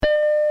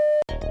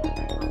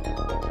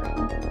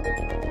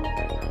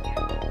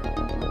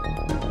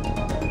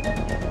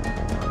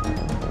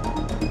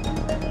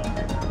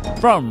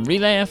From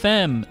Relay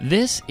FM,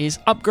 this is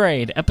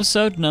Upgrade,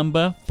 episode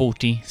number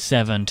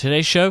 47.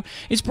 Today's show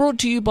is brought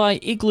to you by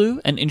Igloo,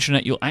 an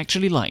intranet you'll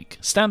actually like,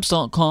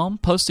 Stamps.com,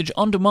 postage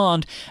on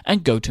demand,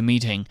 and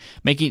GoToMeeting.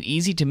 Make it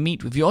easy to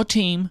meet with your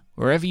team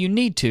wherever you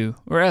need to,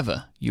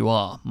 wherever you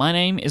are. My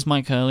name is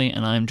Mike Hurley,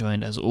 and I am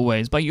joined, as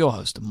always, by your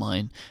host of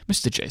mine,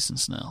 Mr. Jason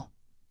Snell.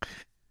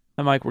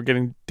 Hi, Mike. We're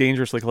getting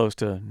dangerously close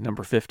to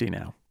number 50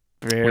 now.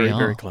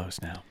 Very close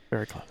now.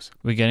 Very close.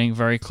 We're getting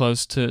very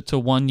close to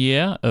 1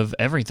 year of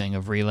everything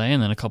of Relay,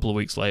 and then a couple of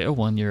weeks later,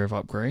 1 year of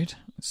Upgrade.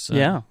 It's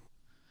a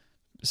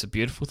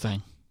beautiful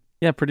thing.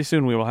 Yeah, pretty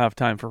soon we will have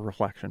time for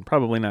reflection.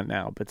 Probably not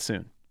now, but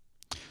soon.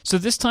 So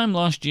this time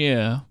last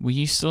year, were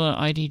you still at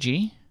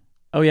IDG?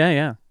 Oh,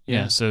 yeah.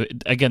 Yeah, so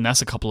again,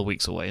 that's a couple of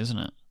weeks away, isn't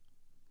it?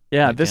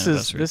 Yeah, Like this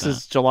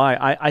is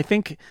July. I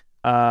think,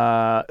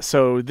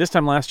 so this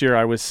time last year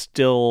I was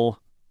still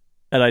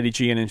at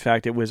IDG, and in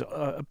fact it was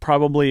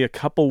probably a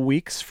couple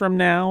weeks from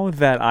now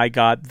that I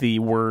got the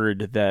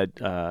word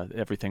that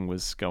everything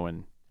was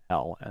going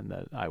hell and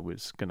that I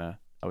was gonna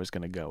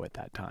go at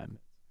that time.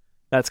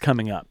 That's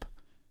coming up.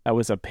 That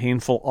was a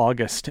painful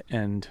August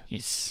and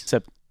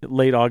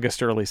late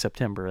August, early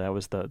September. That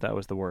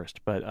was the worst.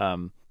 But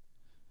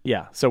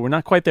yeah, so we're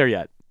not quite there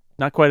yet.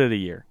 Not quite at a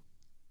year.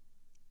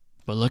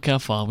 But look how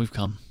far we've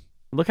come.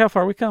 Look how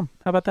far we come.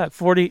 How about that?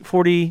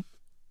 46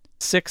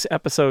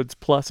 episodes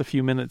plus a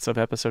few minutes of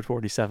episode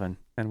 47,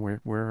 and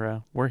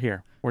we're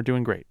here. We're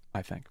doing great,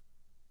 I think.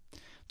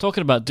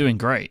 Talking about doing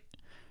great.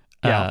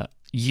 Yeah.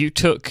 You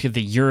took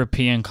the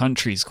European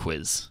countries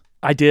quiz.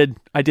 I did.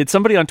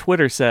 Somebody on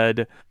Twitter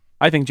said,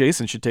 I think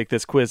Jason should take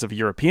this quiz of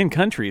European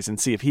countries and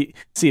see if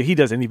he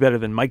does any better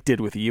than Mike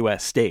did with the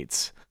U.S.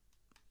 states.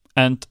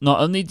 And not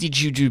only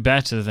did you do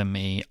better than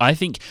me, I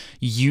think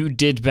you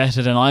did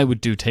better than I would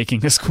do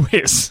taking this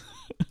quiz.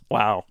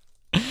 Wow.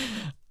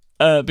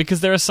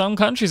 Because there are some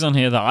countries on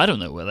here that I don't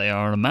know where they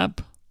are on a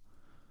map.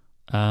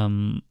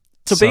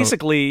 So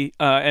basically,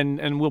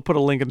 and we'll put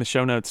a link in the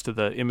show notes to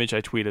the image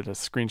I tweeted, a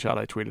screenshot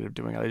I tweeted of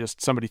doing it.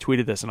 Somebody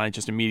tweeted this, and I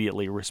just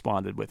immediately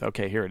responded with,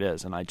 okay, here it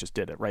is. And I just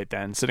did it right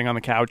then. Sitting on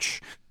the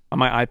couch on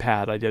my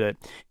iPad, I did it.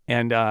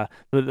 And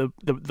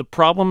the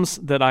problems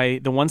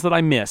the ones that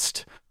I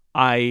missed,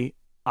 I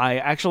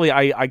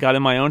got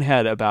in my own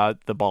head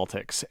about the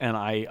Baltics, and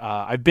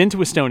I've been to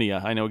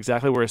Estonia. I know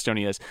exactly where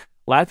Estonia is.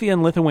 Latvia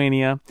and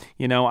Lithuania,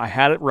 I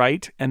had it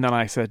right, and then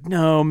I said,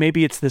 no,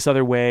 maybe it's this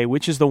other way,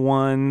 which is the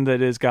one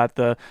that has got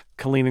the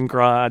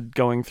Kaliningrad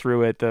going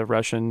through it, the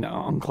Russian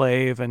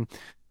enclave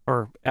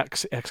or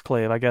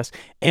exclave, I guess.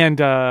 And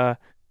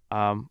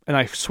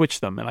I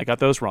switched them, and I got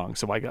those wrong.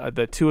 So I got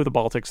the two of the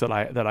Baltics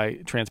that I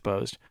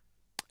transposed,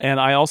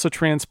 and I also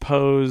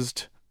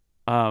transposed,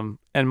 and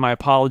my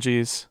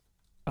apologies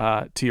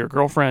to your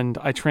girlfriend,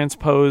 I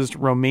transposed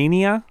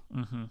Romania,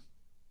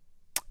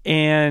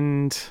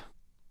 and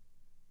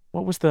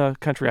what was the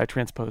country I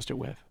transposed it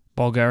with?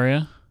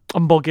 Bulgaria.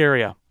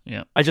 Bulgaria.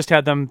 Yeah. I just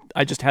had them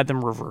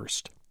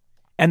reversed,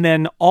 and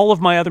then all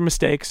of my other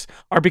mistakes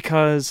are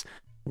because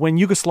when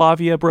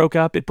Yugoslavia broke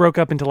up, it broke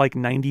up into like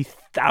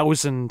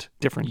 90,000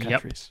 different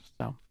countries.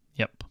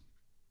 Yep.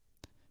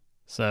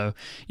 So,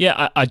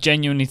 yeah, I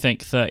genuinely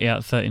think 30 out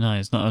of 39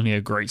 is not only a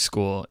great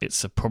score,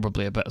 it's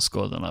probably a better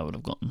score than I would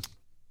have gotten.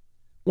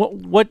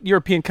 What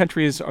European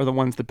countries are the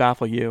ones that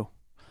baffle you?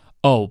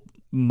 Oh,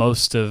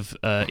 most of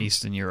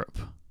Eastern Europe.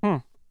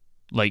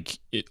 Like,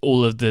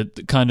 all of the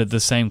kind of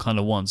the same kind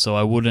of ones. So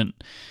I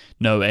wouldn't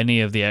know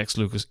any of the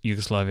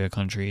ex-Yugoslavia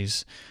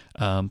countries,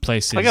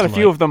 places. I got a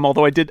few of them,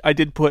 although I did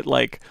put,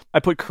 I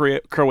put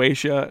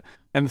Croatia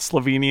and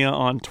Slovenia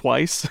on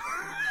twice.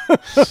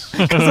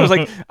 Because I was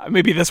like,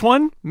 maybe this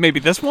one?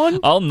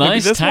 Oh,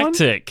 nice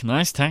tactic.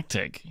 Nice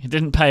tactic. It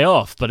didn't pay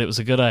off, but it was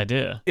a good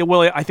idea.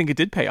 I think it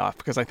did pay off,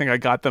 because I think I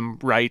got them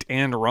right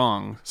and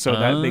wrong. So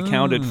that they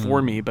counted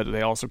for me, but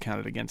they also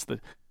counted against the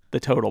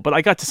total. But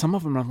I got to some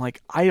of them, and I'm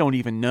like, I don't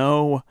even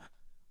know.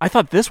 I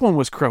thought this one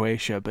was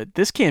Croatia, but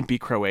this can't be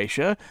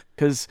Croatia,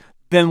 because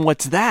then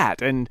what's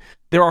that? And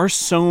there are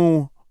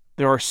so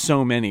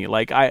many.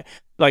 Like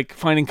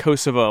finding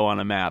Kosovo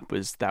on a map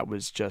was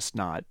just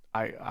not.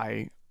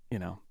 I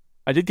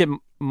did get,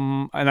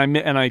 and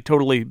I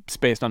totally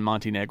spaced on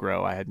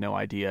Montenegro. I had no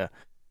idea.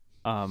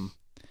 I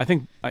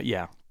think,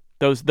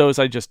 those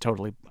I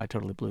totally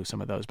blew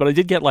some of those. But I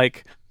did get I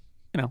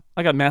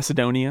got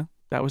Macedonia.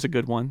 That was a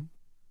good one.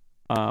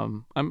 I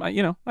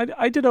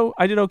did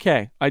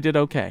okay.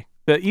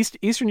 The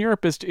Eastern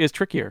Europe is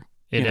trickier.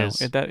 It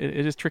is. It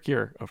is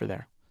trickier over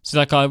there.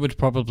 So I would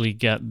probably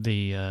get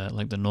the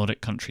the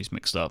Nordic countries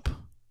mixed up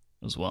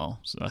as well.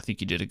 So I think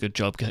you did a good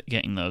job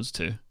getting those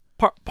two.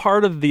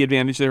 Part of the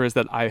advantage there is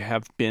that I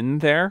have been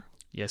there.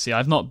 Yeah, see,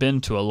 I've not been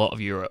to a lot of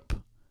Europe.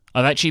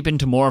 I've actually been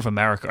to more of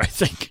America, I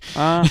think.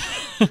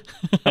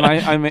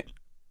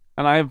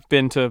 And I've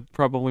been to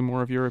probably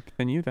more of Europe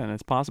than you. Then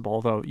it's possible.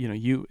 Although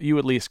you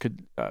at least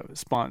could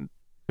spot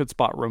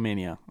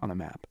Romania on a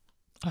map.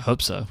 I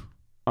hope so.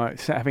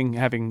 Having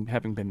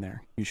been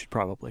there, you should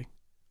probably.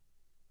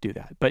 do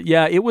that. But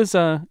yeah, it was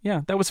that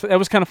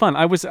was kind of fun.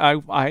 I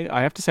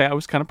have to say I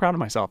was kind of proud of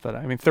myself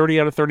that 30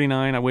 out of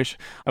 39. I wish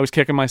I was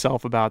kicking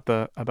myself about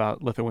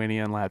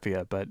Lithuania and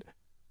Latvia, but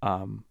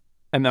and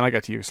then I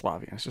got to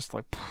Yugoslavia. It's just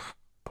like,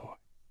 boy,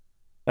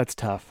 that's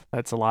tough.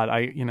 That's a lot.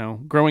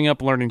 Growing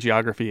up learning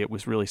geography, it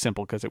was really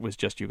simple because it was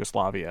just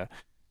Yugoslavia,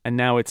 and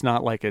now it's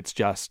not like it's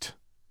just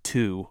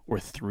 2 or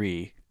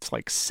 3. It's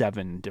like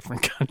 7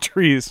 different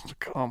countries.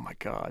 Oh my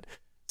God.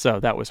 So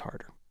that was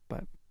harder,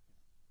 but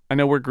I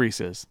know where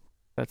Greece is.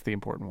 That's the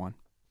important one.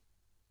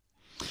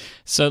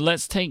 So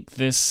let's take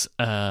this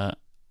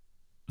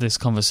this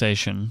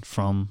conversation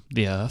from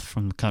the Earth,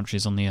 from the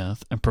countries on the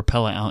Earth, and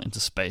propel it out into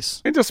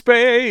space. Into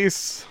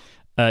space!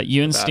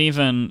 You and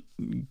Stephen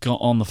got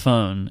on the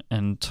phone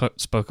and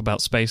spoke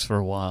about space for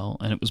a while,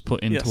 and it was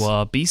put into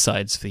our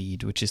B-Sides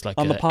feed, which is like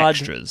on the pod,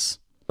 extras.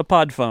 The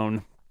pod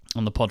phone.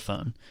 On the pod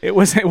phone. It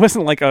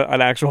wasn't like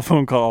an actual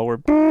phone call where,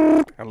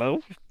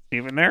 hello?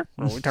 Even there?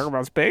 Are we talking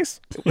about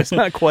space? It's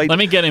not quite. Let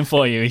me get him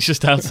for you. He's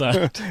just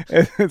outside.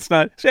 It's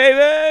not,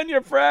 Shaven, your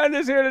friend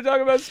is here to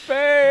talk about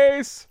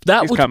space.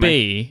 That would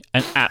be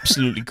an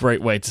absolutely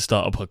great way to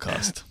start a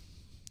podcast.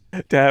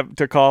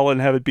 To call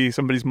and have it be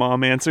somebody's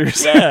mom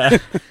answers. Yeah.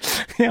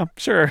 Yeah,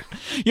 sure.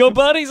 Your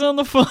buddy's on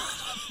the phone.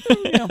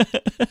 Yeah.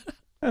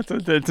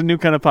 It's a new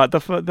kind of pod.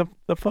 The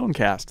phone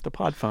cast, the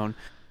pod phone.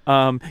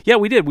 Yeah,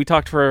 we did. We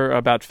talked for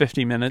about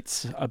 50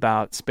 minutes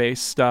about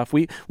space stuff.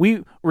 We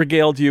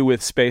regaled you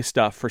with space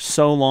stuff for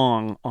so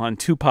long on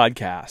 2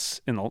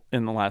 podcasts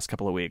in the last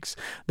couple of weeks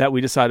that we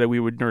decided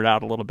we would nerd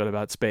out a little bit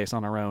about space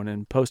on our own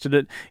and posted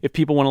it. If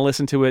people want to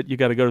listen to it, you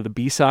got to go to the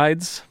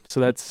B-Sides. So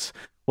that's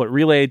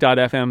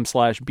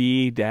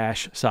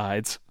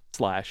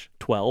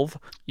relay.fm/b-sides/12.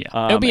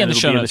 Yeah, it'll be in the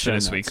show notes for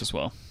this week as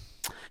well.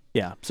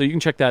 Yeah, so you can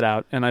check that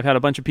out. And I've had a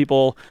bunch of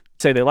people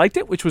say they liked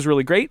it, which was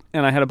really great.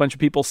 And I had a bunch of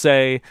people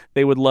say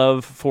they would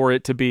love for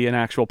it to be an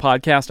actual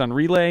podcast on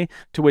Relay,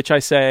 to which I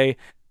say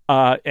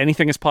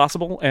anything is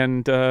possible.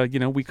 And,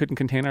 we couldn't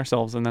contain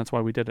ourselves, and that's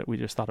why we did it. We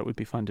just thought it would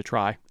be fun to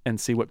try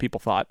and see what people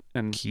thought.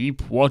 And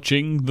keep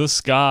watching the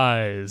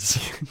skies.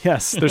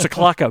 Yes, there's a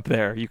clock up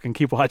there. You can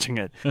keep watching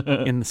it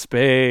in the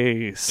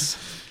space.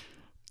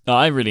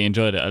 I really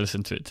enjoyed it. I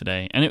listened to it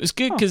today, and it was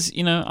good because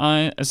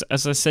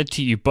as I said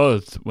to you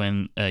both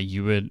when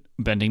you were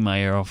bending my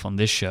ear off on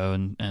this show,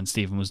 and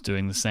Stephen was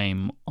doing the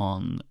same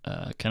on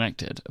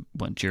Connected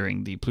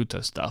during the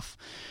Pluto stuff.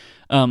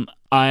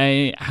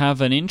 I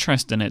have an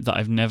interest in it that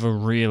I've never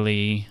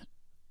really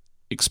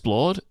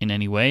explored in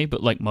any way,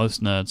 but like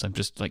most nerds, I'm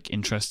just like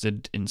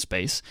interested in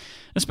space,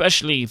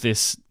 especially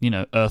this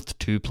Earth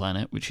 2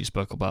 planet, which you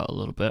spoke about a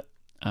little bit.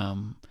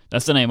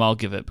 That's the name I'll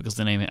give it because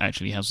the name it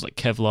actually has like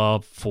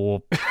Kevlar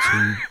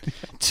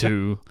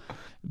 422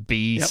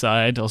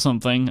 B-side or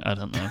something. I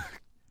don't know.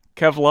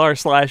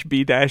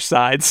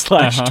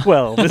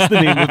 Kevlar/B-side/12 is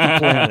the name of the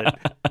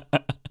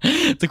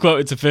planet. To quote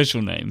its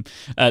official name.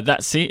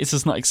 It's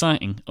just not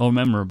exciting or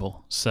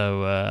memorable.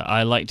 So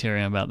I liked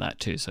hearing about that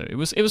too. So it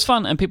was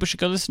fun, and people should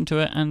go listen to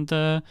it and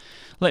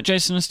let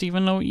Jason and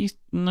Stephen know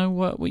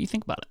what you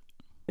think about it.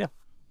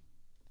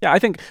 Yeah, I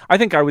think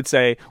I would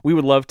say we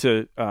would love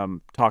to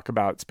talk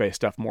about space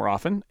stuff more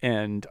often,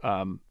 and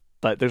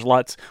but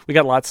we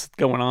got lots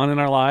going on in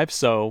our lives,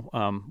 so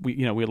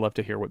we'd love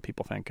to hear what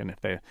people think and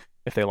if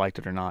they liked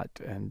it or not,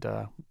 and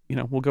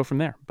we'll go from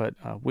there. But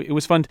it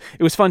was fun.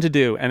 It was fun to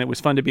do, and it was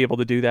fun to be able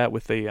to do that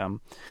with the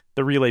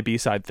Relay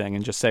B-Side thing,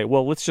 and just say,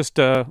 well, let's just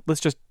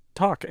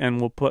talk, and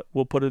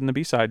we'll put it in the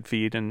B-Side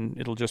feed, and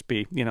it'll just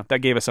be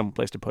that gave us some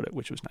place to put it,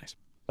 which was nice.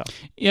 So,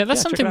 yeah,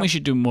 that's something we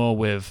should do more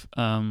with.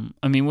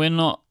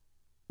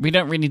 We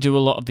don't really do a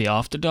lot of the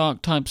After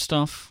Dark type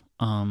stuff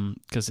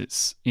because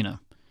it's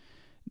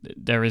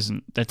there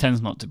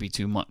tends not to be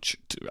too much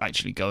to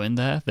actually go in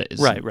there that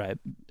is right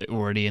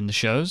already in the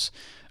shows.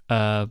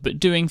 But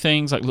doing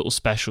things like little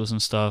specials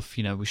and stuff,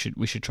 we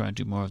should try and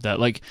do more of that.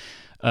 Like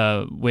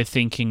we're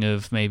thinking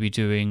of maybe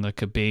doing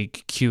like a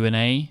big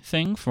Q&A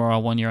thing for our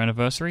 1 year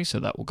anniversary, so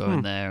that will go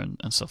in there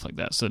and stuff like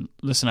that. So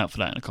listen out for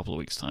that in a couple of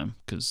weeks' time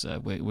because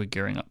we're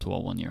gearing up to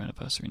our 1 year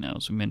anniversary now,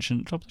 as we mentioned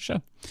at the top of the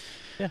show.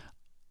 Yeah.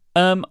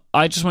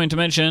 I just wanted to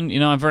mention,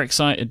 I'm very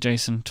excited,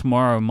 Jason.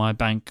 Tomorrow my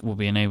bank will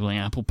be enabling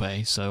Apple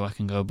Pay, so I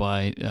can go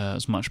buy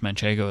as much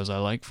Manchego as I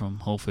like from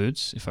Whole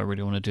Foods if I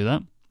really want to do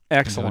that.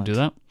 Excellent. Do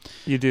that.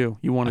 You do.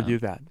 You want to do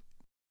that.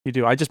 You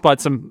do. I just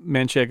bought some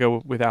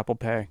Manchego with Apple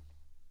Pay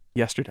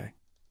yesterday.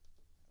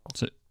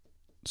 So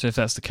if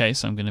that's the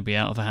case, I'm going to be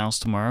out of the house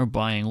tomorrow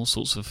buying all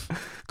sorts of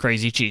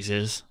crazy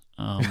cheeses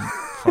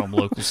from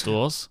local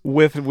stores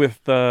with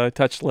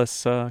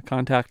touchless,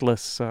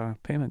 contactless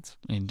payments.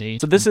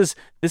 Indeed. So this is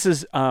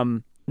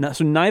so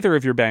neither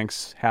of your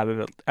banks had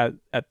it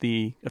at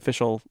the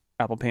official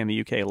Apple Pay in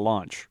the UK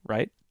launch,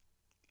 right?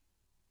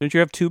 Didn't you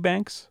have 2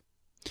 banks?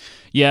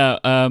 Yeah,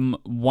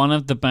 one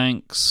of the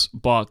banks,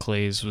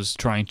 Barclays, was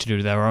trying to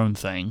do their own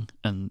thing,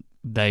 and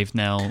they've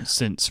now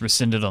since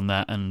rescinded on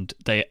that, and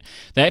they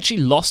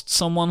actually lost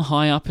someone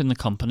high up in the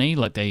company,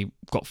 like they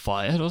got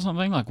fired or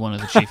something, like one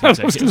of the chief executives.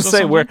 I was going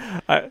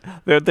to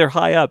say they're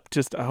high up.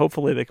 Just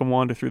hopefully they can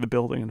wander through the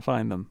building and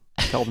find them.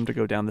 Tell them to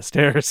go down the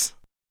stairs.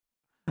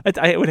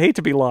 I would hate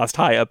to be lost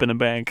high up in a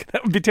bank.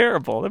 That would be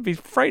terrible. That'd be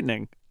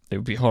frightening. It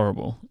would be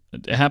horrible.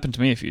 It happened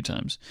to me a few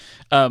times.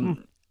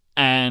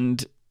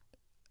 And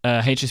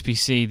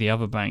HSBC, the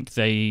other bank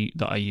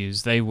that I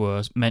use, they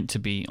were meant to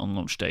be on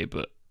launch day,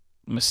 but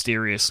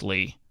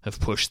mysteriously have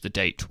pushed the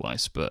date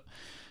twice. But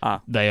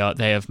they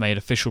have made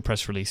official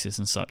press releases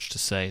and such to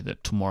say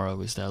that tomorrow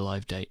is their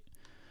live date.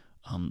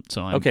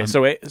 So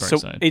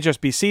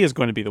HSBC is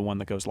going to be the one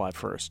that goes live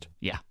first.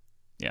 Yeah.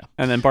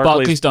 And then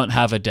Barclays don't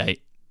have a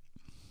date.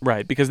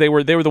 Right, because they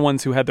were the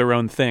ones who had their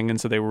own thing, and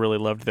so they really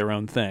loved their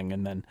own thing,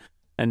 and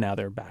now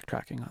they're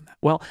backtracking on that.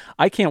 Well,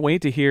 I can't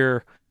wait to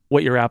hear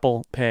what your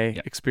Apple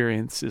Pay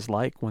experience is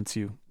like once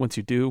you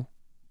do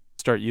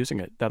start using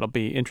it. That'll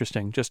be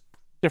interesting. Just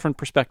different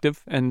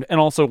perspective, and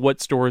also what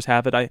stores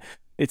have it.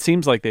 It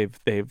seems like they've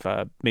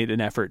made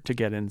an effort to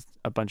get in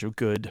a bunch of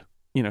good,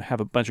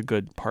 have a bunch of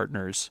good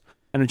partners.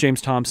 I know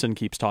James Thompson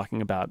keeps talking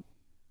about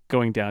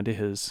going down to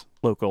his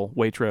local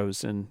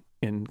Waitrose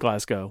in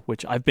Glasgow,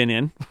 which I've been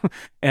in,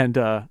 and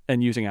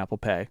using Apple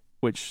Pay,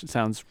 which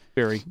sounds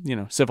very,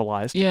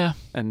 civilized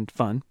and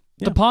fun.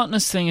 Yeah. The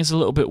partners thing is a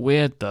little bit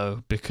weird,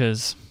 though,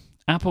 because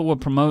Apple were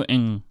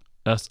promoting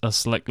a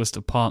select list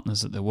of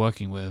partners that they're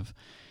working with,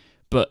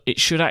 but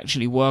it should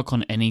actually work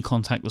on any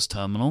contactless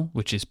terminal,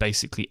 which is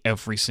basically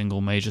every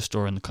single major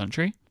store in the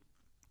country.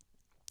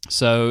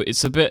 So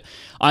it's a bit...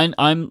 I'm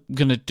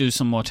going to do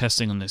some more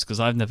testing on this,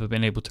 because I've never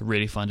been able to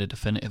really find a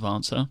definitive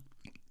answer.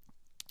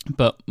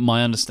 But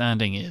my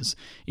understanding is,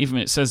 even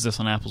it says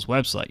this on Apple's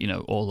website,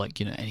 or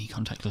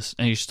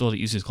any store that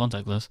uses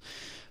contactless,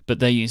 but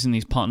they're using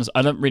these partners.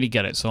 I don't really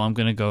get it, so I'm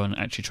going to go and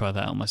actually try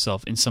that out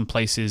myself in some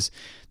places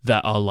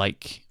that are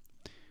like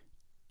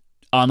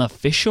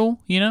unofficial,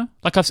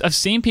 Like I've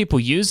seen people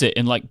use it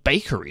in like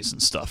bakeries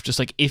and stuff, just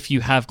like if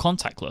you have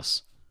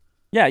contactless.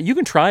 Yeah, you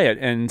can try it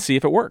and see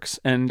if it works,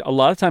 and a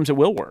lot of times it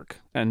will work.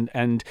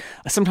 And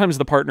sometimes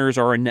the partners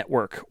are a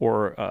network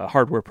or a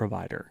hardware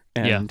provider,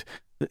 and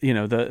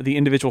the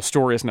individual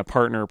store isn't a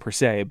partner per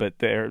se, but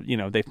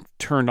they've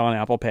turned on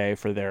Apple Pay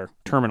for their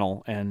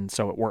terminal, and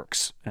so it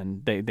works,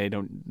 and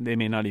they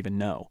may not even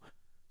know.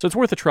 So it's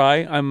worth a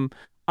try.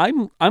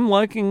 I'm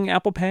liking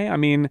Apple Pay. I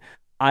mean,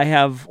 I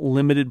have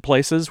limited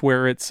places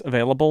where it's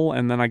available,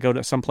 and then I go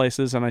to some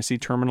places and I see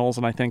terminals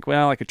and I think,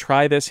 well, I could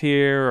try this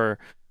here, or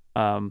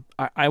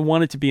I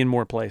want it to be in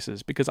more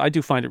places because I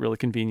do find it really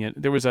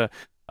convenient. There was a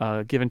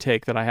give and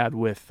take that I had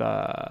with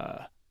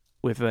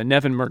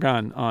Nevin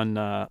Murgan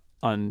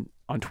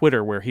on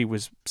Twitter, where he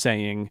was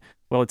saying,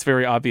 well, it's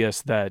very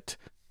obvious that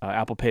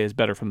Apple Pay is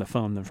better from the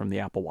phone than from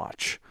the Apple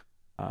Watch.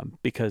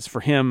 Because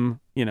for him,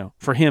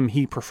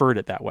 he preferred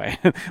it that way.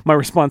 My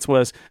response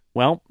was,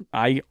 well,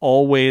 I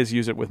always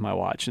use it with my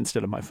watch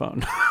instead of my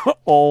phone.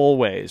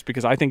 Always,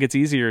 because I think it's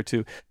easier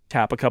to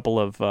tap a couple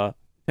of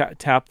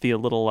tap the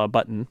little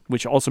button,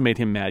 which also made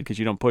him mad because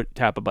you don't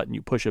tap a button,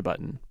 you push a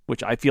button,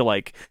 which I feel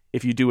like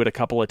if you do it a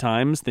couple of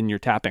times, then you're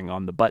tapping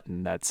on the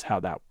button. That's how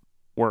that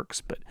works.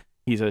 But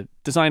he's a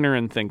designer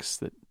and thinks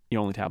that you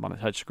only tap on a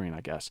touchscreen,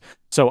 I guess.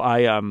 So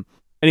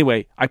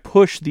anyway, I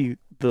push the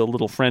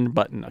little friend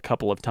button a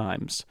couple of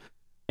times,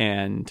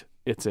 and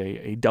it's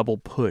a double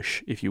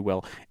push, if you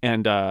will,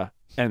 and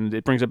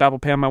it brings up Apple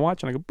Pay on my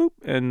watch, and I go boop,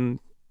 and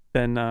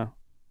then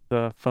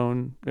the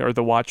phone or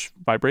the watch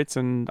vibrates,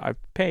 and I've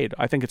paid.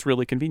 I think it's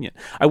really convenient.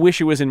 I wish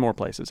it was in more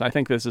places. I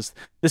think this is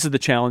the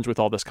challenge with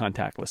all this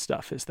contactless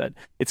stuff, is that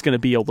it's going to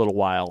be a little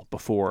while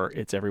before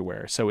it's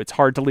everywhere. So it's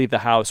hard to leave the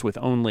house with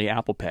only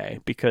Apple Pay,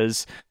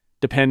 because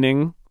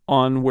depending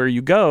on where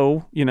you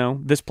go,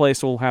 this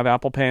place will have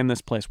Apple Pay and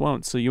this place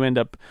won't. So you end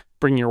up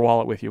bringing your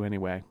wallet with you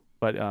anyway.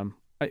 But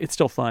it's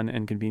still fun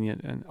and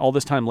convenient. And all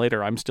this time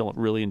later, I'm still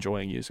really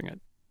enjoying using it.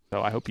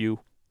 So I hope you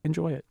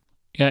enjoy it.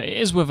 Yeah, it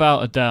is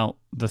without a doubt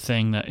the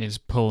thing that is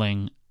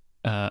pulling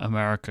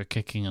America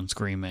kicking and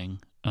screaming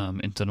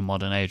into the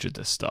modern age of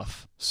this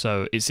stuff.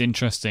 So it's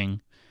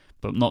interesting,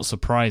 but not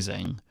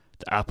surprising,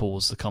 that Apple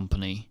was the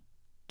company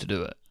to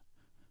do it.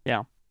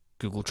 Yeah.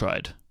 Google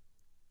tried.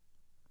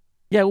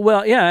 Yeah,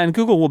 well, and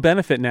Google will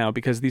benefit now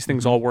because these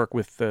things all work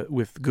with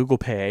Google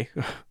Pay.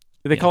 Do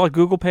they call it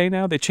Google Pay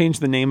now? They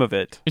changed the name of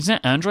it. Isn't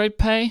it Android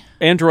Pay?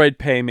 Android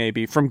Pay,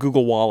 maybe, from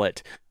Google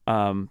Wallet.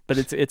 But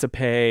it's a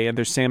Pay, and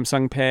there's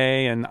Samsung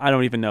Pay, and I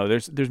don't even know.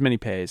 There's many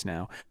Pays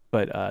now,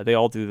 but they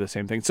all do the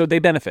same thing. So they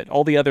benefit.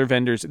 All the other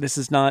vendors. This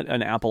is not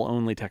an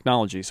Apple-only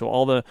technology, so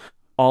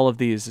all of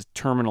these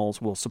terminals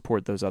will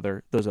support those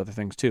other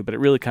things too. But it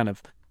really kind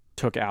of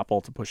took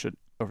Apple to push it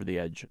over the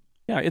edge.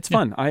 Yeah, it's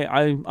fun.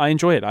 I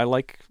enjoy it. I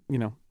like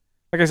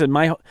I said,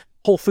 my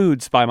Whole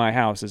Foods by my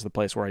house is the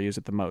place where I use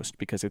it the most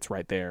because it's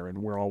right there,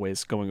 and we're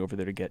always going over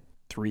there to get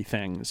 3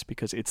 things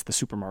because it's the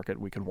supermarket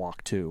we can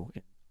walk to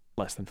in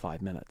less than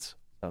 5 minutes.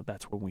 So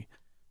that's when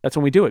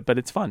we do it. But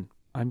it's fun.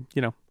 I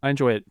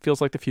enjoy it.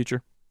 Feels like the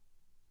future.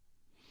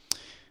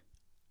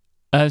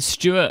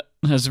 Stuart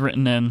has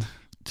written in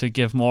to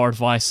give more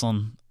advice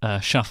on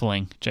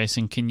shuffling.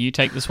 Jason, can you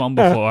take this one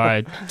before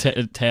I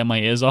tear my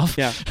ears off?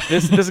 Yeah,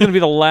 this is going to be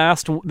the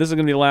last. This is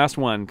going to be the last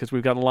one because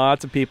we've got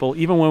lots of people.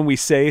 Even when we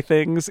say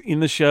things in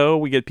the show,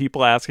 we get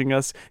people asking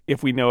us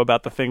if we know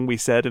about the thing we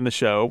said in the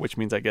show, which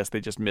means I guess they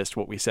just missed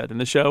what we said in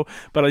the show.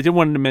 But I did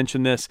want to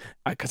mention this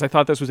because I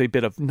thought this was a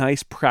bit of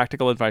nice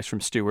practical advice from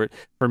Stuart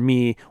for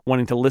me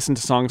wanting to listen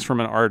to songs from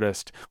an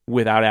artist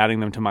without adding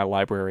them to my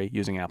library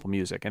using Apple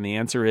Music. And the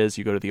answer is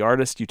you go to the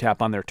artist, you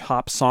tap on their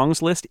top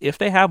songs list if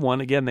they have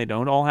one. Again, they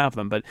don't all have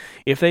them, but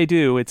if they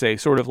do, it's a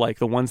sort of like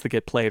the ones that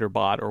get played or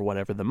bought or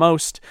whatever the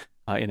most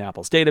in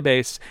Apple's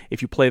database.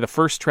 If you play the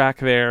first track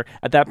there,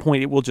 at that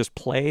point it will just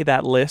play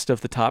that list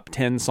of the top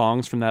 10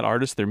 songs from that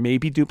artist. There may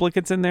be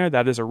duplicates in there.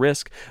 That is a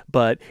risk,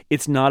 but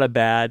it's not a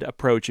bad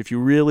approach if you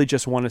really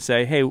just want to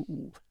say, hey,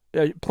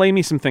 play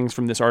me some things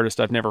from this artist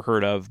I've never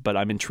heard of, but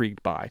I'm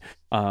intrigued by.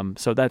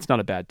 So that's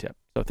not a bad tip.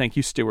 So thank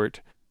you,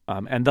 Stuart.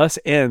 And thus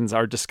ends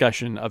our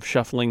discussion of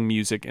shuffling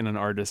music in an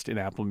artist in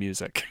Apple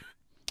Music.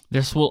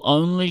 This will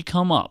only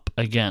come up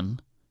again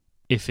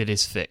if it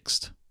is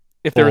fixed.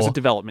 If there is a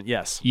development,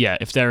 yes. Yeah,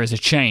 if there is a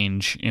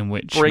change in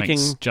which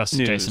makes just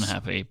news. Jason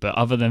happy. But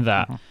other than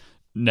that,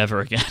 never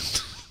again.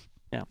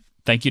 Yeah.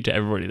 Thank you to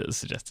everybody that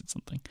suggested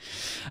something.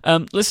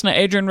 Listener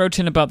Adrian wrote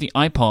in about the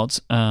iPods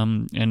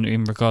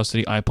in regards to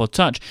the iPod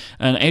Touch.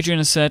 And Adrian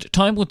has said,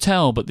 time will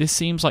tell, but this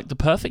seems like the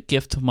perfect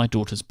gift for my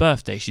daughter's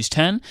birthday. She's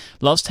 10,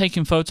 loves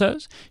taking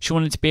photos. She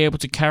wanted to be able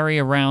to carry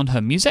around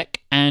her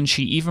music, and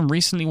she even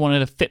recently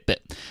wanted a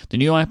Fitbit. The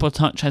new iPod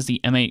Touch has the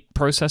M8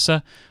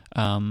 processor,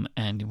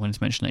 and when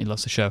it's mentioned that he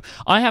loves the show.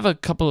 I have a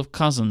couple of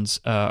cousins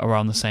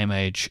around the same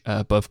age,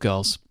 both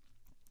girls.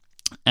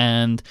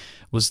 And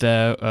was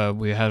there,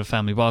 we had a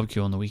family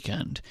barbecue on the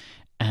weekend,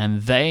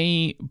 and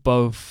they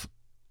both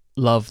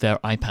love their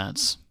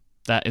iPads.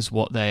 That is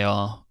what they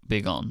are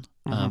big on,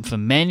 for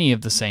many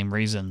of the same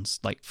reasons,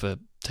 like for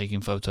taking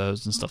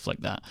photos and stuff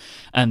like that.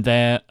 And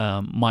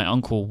my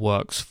uncle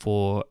works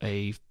for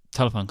a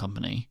telephone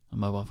company, a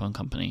mobile phone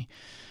company.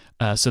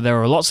 So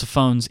there are lots of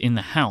phones in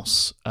the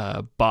house,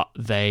 but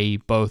they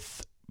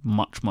both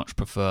much, much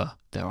prefer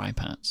their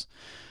iPads.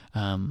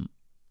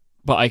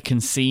 But I can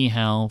see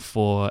how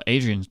for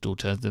Adrian's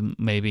daughter, there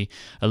may be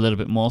a little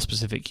bit more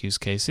specific use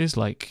cases,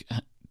 like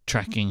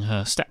tracking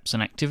her steps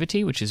and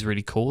activity, which is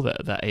really cool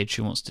that at that age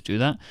she wants to do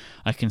that.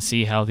 I can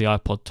see how the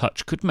iPod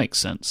Touch could make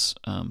sense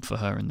for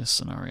her in this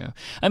scenario.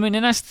 I mean,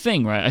 and that's the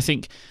thing, right? I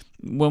think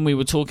when we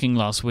were talking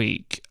last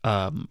week,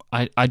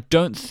 I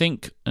don't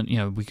think,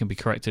 and we can be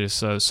corrected if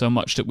so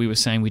much that we were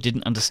saying we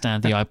didn't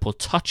understand the iPod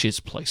Touch's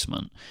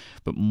placement,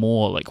 but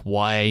more like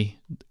why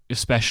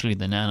especially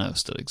the Nano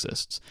still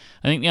exists.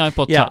 I think the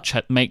iPod Touch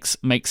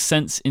makes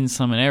sense in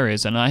some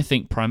areas, and I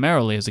think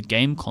primarily as a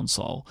game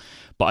console,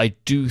 but I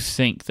do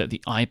think that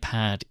the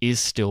iPad is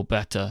still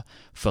better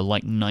for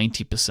like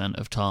 90%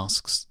 of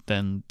tasks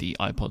than the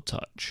iPod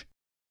Touch.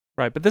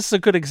 Right, but this is a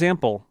good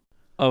example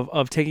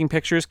of taking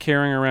pictures,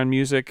 carrying around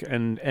music,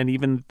 and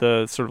even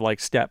the sort of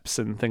like steps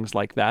and things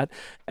like that.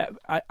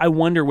 I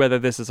wonder whether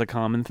this is a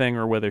common thing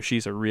or whether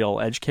she's a real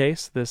edge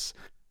case, this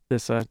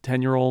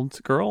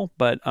 10-year-old girl,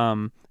 but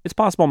it's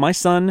possible. My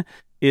son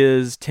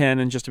is 10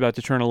 and just about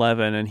to turn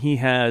 11, and he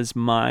has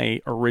my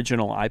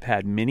original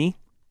iPad mini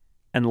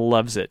and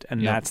loves it,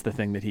 and that's the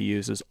thing that he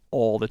uses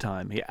all the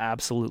time. He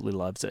absolutely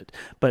loves it.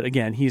 But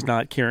again, he's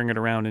not carrying it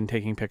around and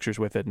taking pictures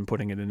with it and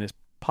putting it in his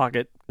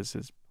pocket because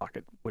his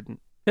pocket wouldn't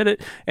fit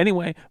it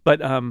anyway. But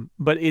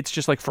it's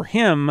just like for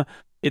him,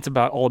 it's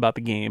all about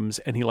the games,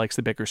 and he likes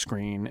the bigger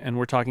screen. And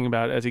we're talking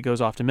about, as he goes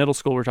off to middle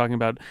school, we're talking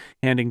about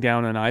handing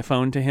down an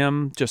iPhone to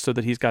him just so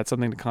that he's got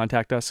something to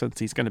contact us, since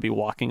he's going to be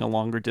walking a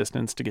longer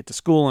distance to get to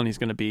school, and he's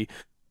going to be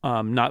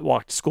not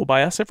walk to school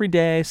by us every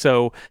day.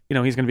 So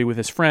he's going to be with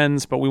his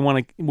friends, but we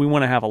want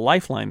to have a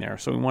lifeline there,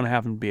 so we want to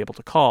have him be able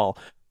to call.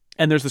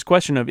 And there's this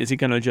question of, is he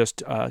going to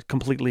just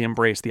completely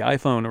embrace the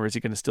iPhone, or is he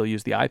going to still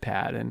use the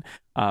iPad?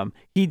 And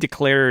he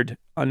declared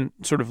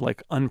sort of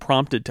like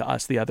unprompted to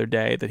us the other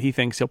day that he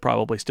thinks he'll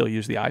probably still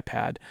use the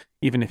iPad,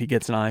 even if he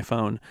gets an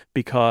iPhone,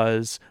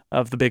 because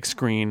of the big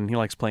screen. He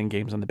likes playing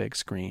games on the big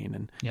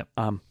screen.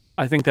 And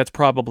I think that's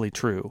probably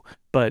true.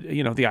 But,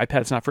 the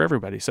iPad's not for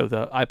everybody. So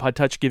the iPod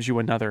Touch gives you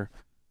another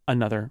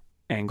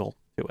angle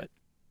to it.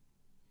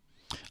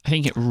 I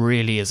think it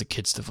really is a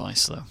kid's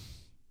device, though.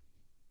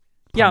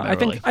 Yeah,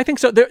 I think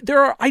so.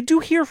 I do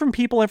hear from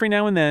people every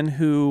now and then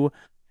who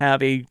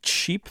have a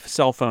cheap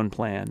cell phone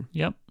plan.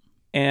 Yep.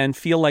 And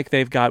feel like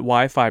they've got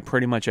Wi-Fi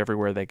pretty much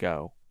everywhere they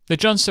go. The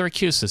John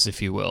Syracuses,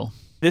 if you will.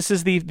 This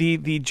is the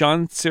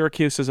John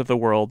Syracuses of the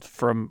world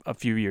from a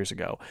few years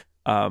ago.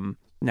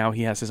 Now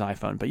he has his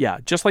iPhone. But yeah,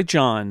 just like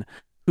John,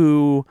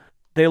 who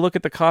they look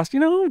at the cost.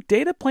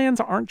 Data plans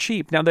aren't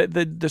cheap. Now,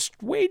 the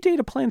way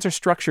data plans are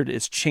structured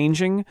is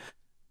changing.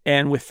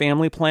 And with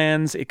family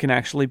plans, it can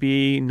actually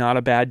be not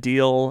a bad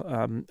deal.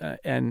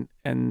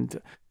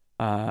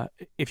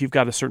 If you've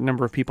got a certain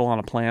number of people on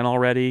a plan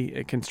already,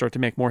 it can start to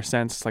make more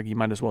sense. It's like you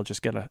might as well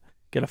just get a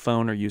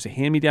phone or use a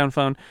hand-me-down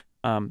phone.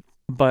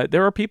 But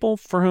there are people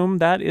for whom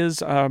that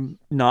is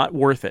not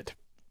worth it.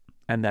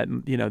 And that,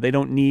 they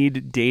don't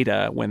need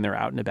data when they're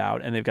out and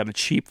about, and they've got a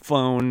cheap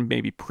phone,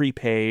 maybe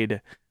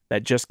prepaid,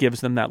 that just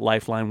gives them that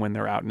lifeline when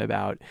they're out and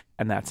about,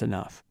 and that's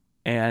enough.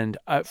 And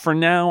for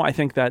now, I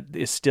think that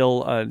is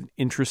still an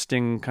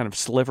interesting kind of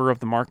sliver of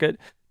the market.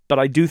 But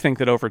I do think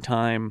that over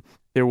time,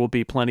 there will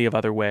be plenty of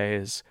other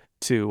ways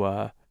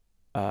to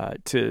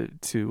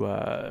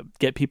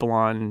get people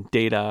on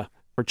data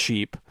for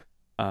cheap.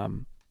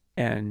 We'll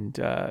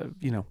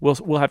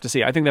have to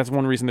see. I think that's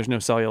one reason there's no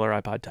cellular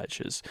iPod Touch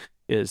is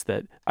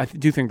that I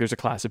do think there's a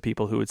class of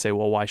people who would say,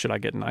 well, why should I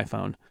get an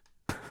iPhone?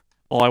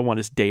 All I want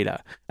is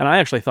data. And I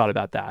actually thought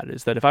about that,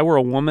 is that if I were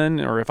a woman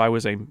or if I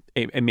was a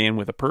man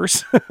with a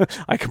purse,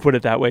 I could put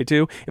it that way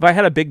too. If I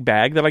had a big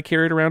bag that I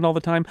carried around all the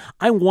time,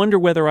 I wonder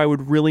whether I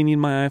would really need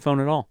my iPhone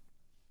at all.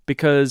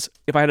 Because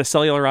if I had a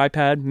cellular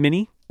iPad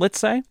mini, let's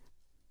say,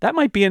 that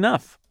might be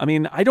enough. I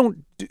mean, I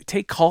don't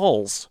take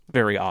calls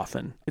very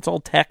often. It's all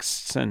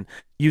texts and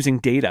using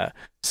data.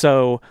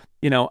 So,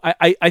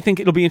 I think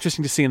it'll be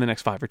interesting to see in the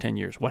next 5 or 10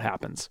 years what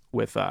happens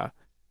with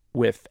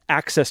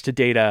access to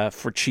data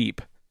for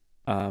cheap.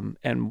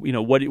 And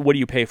what do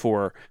you pay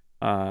for?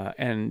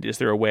 And is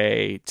there a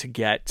way to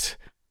get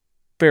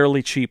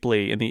fairly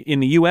cheaply in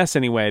the U.S.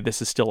 anyway?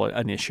 This is still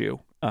an issue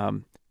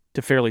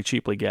to fairly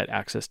cheaply get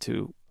access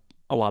to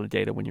a lot of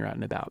data when you're out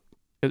and about.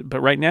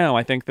 But right now,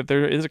 I think that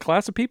there is a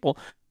class of people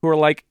who are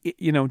like,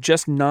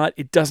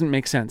 it doesn't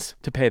make sense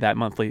to pay that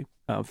monthly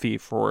fee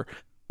for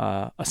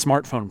a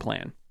smartphone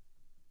plan.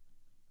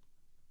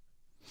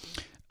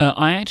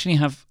 I actually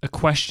have a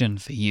question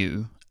for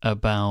you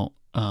about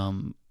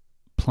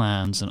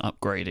plans and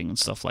upgrading and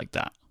stuff like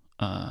that.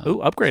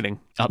 Upgrading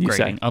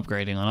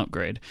on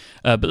Upgrade.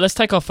 But let's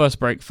take our first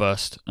break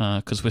first,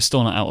 because we're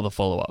still not out of the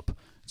follow-up.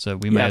 So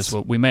we may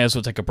as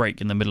well take a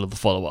break in the middle of the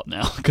follow-up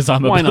now, because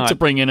I'm about to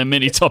bring in a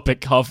mini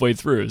topic halfway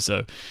through.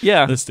 So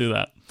yeah, let's do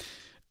that.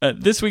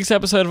 This week's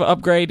episode of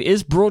Upgrade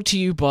is brought to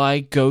you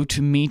by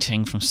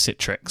GoToMeeting from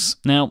Citrix.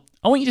 Now,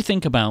 I want you to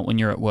think about when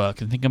you're at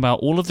work and think about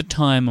all of the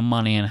time and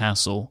money and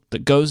hassle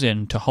that goes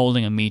into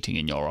holding a meeting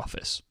in your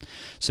office.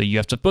 So you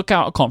have to book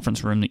out a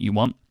conference room that you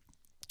want,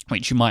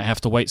 which you might have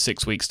to wait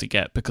 6 weeks to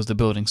get because the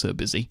building's so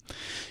busy.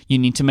 You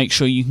need to make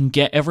sure you can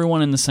get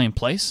everyone in the same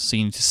place, so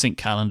you need to sync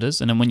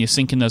calendars, and then when you're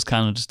syncing those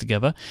calendars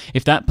together,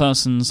 if that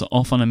person's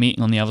off on a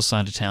meeting on the other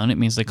side of town, it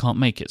means they can't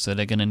make it, so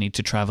they're going to need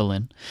to travel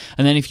in.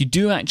 And then if you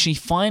do actually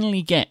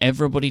finally get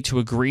everybody to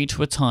agree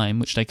to a time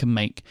which they can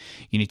make,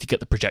 you need to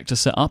get the projector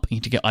set up, you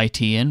need to get IT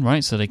in,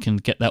 right, so they can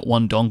get that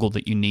one dongle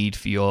that you need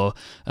for your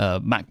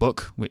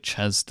MacBook, which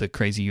has the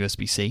crazy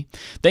USB-C.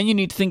 Then you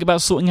need to think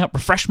about sorting out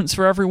refreshments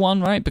for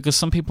everyone, right, because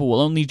some people will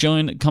only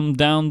come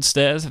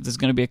downstairs if there's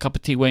going to be a cup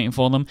of tea waiting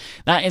for them.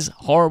 That is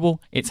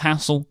horrible. It's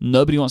hassle.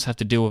 Nobody wants to have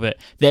to deal with it.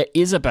 There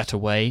is a better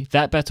way.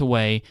 That better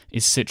way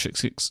is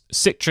Citrix's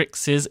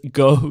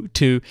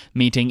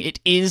GoToMeeting.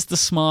 It is the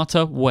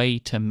smarter way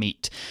to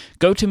meet.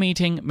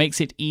 GoToMeeting makes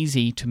it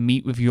easy to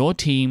meet with your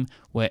team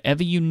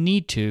wherever you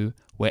need to,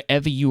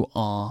 wherever you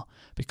are.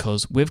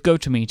 Because with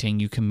GoToMeeting,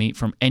 you can meet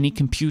from any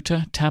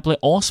computer, tablet,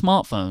 or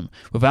smartphone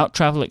without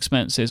travel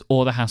expenses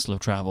or the hassle of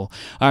travel.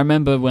 I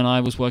remember when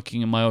I was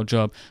working in my old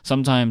job,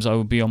 sometimes I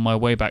would be on my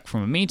way back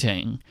from a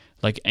meeting,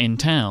 like in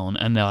town,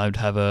 and then I'd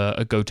have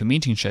a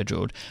GoToMeeting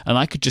scheduled, and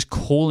I could just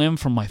call in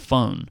from my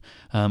phone.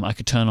 I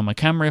could turn on my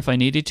camera if I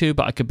needed to,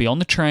 but I could be on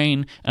the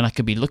train, and I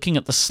could be looking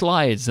at the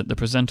slides that the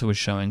presenter was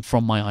showing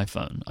from my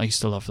iPhone. I used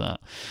to love that.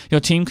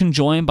 Your team can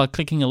join by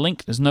clicking a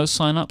link. There's no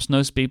sign-ups,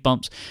 no speed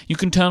bumps. You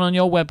can turn on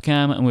your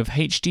webcam, and with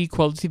HD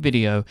quality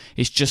video,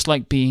 it's just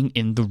like being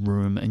in the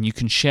room, and you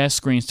can share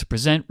screens to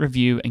present,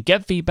 review, and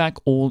get feedback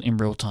all in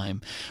real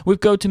time. With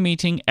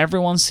GoToMeeting,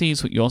 everyone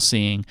sees what you're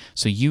seeing,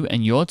 so you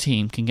and your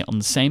team can get on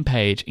the same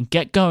page and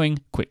get going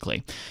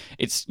quickly.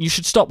 You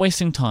should stop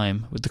wasting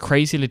time with the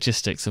crazy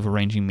logistics of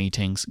arranging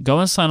meetings. Go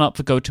and sign up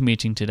for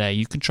GoToMeeting today.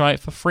 You can try it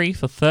for free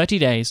for 30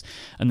 days,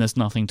 and there's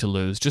nothing to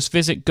lose. Just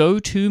visit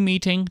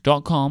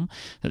gotomeeting.com,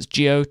 that's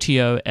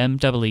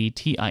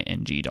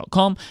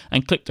GoToMeeting.com,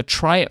 and click the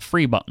Try It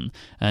Free button,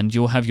 and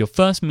you'll have your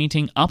first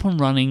meeting up and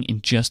running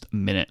in just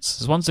minutes.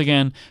 So once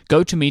again,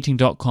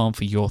 gotomeeting.com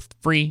for your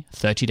free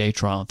 30-day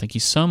trial. Thank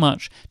you so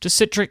much to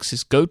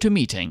Citrix's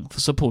GoToMeeting for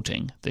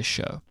supporting this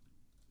show.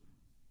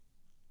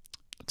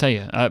 I'll tell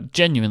you,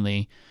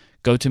 genuinely,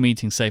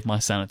 GoToMeeting saved my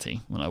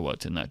sanity when I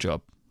worked in that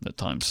job at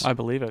times. I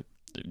believe it.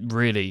 It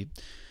really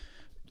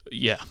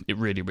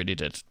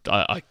did.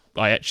 I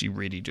actually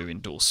really do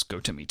endorse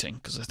GoToMeeting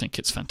because I think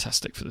it's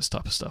fantastic for this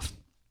type of stuff.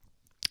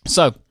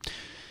 So,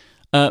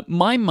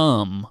 my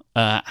mum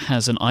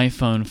has an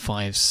iPhone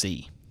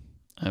 5C,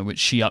 which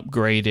she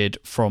upgraded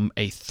from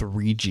a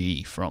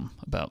 3G from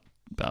about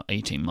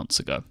 18 months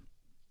ago,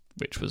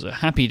 which was a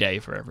happy day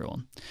for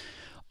everyone.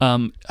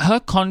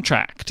 Her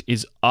contract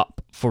is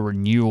up for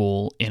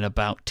renewal in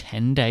about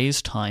 10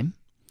 days' time.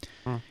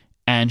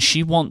 and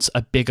she wants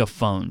a bigger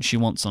phone. She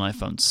wants an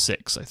iPhone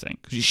 6, I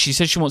think. She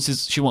said she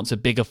wants a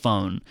bigger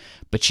phone,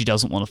 but she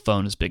doesn't want a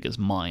phone as big as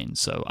mine,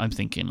 so I'm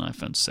thinking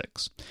iPhone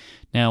 6.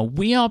 Now,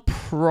 we are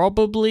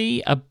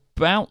probably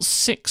about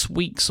 6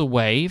 weeks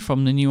away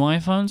from the new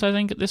iPhones, I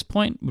think, at this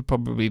point. Would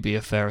probably be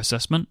a fair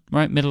assessment,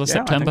 right? Middle of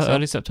September,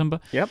 early September?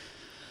 Yep.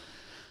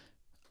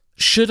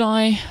 Should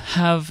I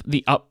have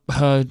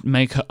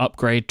make her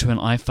upgrade to an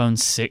iPhone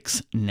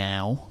 6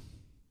 now?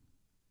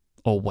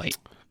 Or wait?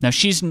 Now,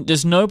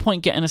 there's no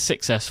point getting a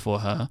 6S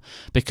for her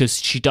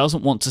because she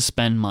doesn't want to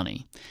spend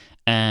money.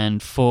 And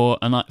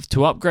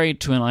to upgrade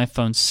to an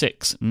iPhone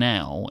 6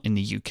 now in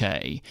the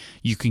UK,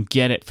 you can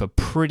get it for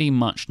pretty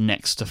much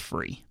next to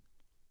free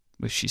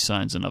if she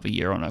signs another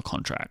year on her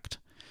contract.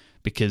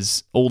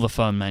 Because all the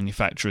phone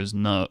manufacturers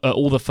know,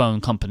 all the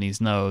phone companies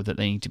know that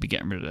they need to be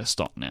getting rid of their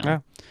stock now. Yeah.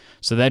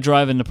 So they're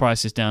driving the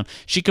prices down.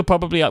 She could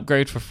probably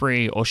upgrade for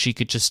free, or she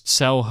could just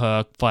sell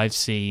her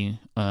 5C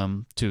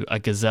to a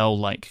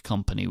Gazelle-like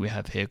company we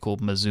have here called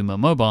Mazuma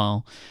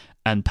Mobile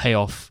and pay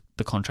off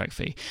the contract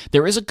fee.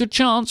 There is a good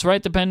chance,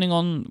 right, depending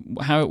on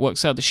how it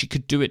works out, that she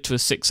could do it to a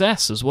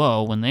 6S as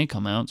well when they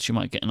come out. She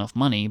might get enough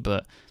money,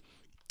 but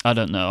I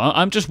don't know.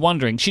 I'm just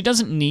wondering. She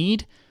doesn't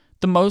need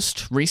the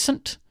most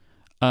recent,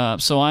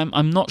 so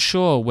I'm not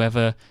sure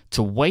whether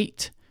to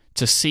wait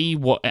to see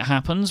what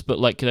happens, but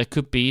like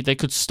they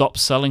could stop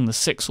selling the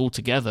 6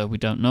 altogether. We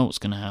don't know what's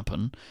going to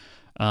happen.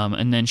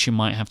 And then she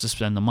might have to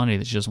spend the money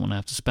that she doesn't want to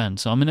have to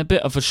spend. So I'm in a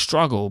bit of a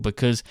struggle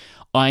because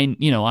I'm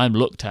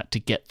looked at to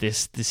get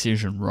this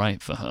decision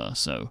right for her.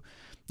 So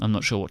I'm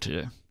not sure what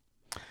to do.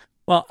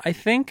 Well, I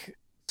think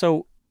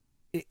so.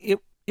 It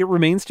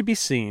remains to be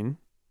seen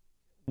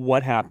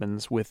what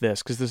happens with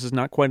this, because this is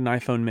not quite an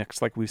iPhone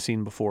mix like we've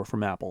seen before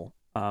from Apple.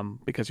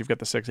 Because you've got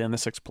the 6 and the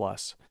 6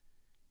 Plus.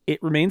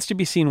 It remains to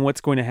be seen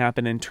what's going to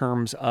happen in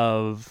terms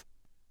of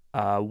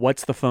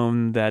what's the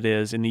phone that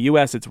is in the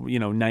US. It's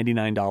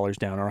 $99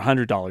 down or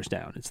 $100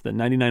 down. It's the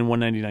 $99,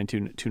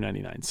 $199,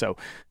 $299. So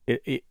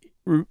it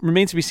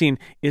remains to be seen.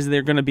 Is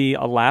there going to be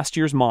a last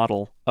year's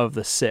model of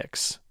the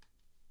 6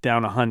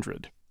 down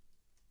 $100?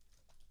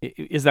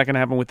 Is that going to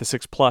happen with the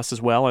 6 Plus as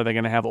well? Are they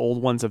going to have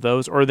old ones of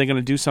those, or are they going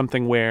to do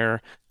something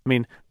where, I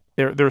mean,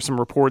 there are some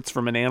reports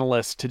from an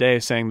analyst today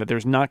saying that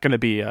there's not going to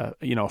be a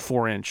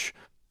 4-inch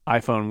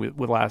iPhone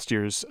with last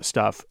year's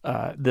stuff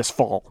this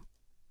fall.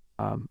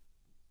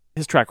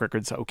 His track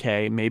record's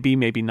okay,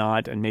 maybe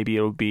not, and maybe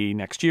it'll be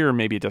next year, or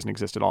maybe it doesn't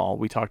exist at all.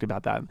 We talked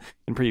about that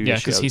in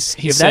previous shows. Yeah, because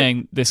he's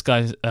saying this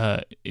guy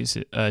is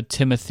it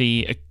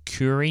Timothy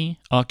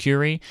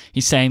Arcuri?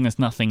 He's saying there's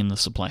nothing in the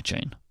supply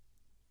chain,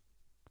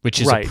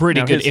 which is a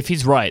pretty good. If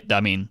he's right,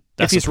 I mean,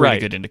 that's a pretty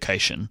good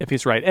indication. If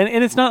he's right.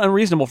 And it's not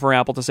unreasonable for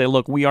Apple to say,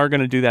 look, we are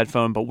going to do that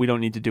phone, but we don't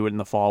need to do it in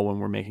the fall when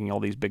we're making all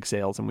these big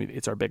sales and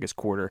it's our biggest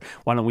quarter.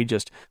 Why don't we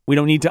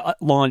don't need to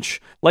launch,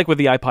 like with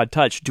the iPod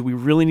Touch, do we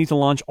really need to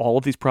launch all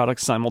of these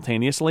products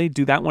simultaneously?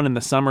 Do that one in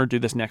the summer, do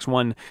this next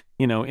one,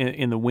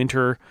 in the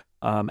winter,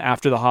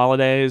 after the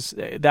holidays.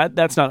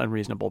 That's not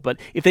unreasonable. But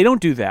if they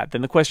don't do that,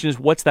 then the question is,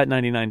 what's that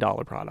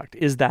 $99 product?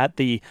 Is that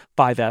the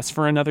 5S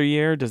for another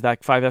year? Does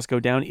that 5S go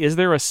down? Is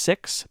there a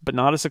 6, but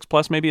not a 6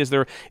 Plus maybe?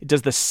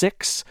 Does the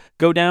 6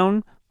 go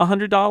down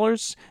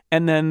 $100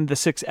 and then the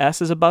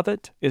 6S is above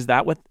it? Is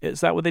that what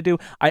they do?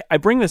 I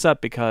bring this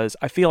up because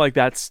I feel like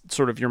that's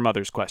sort of your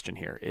mother's question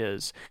here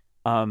is,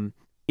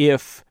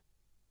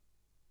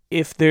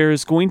 if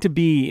there's going to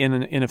be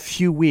in a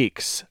few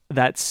weeks,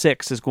 that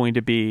 6 is going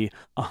to be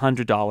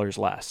 $100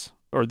 less,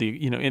 or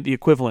the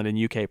equivalent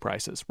in UK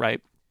prices,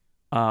 right?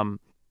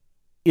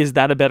 Is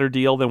that a better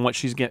deal than what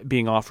she's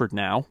being offered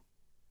now?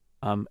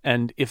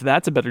 And if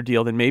that's a better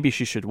deal, then maybe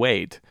she should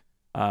wait.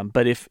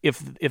 But if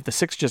the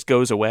 6 just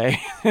goes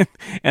away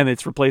and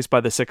it's replaced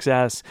by the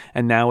 6S,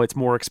 and now it's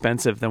more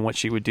expensive than what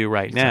she would do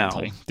right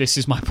now, this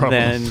is my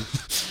problem.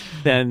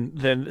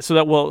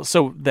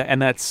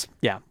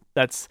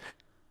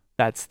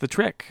 That's the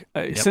trick.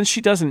 Since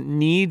she doesn't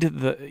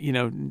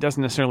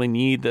doesn't necessarily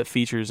need the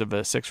features of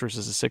a 6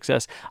 versus a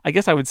 6S, I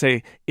guess I would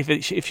say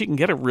if she can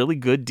get a really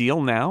good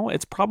deal now,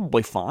 it's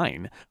probably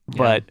fine.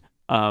 Yeah.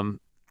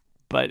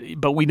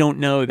 But we don't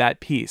know that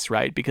piece,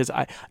 right? Because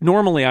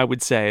normally I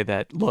would say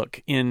that,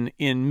 look, in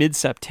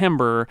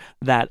mid-September,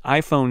 that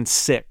iPhone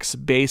 6,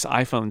 base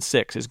iPhone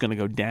 6 is going to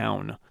go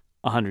down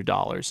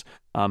 $100.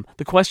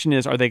 The question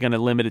is, are they going to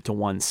limit it to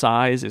one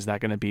size? Is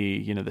that going to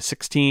be, the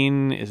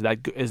 16? Is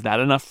that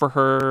enough for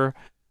her?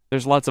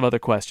 There's lots of other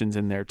questions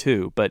in there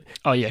too. But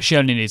she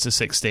only needs a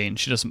 16.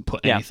 She doesn't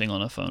put anything on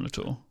her phone at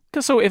all.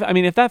 So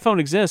if that phone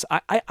exists,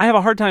 I have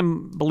a hard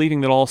time believing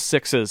that all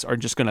 6s are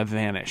just going to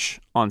vanish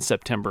on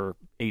September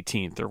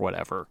 18th or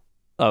whatever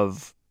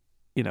of,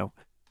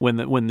 when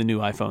the new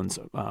iPhones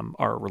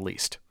are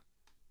released.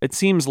 It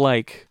seems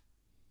like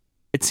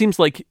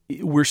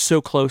we're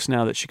so close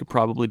now that she could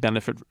probably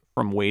benefit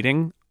from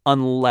waiting,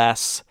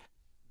 unless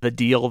the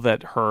deal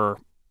that her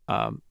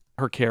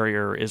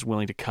carrier is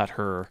willing to cut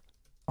her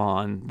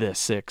on this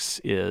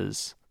 6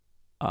 is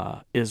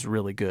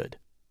really good.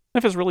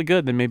 If it's really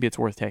good, then maybe it's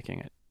worth taking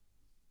it,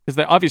 because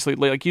they obviously,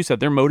 like you said,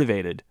 they're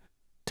motivated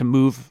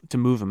to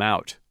move them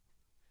out,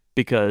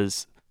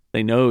 because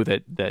they know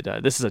that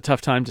this is a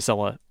tough time to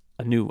sell a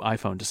new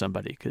iPhone to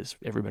somebody, because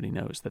everybody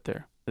knows that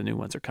the new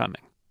ones are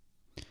coming.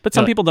 But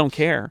some people don't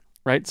care,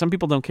 right? Some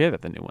people don't care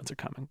that the new ones are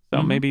coming.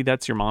 So maybe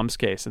that's your mom's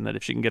case, and that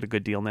if she can get a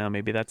good deal now,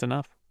 maybe that's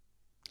enough.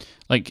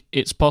 Like,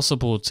 it's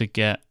possible to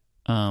get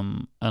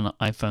an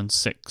iPhone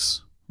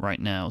 6 right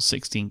now,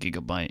 16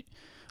 gigabyte,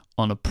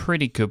 on a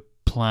pretty good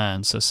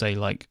plan. So say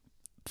like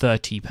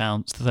 £30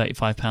 to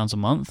 £35 a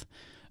month,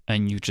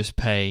 and you just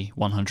pay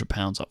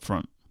 £100 up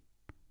front,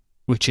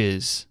 which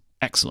is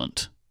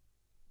excellent.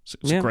 So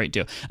it's a great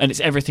deal, and it's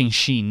everything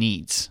she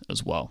needs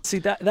as well. See,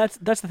 that's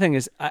the thing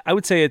is, I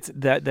would say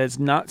that's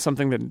not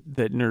something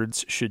that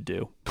nerds should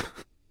do,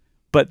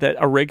 but that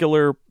a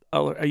regular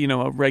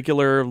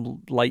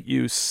light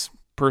use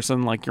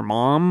person like your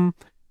mom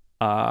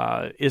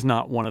is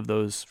not one of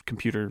those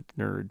computer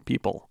nerd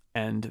people,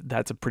 and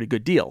that's a pretty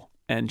good deal.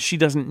 And she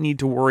doesn't need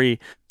to worry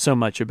so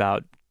much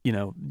about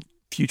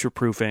future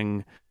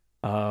proofing.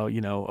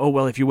 Oh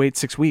well, if you wait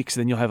 6 weeks,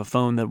 then you'll have a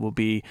phone that will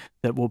be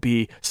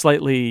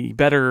slightly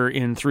better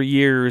in 3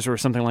 years or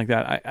something like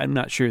that. I'm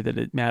not sure that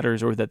it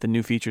matters, or that the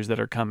new features that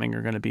are coming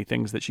are going to be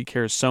things that she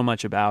cares so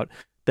much about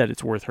that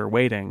it's worth her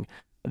waiting.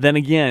 Then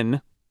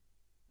again,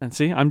 and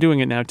see, I'm doing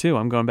it now too.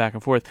 I'm going back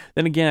and forth.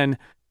 Then again,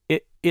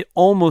 it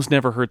almost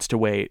never hurts to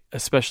wait,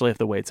 especially if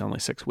the wait's only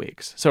 6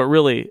 weeks. So it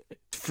really,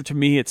 to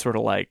me, it's sort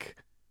of like,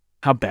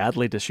 how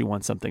badly does she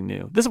want something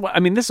new? This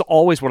is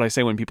always what I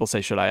say when people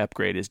say, should I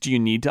upgrade? Is, do you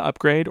need to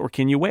upgrade, or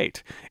can you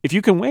wait? If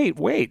you can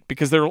wait,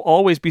 because there will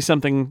always be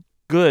something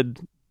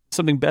good,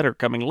 something better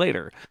coming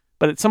later.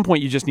 But at some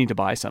point, you just need to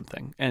buy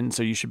something. And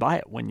so you should buy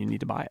it when you need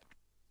to buy it.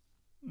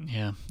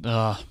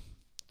 Yeah.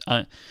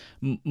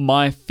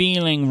 My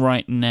feeling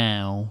right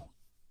now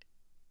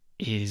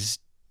is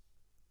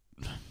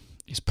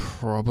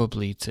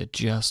probably to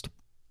just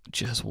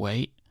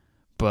wait.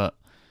 But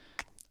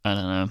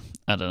I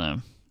don't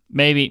know.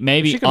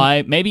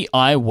 Maybe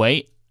I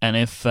wait, and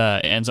if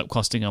it ends up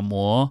costing her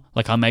more,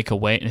 like I make her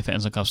wait, and if it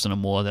ends up costing her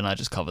more, then I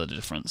just cover the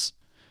difference.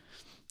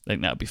 I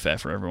think that would be fair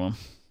for everyone.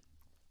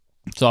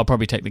 So I'll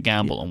probably take the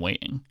gamble on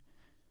waiting.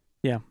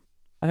 Yeah,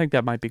 I think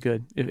that might be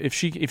good. If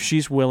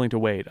she's willing to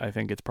wait, I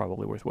think it's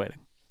probably worth waiting.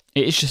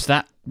 It's just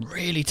that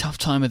really tough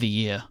time of the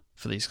year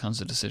for these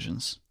kinds of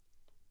decisions,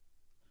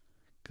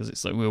 because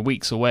it's like we're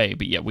weeks away,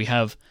 but yet we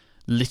have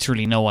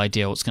literally no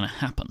idea what's going to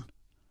happen.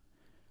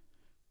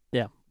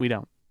 Yeah, we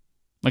don't.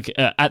 Like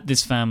at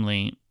this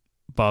family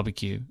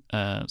barbecue,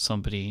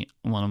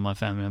 one of my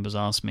family members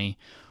asked me,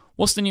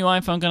 "What's the new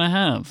iPhone going to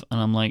have?" And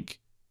I'm like,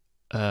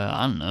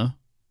 I don't know.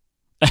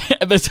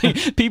 But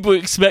people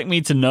expect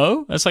me to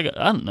know. It's like,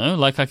 I don't know.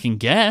 Like, I can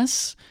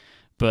guess,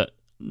 but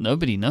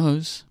nobody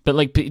knows. But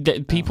like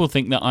people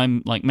think that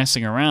I'm like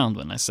messing around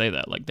when I say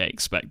that. Like, they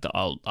expect that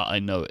I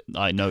know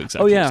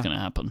exactly what's going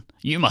to happen.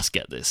 You must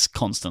get this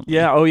constantly.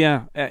 Yeah. Oh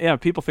yeah. Yeah.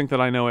 People think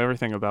that I know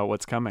everything about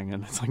what's coming,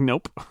 and it's like,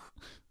 nope.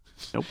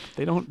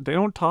 They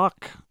don't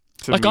talk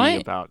to me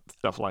about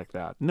stuff like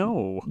that.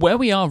 No. Where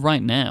we are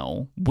right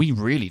now, we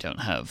really don't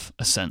have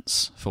a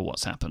sense for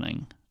what's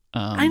happening.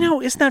 I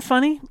know. Isn't that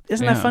funny?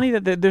 That funny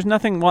that there's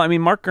nothing? Well, I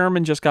mean, Mark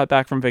Gurman just got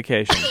back from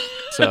vacation,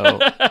 so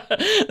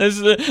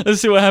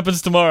let's see what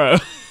happens tomorrow.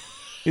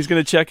 He's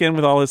going to check in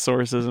with all his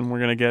sources, and we're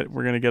going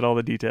to get all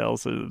the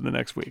details the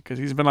next week, because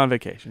he's been on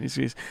vacation.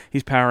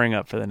 He's powering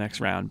up for the next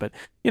round. But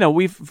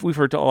we've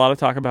heard a lot of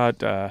talk about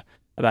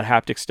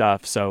haptic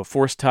stuff. So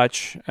Force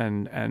Touch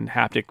and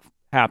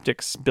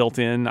haptics built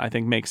in, I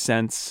think, makes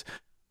sense.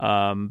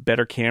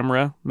 Better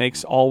camera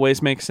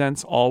always makes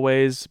sense.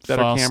 Always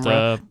better faster,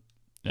 camera.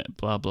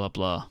 Blah blah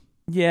blah.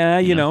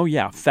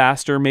 Yeah,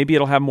 faster. Maybe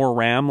it'll have more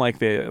RAM, like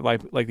the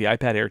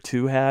iPad Air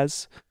 2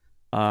 has.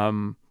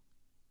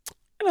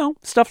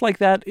 Stuff like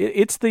that.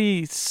 It's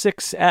the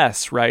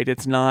 6S, right?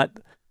 It's not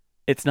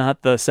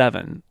the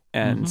 7,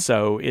 and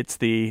so it's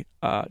the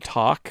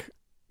talk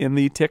in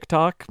the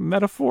TikTok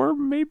metaphor,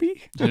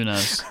 maybe. Who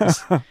knows?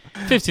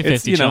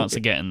 50-50 chance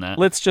of getting that.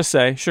 Let's just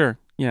say, sure,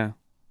 yeah.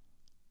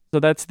 So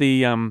that's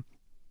the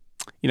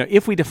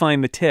if we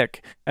define the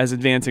tick as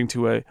advancing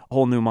to a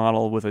whole new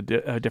model with a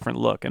different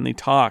look, and the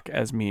talk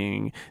as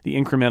being the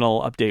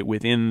incremental update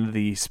within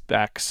the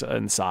specs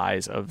and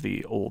size of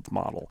the old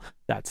model,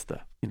 that's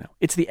the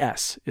it's the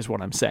S, is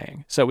what I'm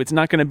saying. So it's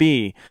not going to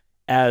be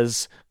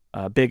as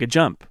big a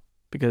jump,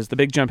 because the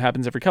big jump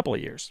happens every couple of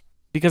years,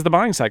 because the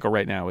buying cycle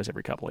right now is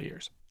every couple of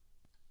years.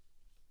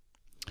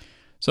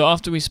 So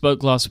after we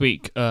spoke last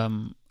week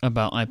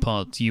about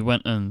iPods, you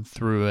went and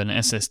threw an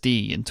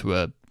SSD into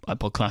a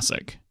iPod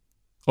Classic,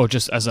 or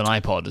just as an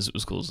iPod, as it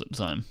was called at the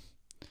time.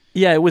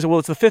 Yeah, it was. Well,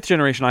 it's the 5th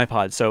generation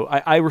iPod. So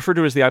I referred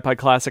to it as the iPod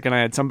Classic, and I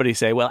had somebody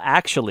say, "Well,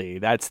 actually,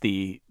 that's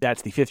the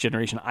 5th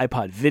generation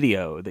iPod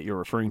Video that you're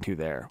referring to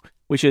there."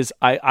 Which is,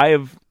 I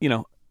have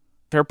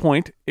fair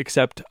point.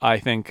 Except I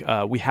think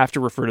we have to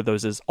refer to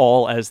those as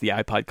the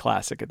iPod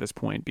Classic at this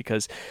point,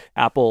 because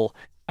Apple,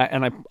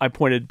 I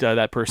pointed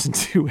that person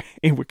to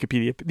the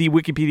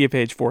Wikipedia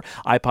page for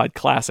iPod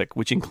Classic,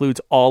 which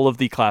includes all of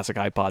the classic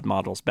iPod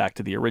models back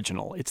to the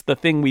original. It's the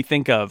thing we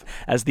think of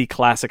as the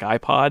classic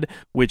iPod,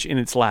 which in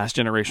its last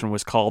generation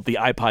was called the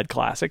iPod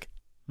Classic.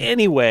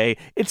 Anyway,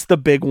 it's the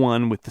big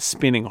one with the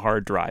spinning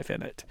hard drive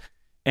in it.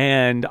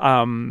 And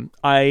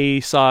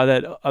I saw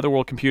that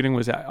Otherworld Computing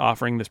was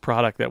offering this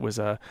product that was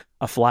a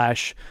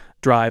flash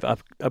drive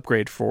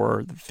upgrade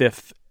for the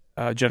fifth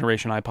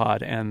generation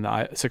iPod and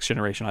the sixth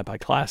generation iPod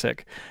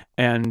Classic.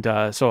 And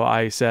so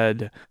I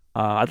said,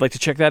 I'd like to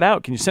check that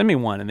out. Can you send me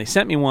one? And they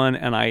sent me one,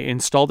 and I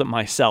installed it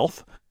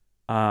myself,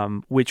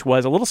 which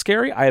was a little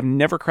scary. I have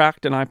never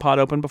cracked an iPod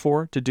open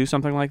before to do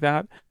something like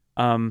that.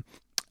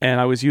 And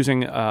I was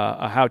using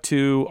a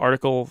how-to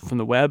article from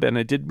the web, and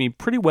it did me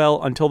pretty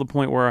well until the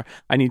point where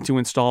I need to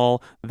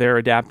install their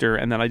adapter,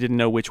 and then I didn't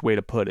know which way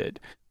to put it.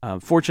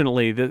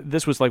 Fortunately,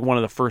 this was like one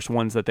of the first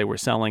ones that they were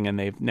selling, and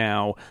they've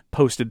now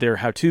posted their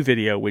how-to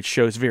video, which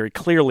shows very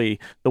clearly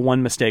the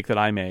one mistake that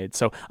I made.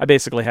 So I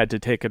basically had to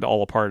take it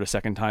all apart a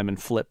second time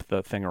and flip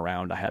the thing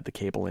around. I had the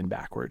cable in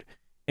backward.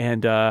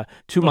 And to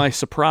my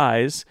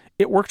surprise,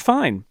 it worked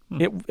fine.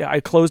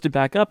 I closed it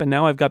back up, and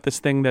now I've got this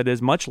thing that is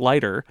much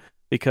lighter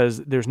because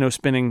there's no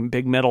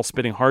big metal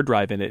spinning hard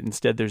drive in it.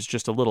 Instead, there's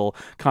just a little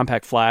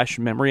compact flash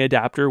memory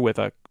adapter with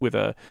a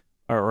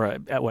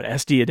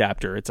SD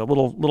adapter. It's a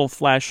little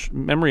flash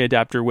memory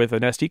adapter with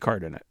an SD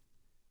card in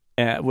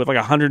it, with like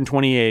a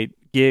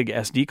 128 gig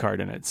SD card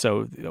in it.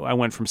 So I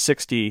went from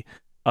 60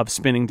 of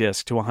spinning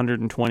disk to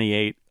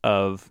 128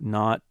 of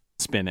not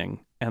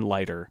spinning and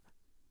lighter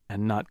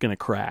and not going to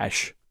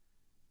crash.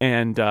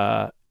 And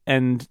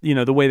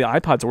the way the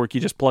iPods work,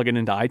 you just plug it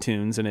into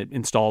iTunes and it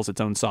installs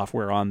its own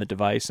software on the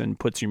device and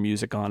puts your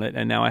music on it.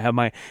 And now I have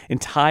my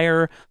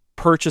entire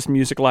purchased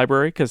music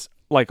library, because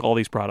like all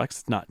these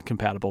products, it's not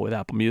compatible with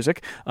Apple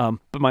Music.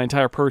 But my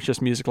entire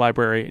purchased music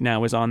library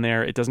now is on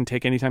there. It doesn't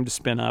take any time to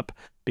spin up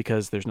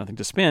because there's nothing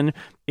to spin.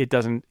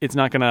 It's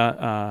not going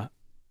to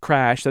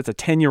crash. That's a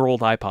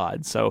 10-year-old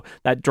iPod. So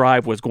that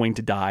drive was going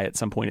to die at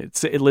some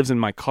point. It lives in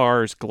my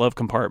car's glove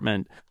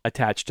compartment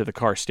attached to the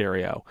car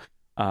stereo.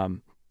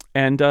 So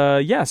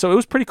it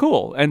was pretty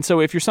cool. And so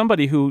if you're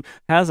somebody who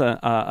has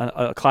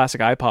a classic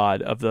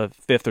iPod of the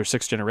fifth or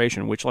sixth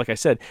generation, which, like I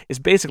said, is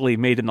basically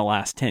made in the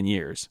last 10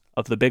 years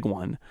of the big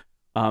one,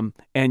 and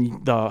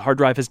the hard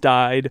drive has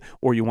died,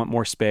 or you want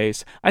more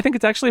space, I think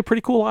it's actually a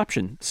pretty cool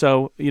option.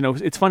 So,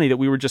 it's funny that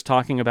we were just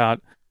talking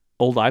about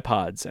old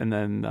iPods, and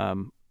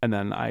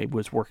then I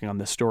was working on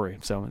this story.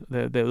 So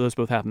those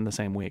both happened the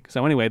same week.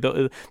 So anyway,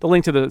 the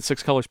link to the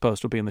Six Colors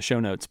post will be in the show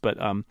notes. But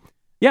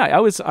yeah, I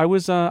was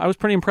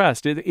pretty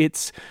impressed.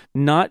 It's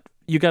not,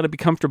 you got to be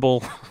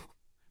comfortable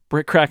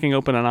cracking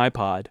open an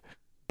iPod,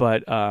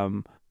 but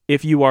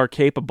if you are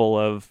capable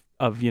of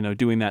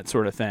doing that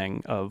sort of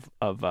thing of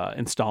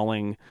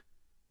installing,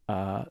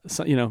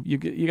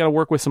 you got to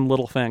work with some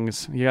little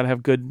things. You got to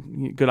have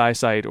good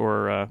eyesight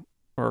or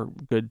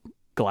good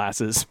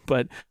glasses.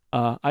 But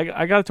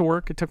I got it to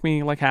work. It took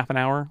me like half an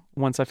hour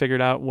once I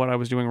figured out what I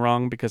was doing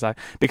wrong because I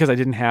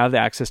didn't have the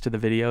access to the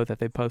video that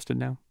they posted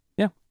now.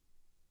 Yeah.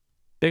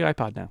 Big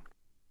iPod now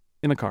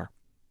in the car.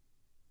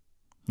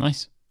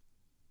 Nice.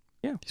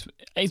 Yeah.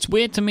 It's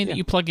weird to me that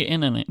you plug it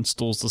in and it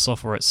installs the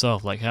software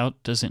itself. Like, how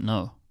does it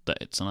know that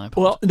it's an iPod?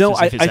 Well, no,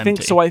 I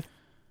think so. I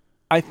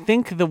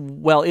think it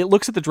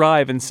looks at the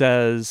drive and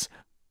says,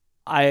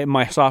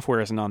 my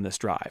software isn't on this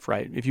drive,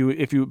 right? If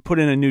you put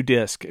in a new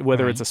disk,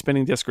 whether it's a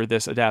spinning disk or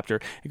this adapter,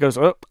 it goes,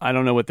 oh, I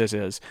don't know what this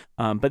is.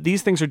 But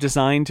these things are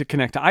designed to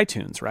connect to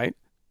iTunes, right?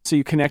 So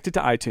you connect it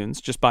to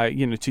iTunes just by, to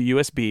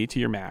USB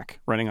to your Mac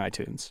running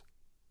iTunes.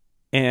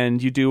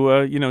 And you do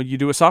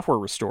a software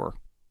restore,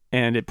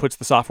 and it puts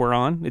the software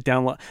on. I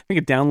think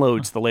it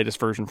downloads the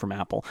latest version from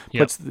Apple.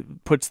 Yep.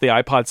 Puts the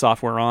iPod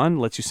software on,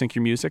 lets you sync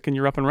your music, and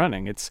you're up and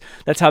running.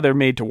 That's how they're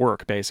made to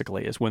work.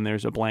 Basically, is when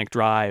there's a blank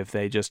drive,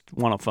 they just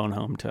want to phone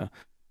home to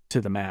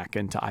the Mac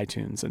and to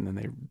iTunes, and then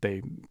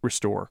they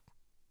restore.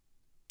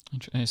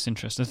 It's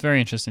interesting. It's very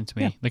interesting to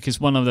me. Yeah. Like,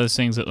 it's one of those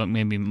things that, like,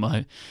 maybe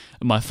my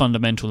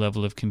fundamental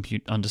level of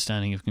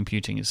understanding of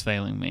computing is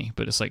failing me.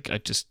 But it's like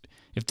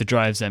if the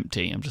drive's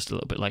empty, I'm just a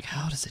little bit like,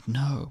 how does it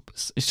know?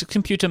 It's just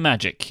computer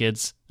magic,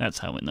 kids. That's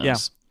how it knows. Yeah,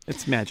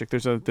 it's magic.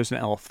 There's an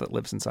elf that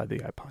lives inside the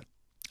iPod.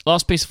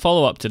 Last piece of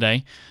follow-up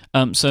today.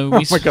 Oh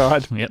my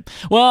God. Yep.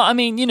 Well, I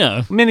mean,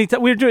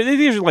 we're doing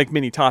these are like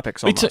mini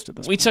topics almost at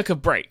this point. We took a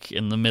break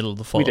in the middle of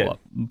the follow-up.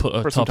 Put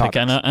a topic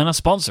and a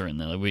sponsor in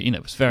there.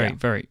 It was very,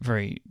 very,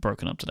 very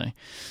broken up today.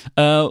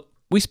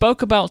 We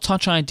spoke about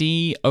Touch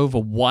ID over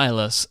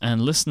wireless,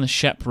 and listener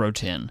Shep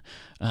wrote in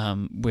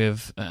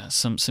with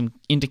some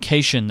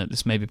indication that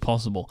this may be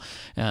possible.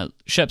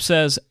 Shep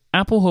says,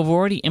 Apple have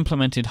already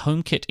implemented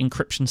HomeKit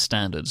encryption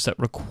standards that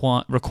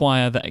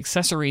require that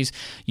accessories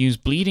use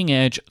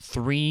bleeding-edge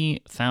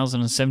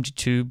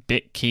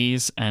 3072-bit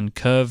keys and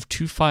curve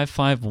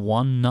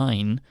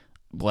 25519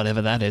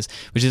 whatever that is,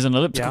 which is an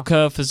elliptical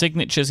curve for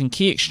signatures and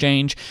key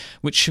exchange,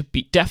 which should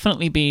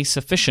definitely be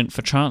sufficient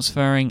for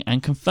transferring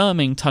and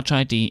confirming Touch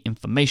ID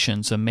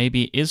information, so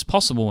maybe it is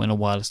possible in a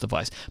wireless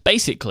device.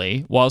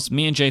 Basically, whilst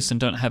me and Jason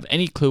don't have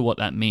any clue what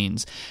that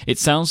means, it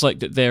sounds like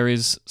that there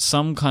is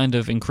some kind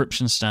of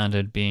encryption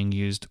standard being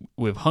used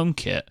with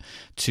HomeKit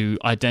to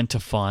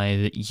identify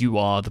that you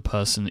are the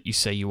person that you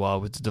say you are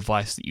with the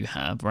device that you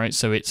have, right?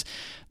 So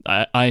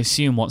I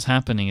assume what's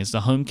happening is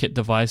the HomeKit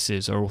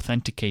devices are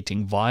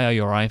authenticating via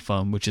your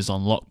iPhone, which is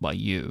unlocked by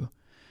you,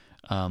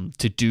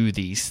 to do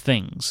these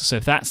things. So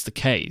if that's the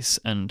case,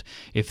 and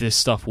if this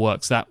stuff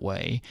works that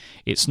way,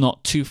 it's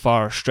not too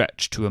far a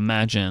stretch to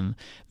imagine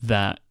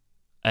that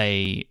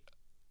a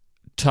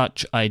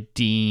Touch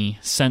ID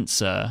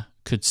sensor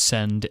could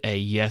send a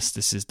 "yes,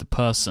 this is the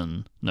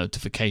person"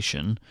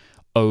 notification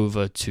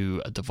over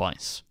to a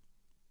device.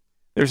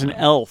 There's an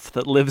elf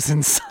that lives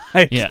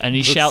inside. Yeah, and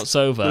he shouts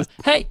over,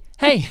 "Hey,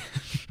 hey!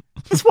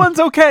 This one's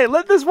okay.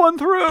 Let this one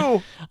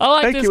through." I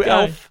like Thank this you,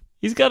 guy. elf.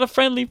 He's got a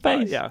friendly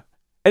face." Yeah.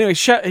 Anyway,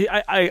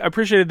 I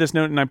appreciated this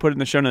note, and I put it in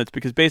the show notes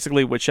because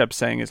basically what Shep's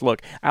saying is,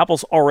 look,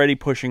 Apple's already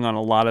pushing on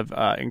a lot of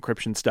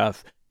encryption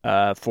stuff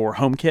for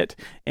HomeKit,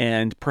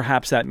 and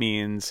perhaps that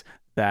means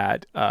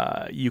that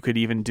you could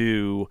even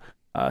do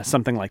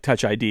something like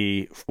Touch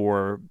ID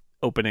for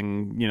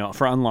opening,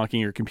 for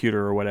unlocking your computer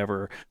or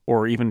whatever,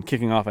 or even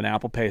kicking off an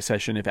Apple Pay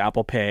session if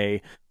Apple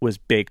Pay was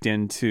baked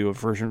into a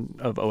version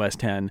of OS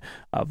X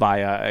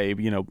via a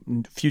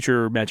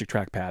future Magic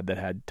Trackpad that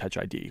had Touch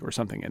ID or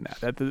something in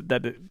that.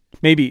 That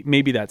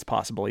maybe that's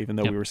possible, even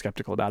though we were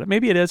skeptical about it.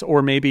 Maybe it is,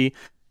 or maybe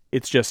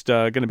it's just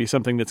going to be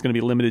something that's going to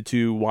be limited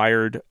to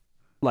wired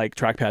like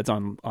trackpads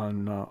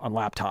on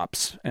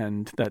laptops,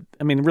 and that,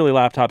 I mean, really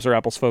laptops are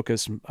Apple's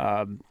focus.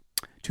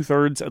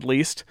 2/3 at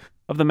least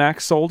of the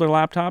Macs sold are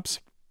laptops.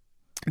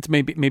 It's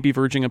maybe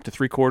verging up to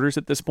 3/4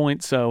 at this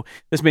point. So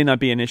this may not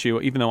be an issue,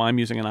 even though I'm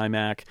using an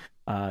iMac.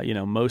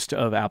 Most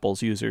of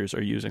Apple's users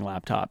are using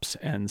laptops,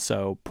 and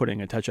so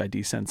putting a Touch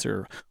ID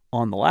sensor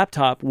on the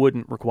laptop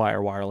wouldn't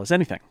require wireless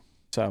anything.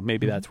 So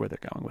maybe that's where they're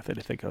going with it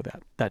if they go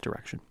that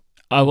direction.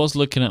 I was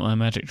looking at my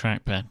Magic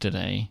Trackpad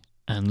today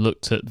and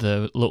looked at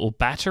the little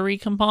battery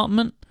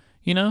compartment,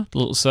 the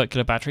little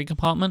circular battery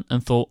compartment,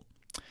 and thought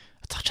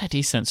a Touch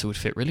ID sensor would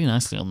fit really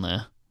nicely on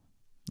there.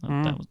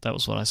 That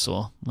was what I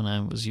saw when I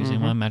was using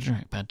my Magic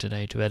Trackpad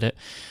today to edit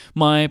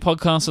my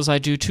podcast, as I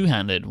do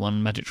two-handed,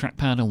 one Magic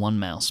Trackpad and one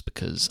mouse,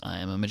 because I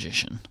am a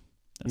magician.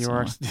 That's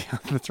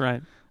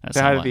right. That's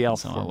how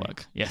I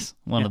work. Yes,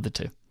 one of the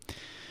two.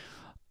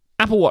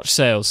 Apple Watch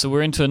sales. So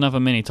we're into another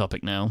mini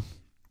topic now.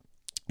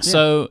 Yeah.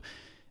 So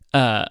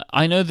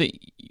I know that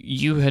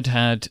you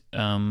had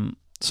some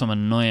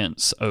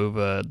annoyance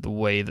over the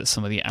way that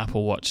some of the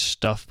Apple Watch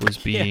stuff was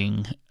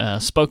being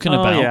spoken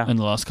about in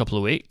the last couple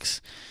of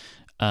weeks.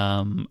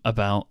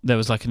 There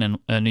was like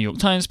a New York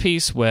Times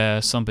piece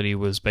where somebody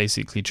was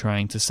basically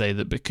trying to say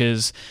that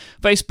because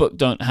Facebook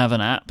don't have an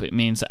app, it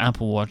means that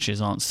Apple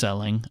Watches aren't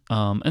selling.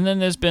 And then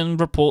there's been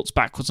reports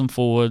backwards and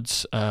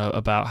forwards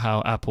about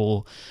how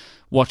Apple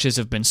Watches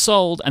have been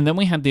sold, and then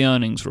we had the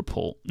earnings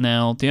report.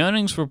 Now, the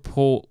earnings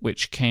report,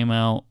 which came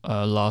out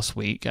last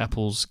week,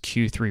 Apple's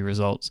Q3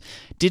 results,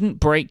 didn't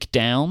break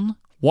down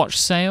watch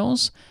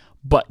sales,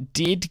 but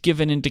did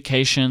give an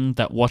indication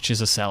that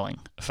watches are selling,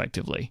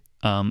 effectively.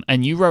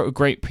 And you wrote a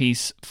great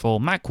piece for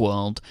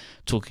Macworld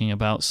talking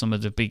about some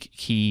of the big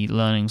key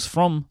learnings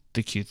from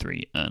the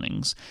Q3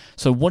 earnings.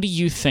 So what do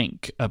you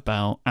think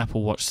about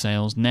Apple Watch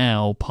sales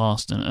now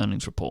past an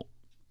earnings report?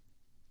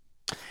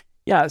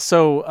 Yeah,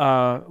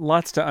 so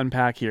lots to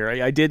unpack here.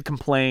 I did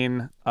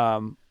complain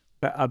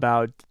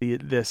about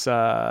this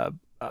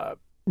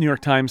New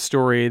York Times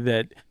story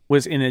that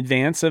was in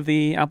advance of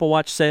the Apple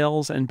Watch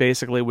sales and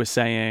basically was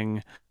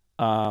saying,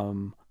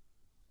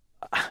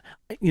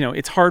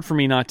 it's hard for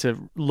me not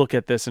to look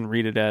at this and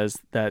read it as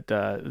that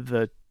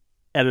the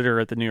editor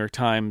at the New York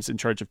Times in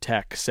charge of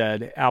tech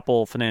said,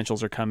 Apple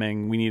financials are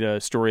coming. We need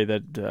a story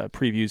that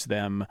previews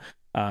them.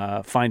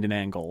 Find an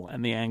angle.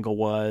 And the angle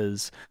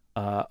was,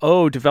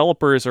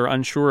 developers are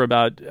unsure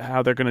about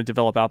how they're going to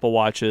develop Apple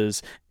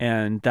Watches,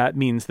 and that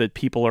means that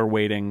people are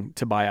waiting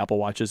to buy Apple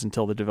Watches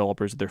until the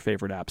developers of their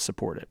favorite apps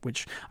support it,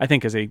 which I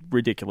think is a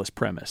ridiculous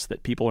premise,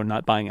 that people are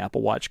not buying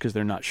Apple Watch because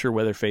they're not sure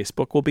whether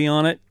Facebook will be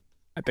on it.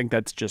 I think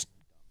that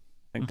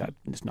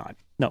is not.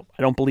 No,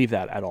 I don't believe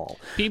that at all.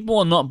 People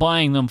are not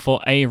buying them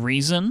for a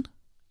reason,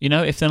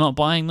 if they're not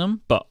buying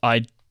them, but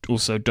I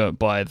also don't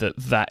buy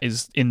that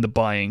is in the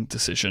buying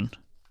decision.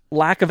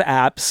 Lack of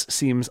apps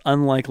seems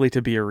unlikely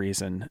to be a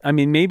reason. I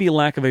mean, maybe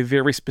lack of a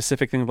very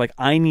specific thing, like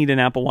I need an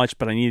Apple Watch,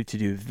 but I need it to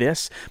do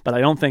this. But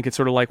I don't think it's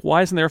sort of like,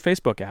 why isn't there a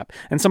Facebook app?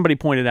 And somebody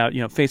pointed out,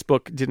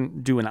 Facebook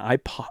didn't do an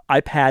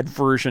iPad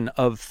version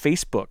of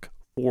Facebook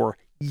for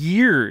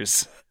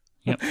years.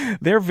 Yep.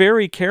 They're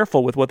very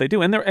careful with what they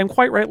do, and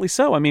quite rightly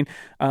so. I mean,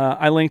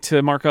 I linked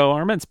to Marco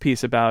Arment's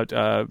piece about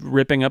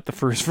ripping up the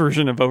first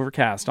version of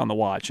Overcast on the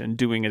watch and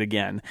doing it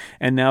again.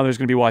 And now there's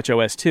going to be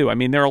watchOS 2. I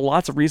mean, there are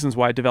lots of reasons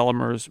why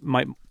developers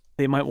might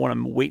want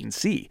to wait and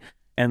see.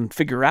 and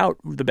figure out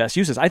the best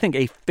uses. I think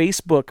a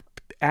Facebook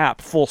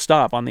app full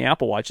stop on the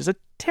Apple Watch is a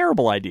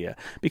terrible idea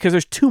because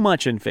there's too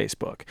much in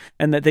Facebook,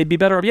 and that they'd be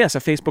better off, yes, a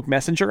Facebook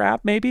Messenger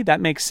app, maybe that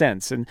makes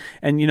sense. And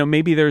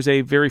maybe there's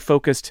a very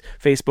focused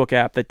Facebook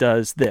app that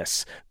does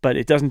this, but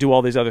it doesn't do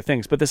all these other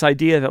things. But this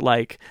idea that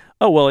like,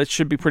 oh, well, it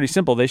should be pretty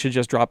simple. They should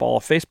just drop all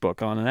of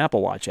Facebook on an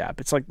Apple Watch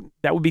app. It's like,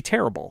 that would be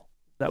terrible.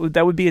 That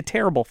would be a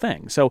terrible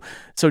thing. So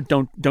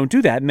don't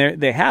do that. And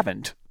they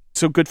haven't.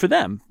 So good for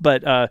them.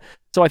 But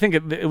so I think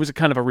it was a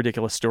kind of a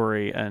ridiculous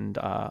story. And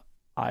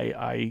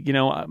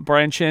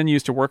Brian Chin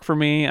used to work for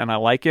me, and I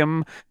like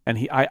him.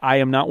 And I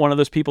am not one of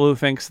those people who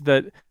thinks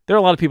that there are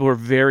a lot of people who are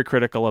very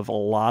critical of a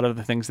lot of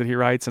the things that he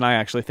writes, and I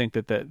actually think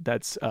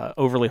that's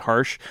overly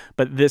harsh.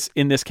 But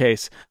in this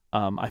case,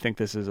 I think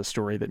this is a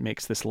story that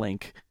makes this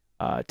link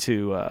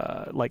to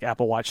like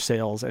Apple Watch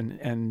sales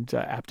and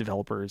app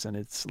developers, and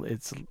it's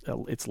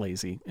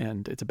lazy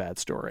and it's a bad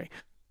story.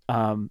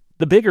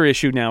 The bigger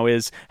issue now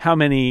is how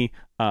many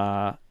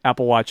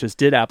Apple Watches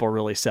did Apple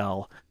really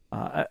sell?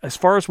 As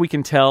far as we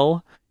can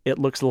tell, it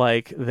looks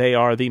like they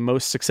are the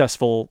most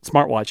successful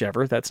smartwatch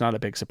ever. That's not a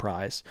big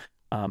surprise.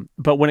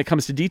 But when it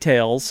comes to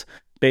details,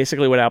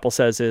 basically what Apple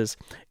says is,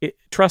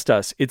 trust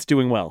us, it's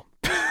doing well.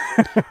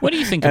 What do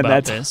you think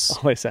about this?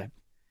 All I say.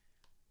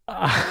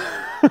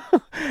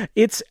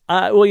 It's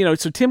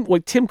so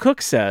what Tim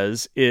Cook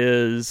says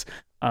is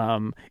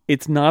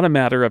it's not a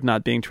matter of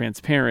not being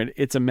transparent.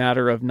 It's a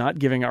matter of not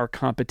giving our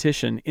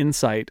competition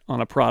insight on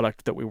a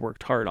product that we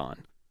worked hard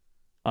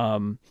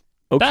on.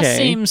 Okay. That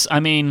seems,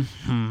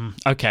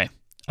 okay.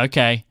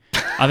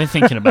 I've been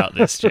thinking about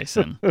this,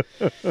 Jason.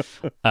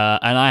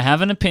 And I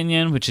have an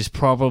opinion, which is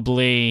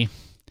probably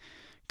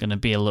going to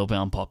be a little bit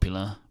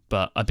unpopular,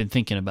 but I've been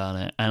thinking about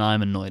it, and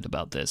I'm annoyed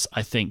about this.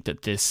 I think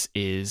that this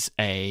is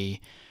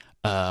a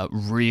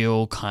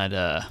real kind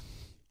of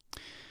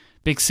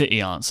big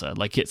city answer.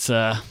 Like, it's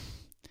a...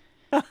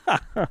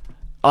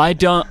 I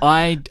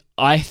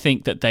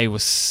think that they were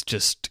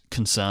just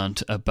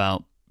concerned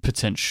about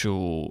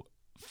potential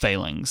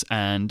failings,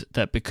 and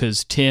that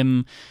because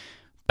Tim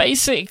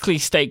basically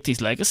staked his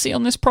legacy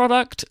on this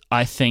product,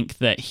 I think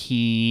that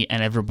he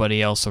and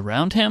everybody else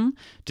around him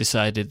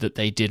decided that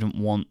they didn't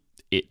want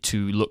it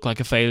to look like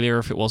a failure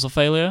if it was a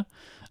failure,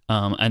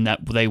 and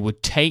that they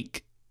would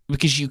take,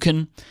 because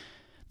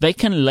they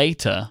can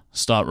later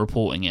start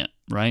reporting it,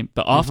 right?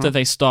 But after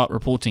they start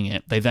reporting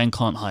it, they then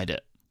can't hide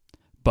it.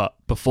 But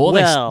before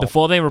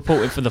they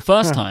report it for the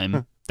first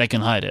time, they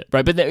can hide it,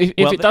 right? But if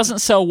it doesn't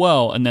sell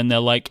well, and then they're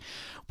like,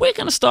 we're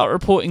going to start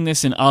reporting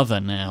this in other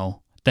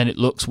now, then it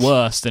looks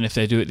worse than if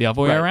they do it the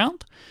other way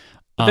around.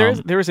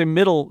 There is a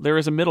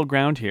middle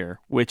ground here,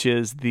 which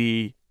is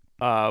we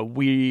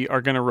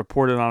are going to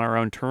report it on our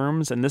own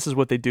terms, and this is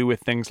what they do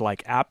with things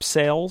like app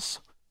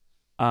sales,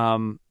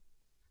 and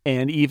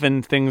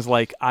even things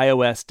like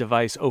iOS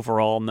device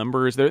overall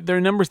numbers. There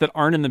are numbers that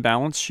aren't in the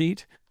balance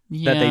sheet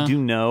that they do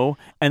know,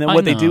 and then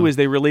what they do is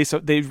they release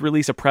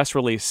a press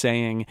release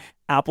saying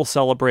Apple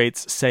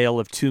celebrates sale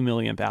of 2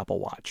 millionth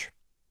Apple Watch.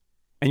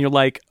 And you're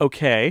like,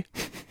 okay,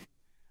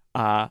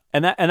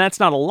 and that's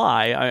not a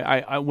lie.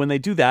 I when they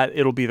do that,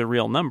 it'll be the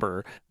real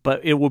number,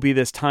 but it will be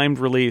this timed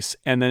release,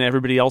 and then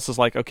everybody else is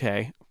like,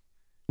 okay,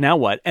 now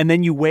what? And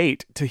then you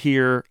wait to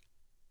hear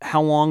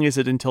how long is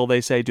it until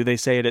they say, do they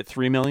say it at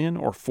 3 million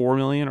or 4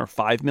 million or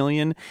 5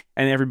 million?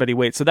 And everybody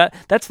waits. So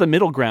that's the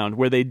middle ground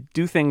where they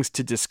do things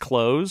to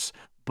disclose,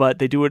 but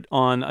they do it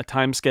on a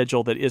time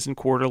schedule that isn't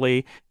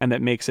quarterly, and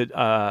that makes it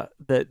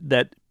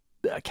that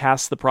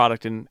casts the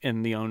product in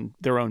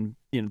their own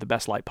the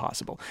best light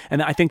possible.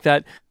 And I think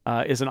that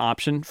is an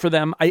option for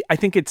them. I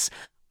think it's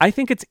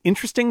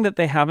interesting that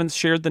they haven't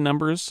shared the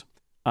numbers.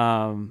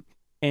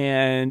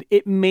 And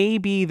it may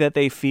be that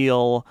they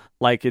feel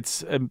like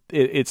it's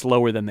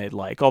lower than they'd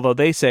like, although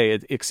they say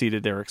it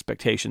exceeded their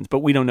expectations, but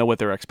we don't know what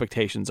their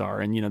expectations are.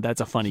 And, that's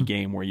a funny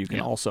game where you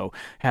can also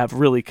have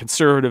really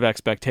conservative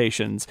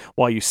expectations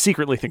while you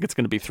secretly think it's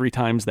going to be 3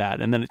 times that.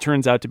 And then it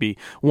turns out to be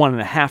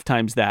 1.5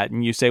 times that.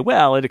 And you say,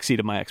 well, it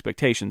exceeded my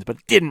expectations, but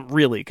it didn't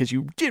really, because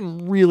you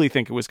didn't really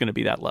think it was going to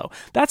be that low.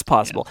 That's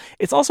possible. Yeah.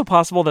 It's also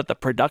possible that the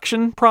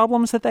production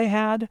problems that they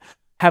had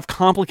have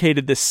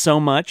complicated this so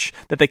much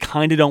that they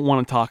kind of don't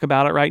want to talk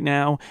about it right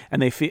now,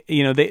 and they feel,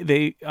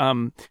 they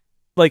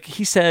like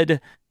he said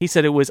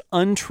it was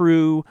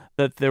untrue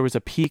that there was a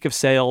peak of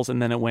sales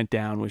and then it went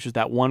down, which is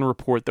that one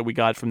report that we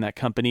got from that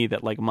company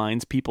that like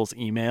mines people's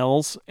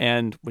emails,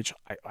 and which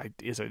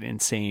is an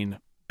insane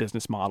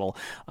business model.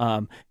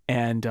 And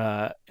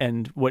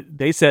what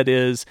they said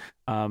is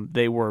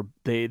they were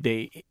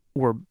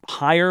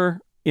higher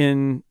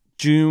in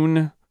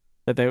June,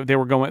 that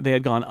they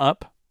had gone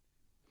up.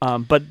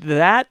 But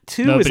that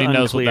too is unclear. Nobody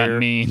knows what that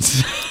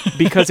means.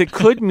 Because it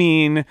could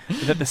mean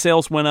that the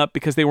sales went up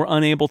because they were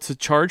unable to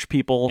charge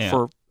people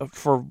for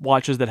for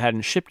watches that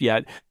hadn't shipped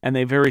yet, and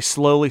they very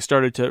slowly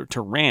started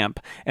to ramp.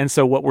 And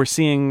so what we're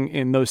seeing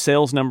in those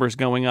sales numbers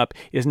going up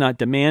is not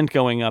demand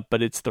going up,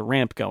 but it's the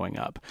ramp going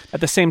up.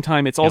 At the same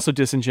time, it's also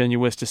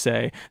disingenuous to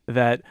say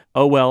that,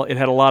 oh, well, it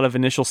had a lot of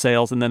initial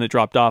sales and then it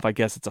dropped off. I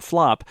guess it's a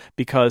flop,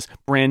 because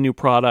brand new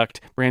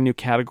product, brand new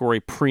category,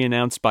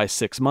 pre-announced by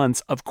 6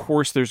 months. Of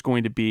course, there's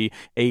going to be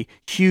a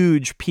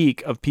huge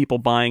peak of people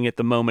buying it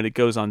the moment it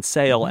goes on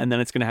sale, and then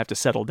it's going to have to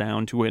settle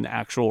down to an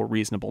actual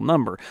reasonable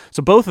number.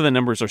 So both of the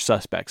numbers are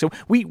suspect. So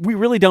we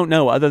really don't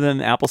know, other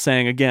than Apple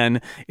saying,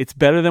 again, it's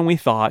better than we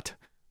thought.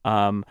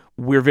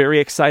 We're very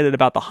excited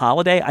about the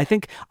holiday.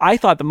 I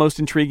thought the most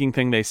intriguing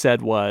thing they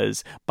said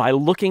was, by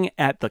looking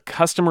at the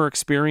customer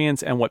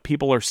experience and what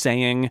people are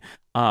saying,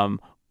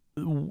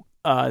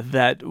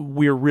 that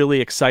we're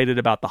really excited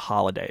about the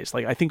holidays.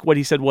 Like, I think what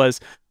he said was,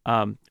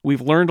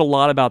 we've learned a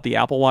lot about the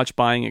Apple Watch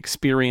buying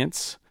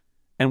experience,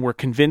 and we're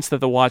convinced that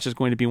the watch is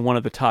going to be one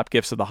of the top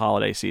gifts of the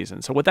holiday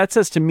season. So what that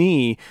says to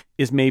me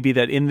is maybe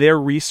that in their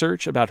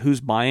research about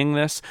who's buying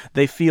this,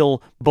 they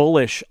feel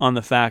bullish on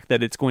the fact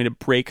that it's going to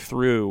break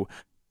through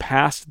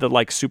past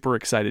the super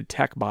excited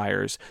tech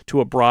buyers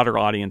to a broader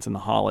audience in the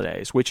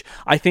holidays, which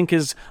I think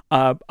is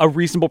a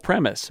reasonable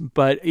premise,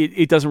 but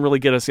it doesn't really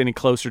get us any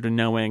closer to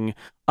knowing,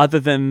 other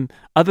than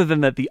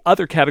that the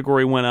other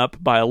category went up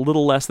by a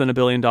little less than $1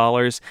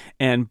 billion,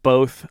 and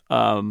both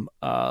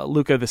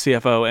Luca, the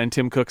CFO, and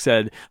Tim Cook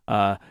said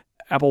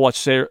Apple Watch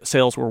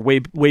sales were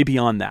way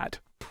beyond that.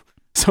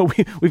 So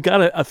we've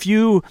got a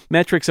few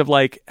metrics of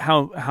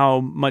how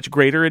much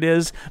greater it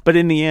is, but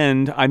in the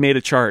end, I made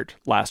a chart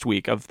last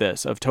week of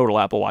total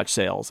Apple Watch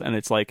sales, and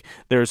it's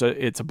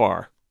it's a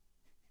bar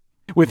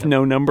with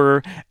no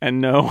number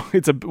and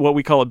it's what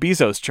we call a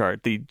Bezos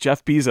chart, the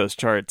Jeff Bezos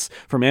charts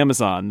from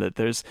Amazon. That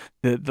there's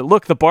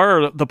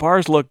the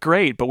bars look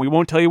great, but we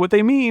won't tell you what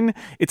they mean.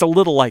 It's a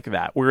little like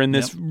that. We're in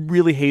this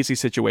really hazy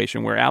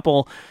situation where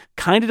Apple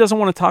kind of doesn't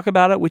want to talk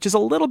about it, which is a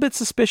little bit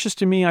suspicious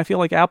to me. I feel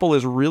like Apple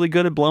is really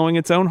good at blowing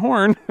its own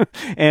horn,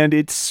 and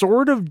it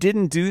sort of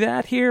didn't do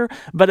that here.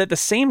 But at the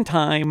same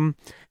time,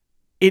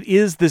 it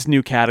is this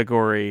new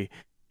category,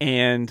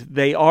 and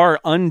they are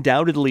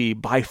undoubtedly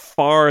by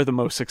far the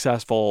most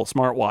successful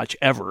smartwatch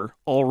ever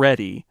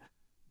already.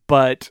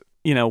 But,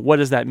 what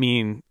does that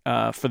mean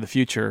for the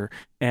future?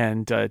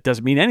 And does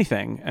it mean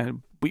anything?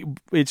 And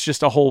it's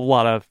just a whole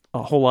lot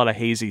of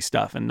hazy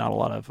stuff, and not a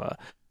lot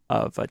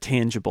of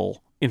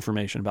tangible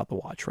information about the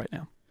watch right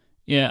now.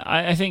 Yeah,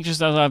 I think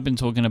just as I've been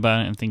talking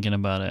about it and thinking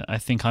about it, I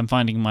think I'm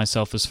finding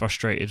myself as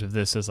frustrated with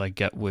this as I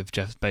get with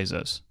Jeff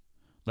Bezos.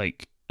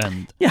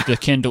 The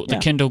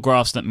Kindle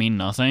graphs that mean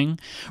nothing,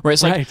 where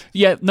it's we'll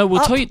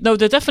tell you, there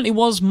definitely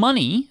was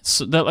money,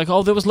 so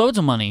that there was loads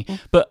of money,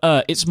 but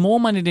it's more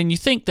money than you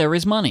think there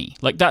is money.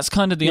 That's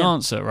kind of the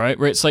answer, right?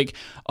 Where it's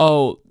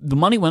the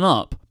money went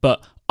up,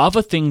 but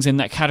other things in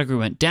that category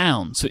went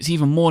down, so it's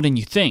even more than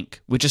you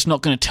think. We're just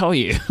not going to tell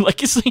you.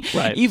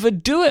 Either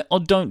do it or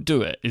don't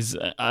do it.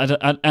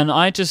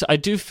 I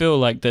do feel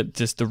like that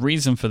just the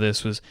reason for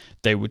this was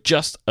they were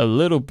just a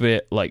little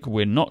bit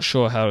we're not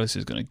sure how this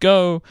is going to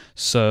go,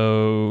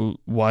 so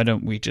why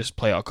don't we just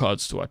play our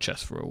cards to our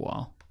chest for a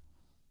while?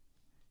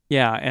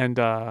 Yeah, and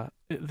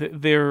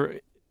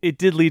it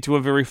did lead to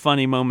a very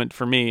funny moment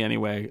for me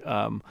anyway,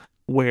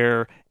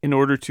 where in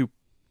order to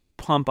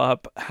pump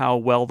up how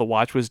well the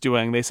watch was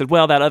doing, they said,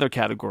 well, that other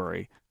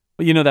category,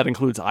 that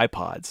includes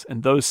iPods,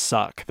 and those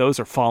suck. Those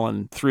are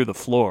falling through the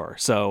floor.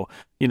 So,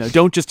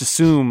 don't just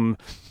assume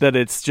that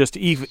it's just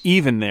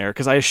even there,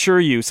 because I assure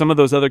you, some of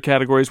those other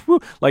categories,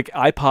 like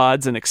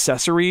iPods and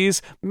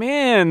accessories,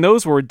 man,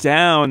 those were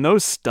down.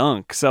 Those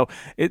stunk. So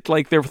it's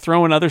they're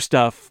throwing other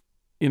stuff,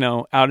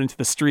 out into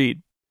the street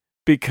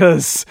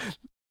because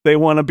they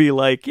want to be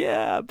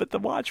but the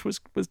watch was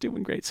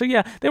doing great. So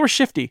yeah, they were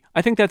shifty.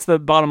 I think that's the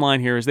bottom line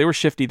here, is they were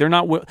shifty. They're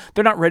not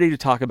ready to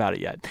talk about it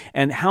yet.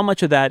 And how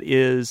much of that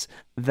is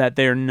that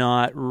they're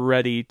not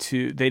ready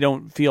to, they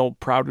don't feel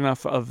proud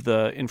enough of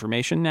the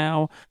information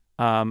now?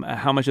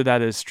 How much of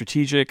that is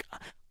strategic?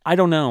 I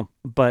don't know,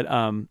 but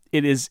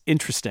it is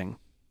interesting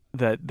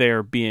that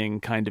they're being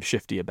kind of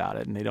shifty about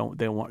it, and they don't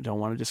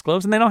want to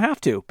disclose, and they don't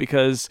have to,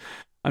 because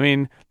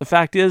the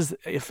fact is,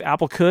 if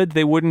Apple could,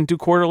 they wouldn't do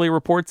quarterly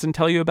reports and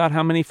tell you about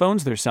how many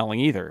phones they're selling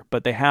either.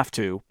 But they have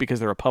to, because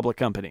they're a public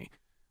company.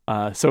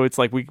 So it's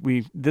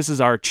we this is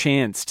our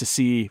chance to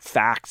see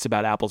facts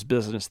about Apple's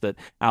business that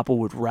Apple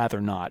would rather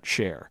not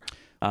share.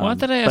 Why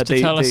do they have to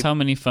tell us how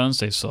many phones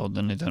they sold,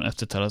 and they don't have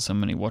to tell us how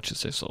many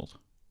watches they sold?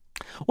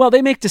 Well,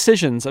 they make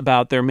decisions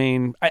about their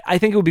main. I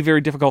think it would be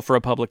very difficult for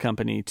a public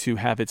company to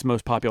have its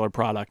most popular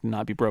product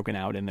not be broken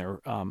out in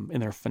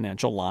their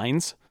financial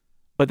lines.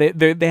 But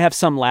they have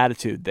some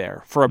latitude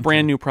there. For a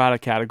brand new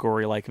product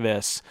category like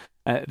this,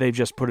 they've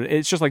just put it.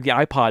 It's just like the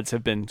iPods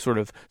have been sort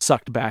of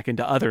sucked back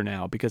into other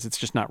now because it's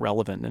just not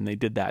relevant, and they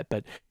did that.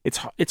 But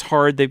it's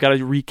hard. They've got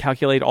to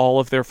recalculate all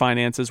of their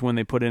finances when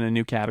they put in a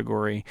new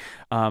category.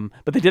 But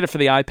they did it for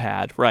the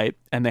iPad, right?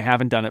 And they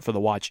haven't done it for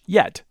the watch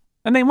yet.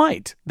 And they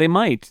might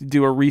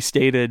do a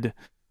restated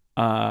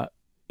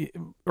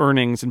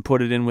earnings and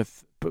put it in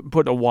with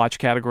put a watch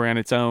category on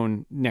its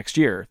own next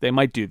year. They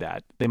might do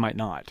that. They might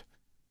not.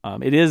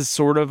 It is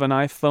sort of an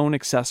iPhone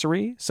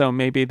accessory, so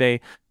maybe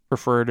they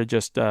prefer to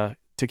just to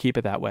keep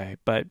it that way.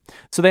 But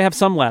so they have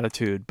some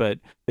latitude, but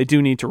they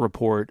do need to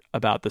report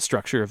about the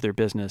structure of their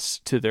business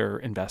to their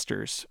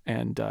investors.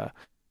 And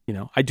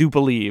I do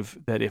believe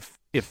that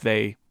if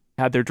they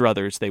had their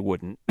druthers, they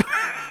wouldn't.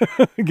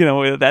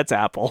 That's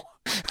Apple.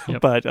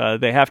 Yep. But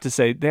they have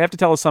to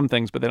tell us some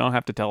things, but they don't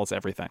have to tell us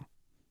everything.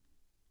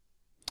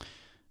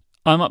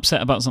 I'm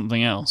upset about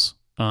something else.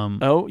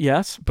 Oh,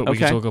 yes? But we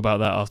can talk about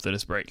that after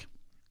this break.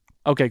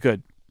 Okay,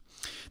 good.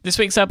 This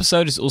week's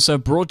episode is also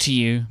brought to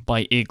you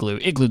by Igloo.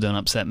 Igloo don't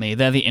upset me.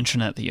 They're the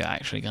internet that you're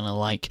actually going to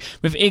like.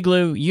 With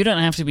Igloo, you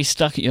don't have to be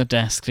stuck at your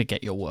desk to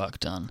get your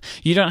work done.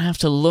 You don't have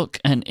to look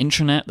at an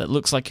intranet that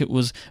looks like it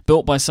was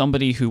built by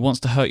somebody who wants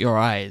to hurt your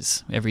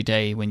eyes every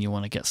day when you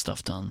want to get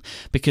stuff done.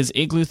 Because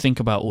Igloo think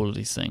about all of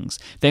these things.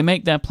 They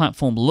make their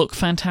platform look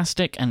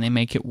fantastic, and they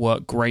make it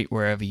work great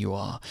wherever you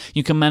are.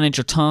 You can manage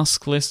your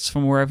task lists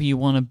from wherever you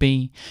want to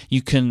be.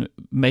 You can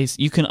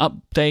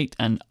update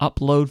and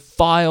upload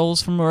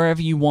files from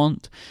wherever you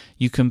want.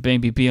 You can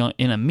maybe be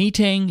in a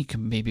meeting. You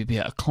can maybe be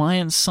at a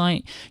client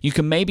site. You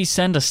can maybe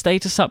send a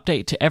status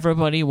update to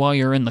everybody while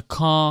you're in the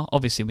car,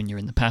 obviously when you're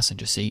in the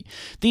passenger seat.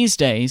 These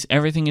days,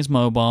 everything is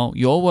mobile.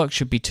 Your work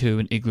should be too,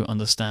 and Igloo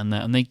understand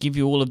that. And they give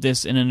you all of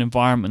this in an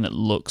environment that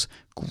looks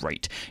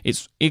great.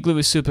 Igloo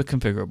is super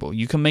configurable.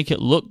 You can make it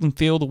look and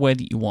feel the way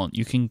that you want.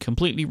 You can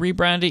completely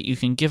rebrand it. You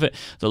can give it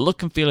the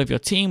look and feel of your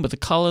team with the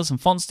colors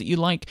and fonts that you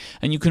like.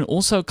 And you can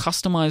also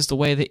customize the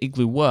way that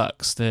Igloo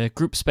works. The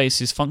group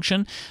spaces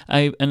function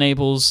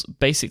enables,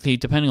 basically,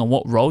 depending on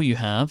what role you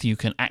have, you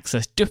can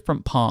access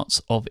different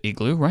parts of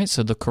Igloo, right?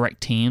 So the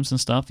correct teams and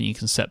stuff, and you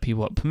can set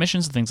people up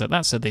permissions and things like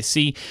that so they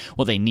see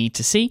what they need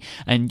to see.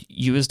 And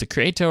you as the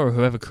creator or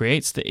whoever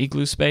creates the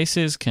Igloo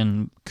spaces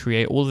can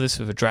create all of this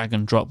with a drag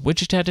and drop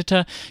widget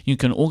editor. You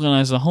can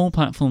organize the whole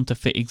platform to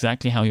fit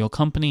exactly how your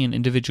company and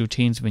individual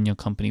teams within your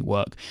company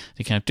work.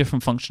 They can have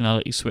different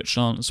functionality switched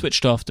on and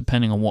switched off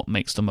depending on what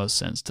makes the most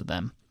sense to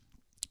them.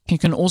 You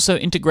can also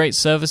integrate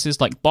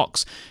services like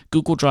Box,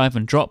 Google Drive,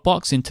 and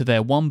Dropbox into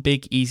their one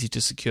big,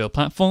 easy-to-secure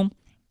platform.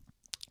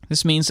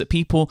 This means that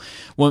people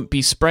won't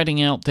be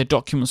spreading out their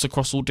documents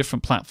across all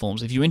different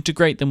platforms. If you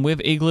integrate them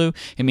with Igloo,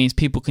 it means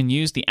people can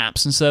use the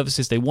apps and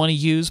services they want to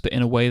use, but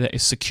in a way that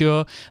is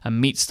secure and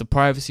meets the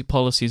privacy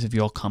policies of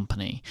your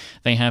company.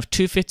 They have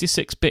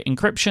 256-bit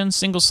encryption,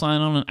 single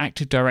sign-on, and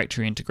Active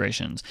Directory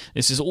integrations.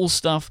 This is all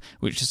stuff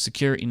which the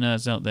security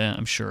nerds out there,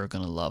 I'm sure, are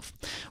going to love.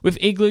 With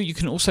Igloo, you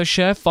can also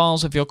share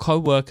files with your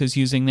co-workers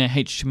using their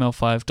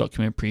HTML5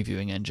 document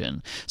previewing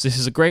engine. So this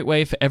is a great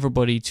way for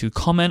everybody to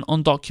comment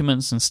on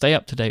documents and stay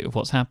up to date with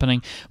what's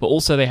happening, but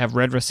also they have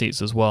read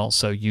receipts as well,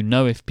 so you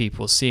know if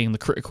people are seeing the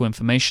critical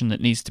information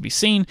that needs to be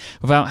seen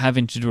without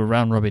having to do a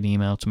round-robin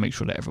email to make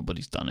sure that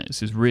everybody's done it.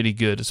 This is really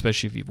good,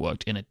 especially if you've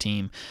worked in a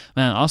team.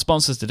 Man, our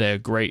sponsors today are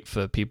great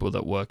for people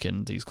that work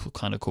in these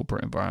kind of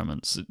corporate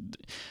environments.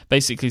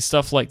 Basically,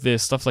 stuff like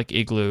this, stuff like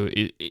Igloo,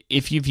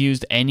 if you've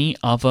used any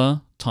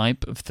other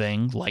type of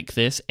thing like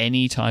this,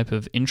 any type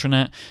of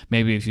intranet,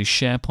 maybe if you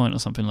SharePoint or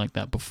something like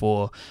that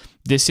before,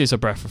 this is a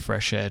breath of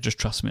fresh air. Just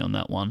trust me on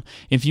that one.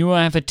 If you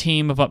have a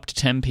team of up to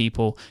 10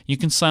 people, you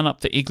can sign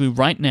up for Igloo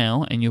right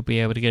now and you'll be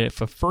able to get it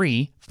for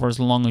free for as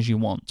long as you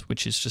want,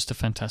 which is just a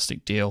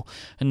fantastic deal.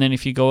 And then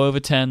if you go over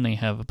 10, they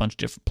have a bunch of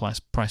different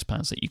price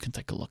plans that you can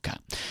take a look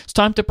at. It's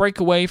time to break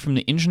away from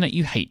the internet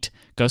you hate.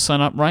 Go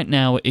sign up right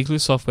now at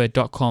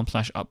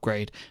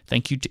igloosoftware.com/upgrade.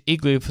 Thank you to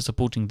Igloo for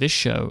supporting this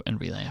show and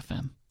Relay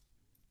FM.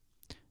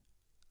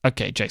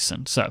 Okay,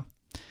 Jason, so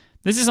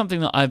this is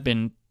something that I've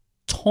been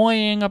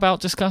toying about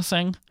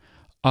discussing,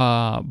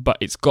 but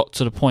it's got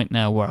to the point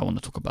now where I want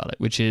to talk about it,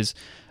 which is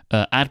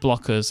ad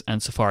blockers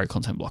and Safari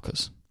content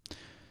blockers.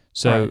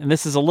 So, right, and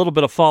this is a little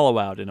bit of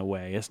fallout in a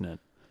way, isn't it?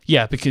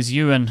 Yeah, because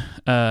you and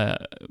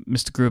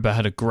Mr. Gruber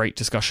had a great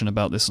discussion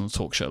about this on the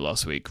talk show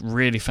last week.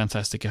 Really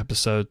fantastic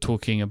episode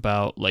talking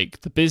about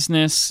like the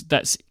business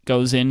that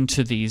goes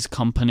into these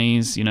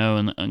companies, you know,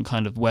 and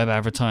kind of web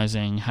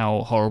advertising,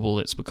 how horrible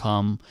it's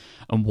become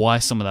and why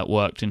some of that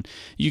worked. And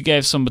you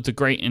gave some of the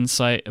great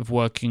insight of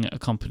working at a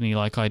company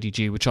like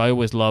IDG, which I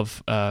always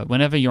love.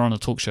 Whenever you're on a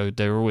talk show,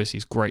 there are always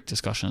these great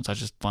discussions. I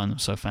just find them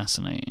so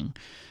fascinating.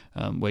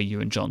 Where you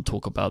and John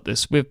talk about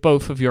this with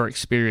both of your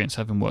experience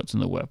having worked in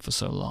the web for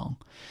so long.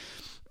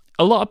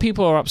 A lot of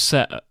people are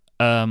upset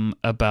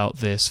about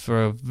this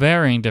for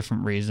varying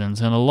different reasons,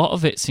 and a lot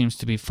of it seems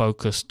to be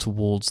focused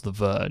towards The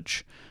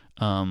Verge.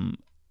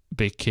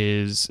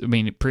 Because, I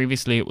mean,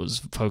 previously it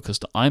was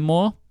focused on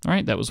iMore,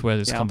 right? That was where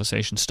this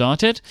conversation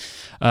started.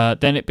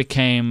 Then it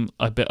became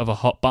a bit of a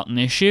hot button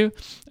issue.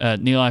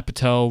 Nilay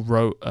Patel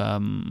wrote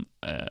an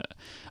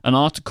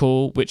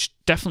article which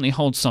definitely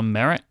holds some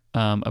merit.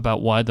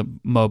 About why the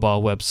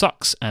mobile web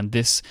sucks, and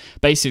this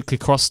basically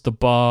crossed the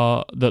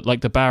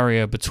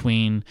barrier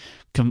between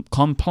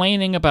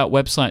complaining about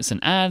websites and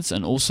ads,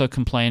 and also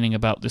complaining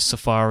about this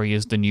Safari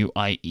is the new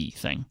IE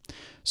thing.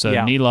 So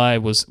Yeah.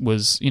 Nilay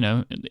was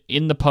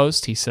in the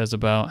post he says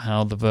about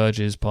how The Verge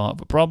is part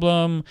of a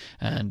problem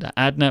and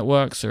ad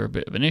networks are a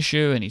bit of an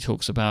issue, and he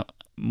talks about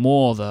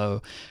more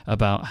though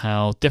about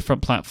how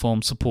different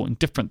platforms supporting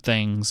different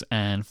things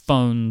and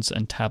phones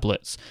and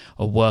tablets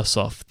are worse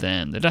off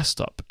than the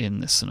desktop in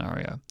this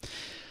scenario.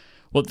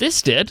 What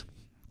this did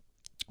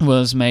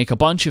was make a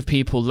bunch of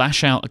people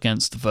lash out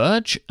against The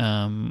Verge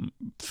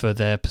for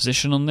their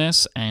position on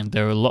this, and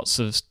there are lots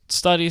of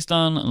studies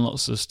done and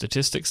lots of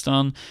statistics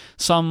done,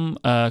 some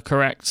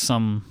correct,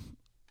 some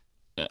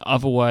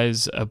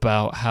otherwise,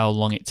 about how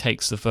long it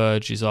takes The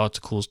Verge's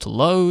articles to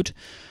load.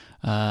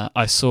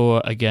 I saw,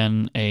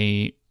 again,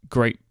 a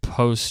great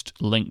post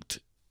linked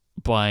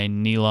by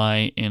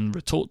Nilay in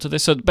retort to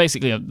this. So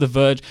basically, The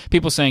Verge,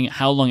 people saying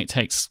how long it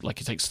takes, like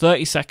it takes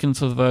 30 seconds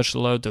for The Verge to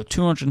load. There were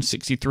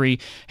 263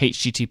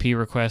 HTTP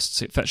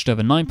requests. It fetched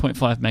over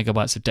 9.5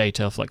 megabytes of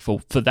data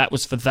for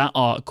that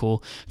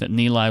article that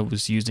Nilay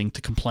was using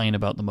to complain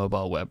about the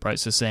mobile web, right?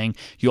 So saying,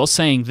 you're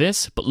saying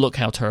this, but look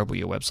how terrible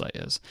your website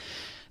is.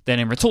 Then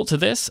in retort to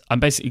this,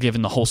 I'm basically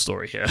giving the whole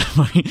story here.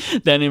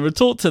 Then in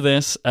retort to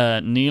this,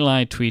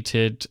 Nilay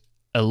tweeted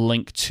a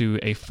link to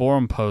a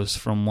forum post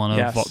from one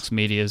of Vox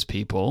Media's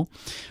people,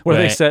 where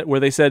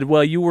they said,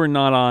 well, you were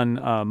not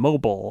on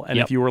mobile, and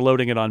Yep. if you were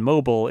loading it on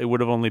mobile, it would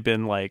have only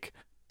been like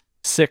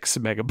 6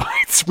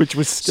 megabytes, which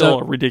was still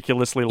a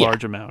ridiculously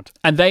large amount.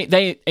 And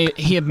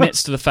he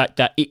admits to the fact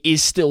that it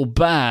is still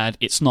bad.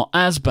 It's not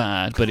as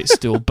bad, but it's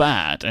still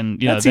bad. And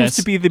that seems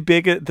to be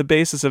the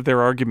basis of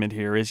their argument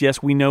here. Is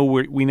yes, we know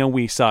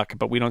we suck,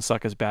 but we don't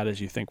suck as bad as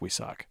you think we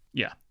suck.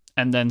 Yeah,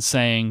 and then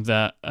saying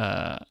that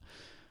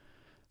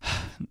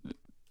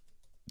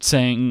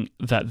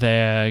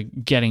they're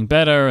getting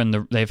better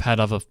and they've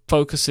had other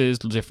focuses,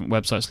 different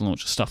websites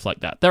launch, stuff like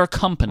that. They're a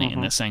company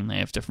and they're saying they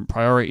have different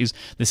priorities.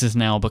 This is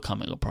now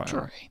becoming a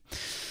priority.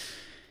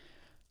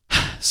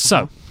 Sure.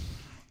 So,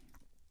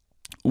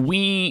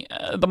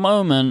 at the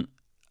moment,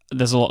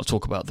 there's a lot of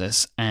talk about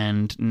this,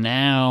 and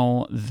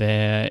now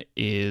there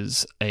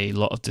is a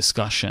lot of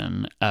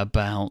discussion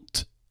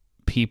about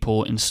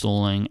people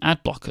installing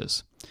ad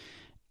blockers.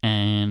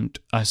 And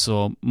I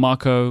saw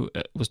Marco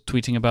was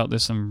tweeting about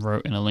this and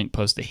wrote in a link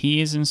post that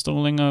he is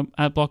installing an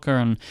ad blocker,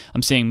 and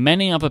I'm seeing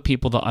many other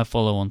people that I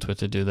follow on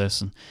Twitter do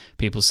this, and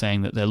people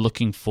saying that they're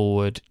looking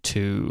forward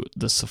to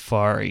the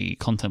Safari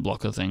content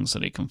blocker thing so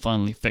they can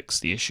finally fix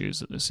the issues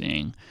that they're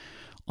seeing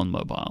on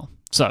mobile.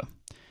 So,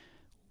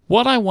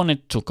 what I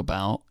wanted to talk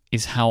about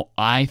is how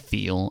I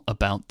feel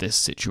about this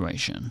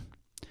situation.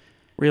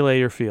 Relay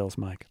your feels,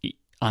 Mike.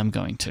 I'm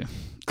going to.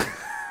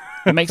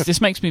 This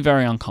makes me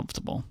very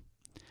uncomfortable,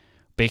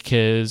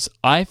 because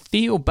I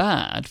feel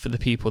bad for the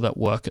people that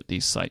work at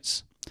these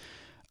sites.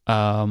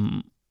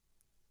 Because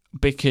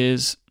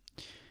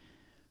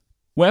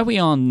where we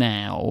are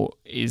now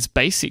is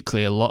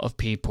basically a lot of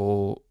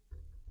people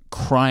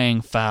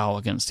crying foul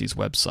against these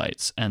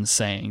websites and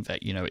saying that,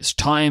 it's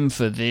time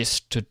for this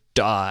to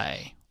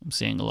die. I'm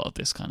seeing a lot of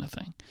this kind of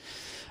thing.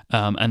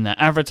 And that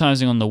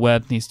advertising on the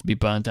web needs to be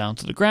burned down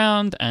to the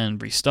ground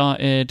and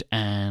restarted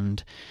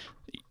and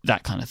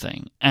that kind of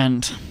thing.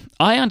 And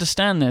I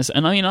understand this,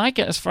 and I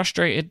get as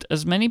frustrated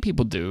as many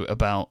people do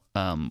about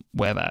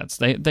web ads.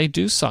 They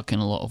do suck in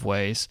a lot of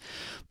ways,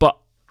 but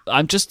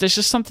there's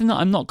just something that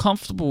I'm not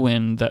comfortable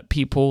in, that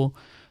people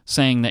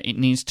saying that it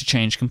needs to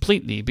change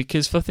completely,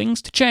 because for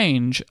things to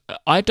change,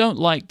 I don't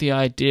like the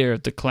idea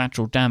of the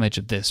collateral damage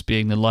of this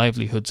being the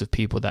livelihoods of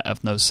people that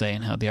have no say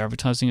in how the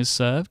advertising is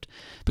served,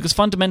 because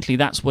fundamentally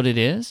that's what it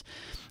is.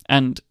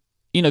 And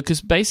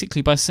because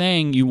basically by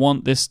saying you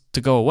want this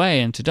to go away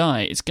and to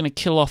die, it's going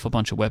to kill off a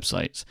bunch of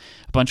websites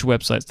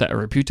that are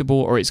reputable,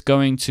 or it's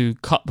going to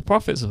cut the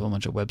profits of a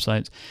bunch of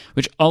websites,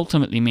 which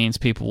ultimately means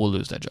people will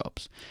lose their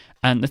jobs.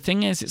 And the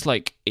thing is,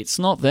 it's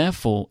not their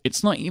fault.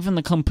 It's not even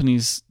the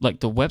companies, like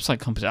the website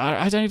companies.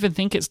 I don't even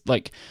think it's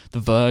like The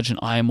Verge and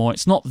iMore.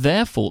 It's not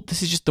their fault.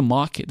 This is just the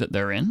market that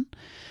they're in.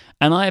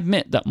 And I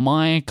admit that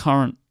my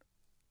current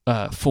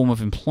form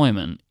of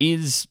employment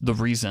is the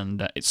reason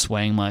that it's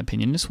swaying my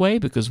opinion this way,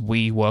 because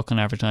we work on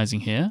advertising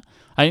here.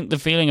 I think the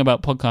feeling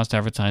about podcast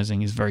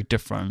advertising is very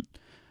different.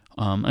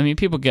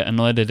 People get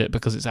annoyed at it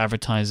because it's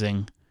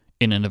advertising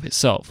in and of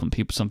itself, and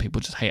some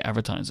people just hate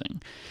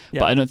advertising.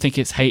 Yeah. But I don't think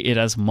it's hated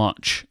as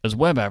much as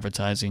web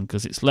advertising,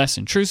 because it's less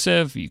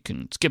intrusive. You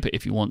can skip it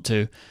if you want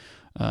to,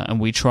 and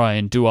we try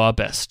and do our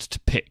best to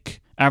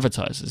pick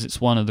advertisers. It's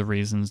one of the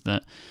reasons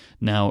that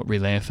now at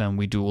Relay FM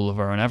we do all of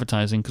our own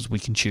advertising, because we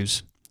can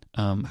choose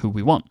who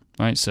we want,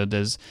 right? So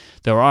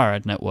there are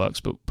ad networks,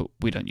 but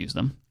we don't use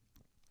them.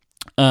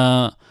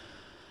 So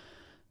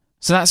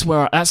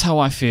that's how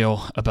I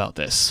feel about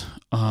this,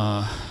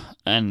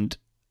 and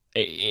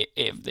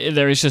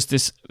there is just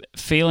this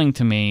feeling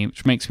to me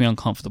which makes me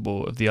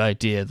uncomfortable of the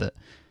idea that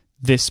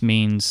this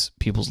means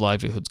people's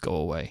livelihoods go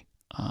away,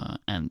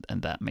 and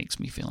that makes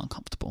me feel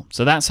uncomfortable.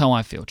 So that's how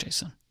I feel,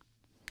 Jason.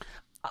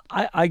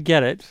 I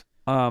get it.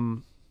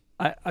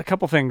 A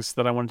couple things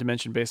that I wanted to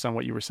mention based on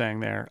what you were saying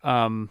there.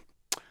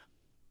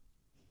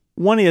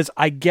 One is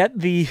I get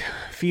the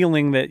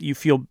feeling that you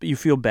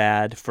feel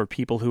bad for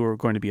people who are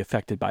going to be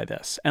affected by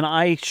this, and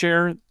I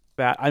share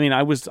that. I mean,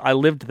 I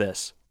lived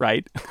this,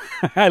 right?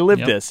 I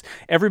lived this.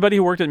 Everybody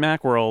who worked at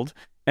Macworld,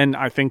 and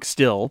I think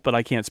still, but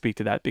I can't speak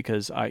to that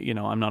because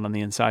I'm not on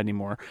the inside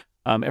anymore.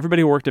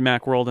 Everybody who worked at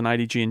Macworld and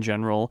IDG in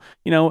general,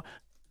 the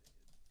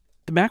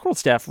Macworld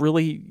staff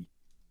really,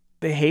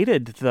 they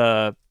hated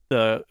the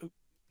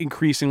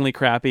increasingly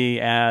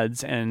crappy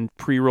ads and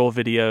pre-roll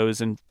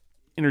videos and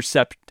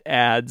intercept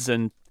ads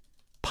and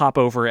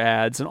popover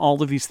ads and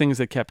all of these things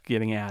that kept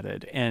getting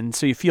added. And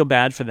so you feel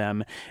bad for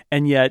them.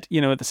 And yet,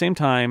 at the same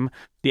time,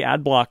 the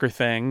ad blocker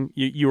thing,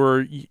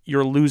 you're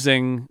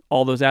losing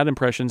all those ad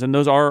impressions, and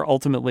those are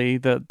ultimately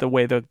the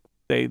way that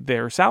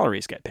their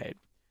salaries get paid.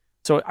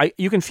 So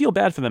you can feel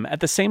bad for them. At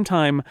the same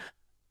time,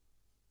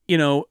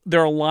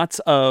 there are lots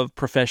of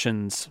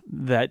professions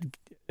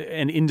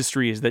and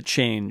industries that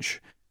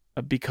change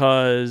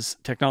because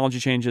technology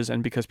changes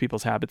and because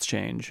people's habits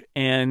change.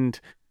 And,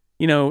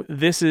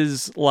 this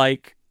is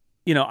like,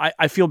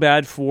 I feel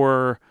bad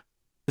for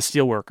the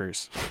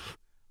steelworkers.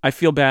 I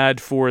feel bad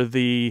for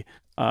the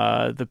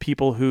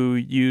people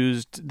who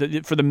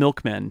for the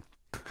milkmen,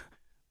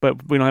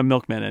 but we don't have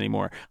milkmen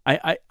anymore.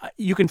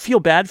 You can feel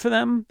bad for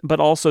them,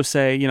 but also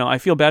say, I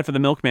feel bad for the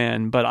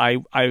milkman, but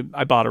I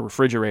bought a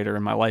refrigerator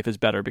and my life is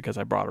better because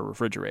I bought a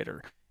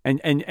refrigerator.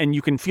 And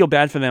you can feel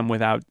bad for them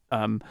without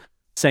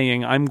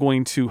saying, I'm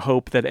going to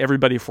hope that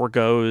everybody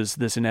forgoes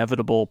this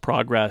inevitable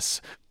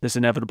progress, this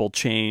inevitable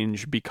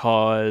change,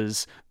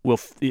 because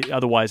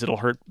otherwise it'll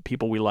hurt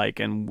people we like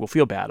and we'll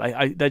feel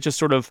bad. That just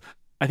sort of,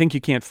 I think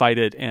you can't fight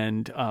it,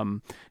 and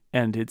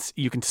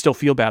you can still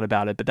feel bad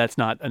about it, but that's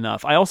not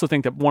enough. I also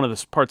think that one of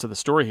the parts of the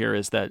story here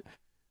is that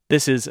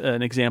this is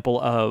an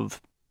example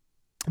of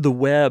the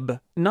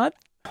web. It's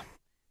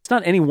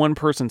not any one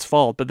person's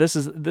fault, but this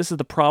is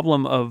the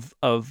problem of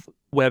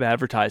web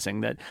advertising,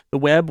 that the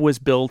web was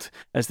built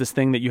as this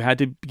thing that you had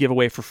to give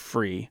away for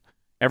free.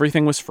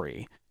 Everything was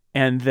free.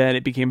 And then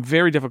it became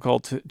very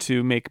difficult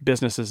to make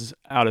businesses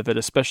out of it,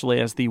 especially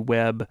as the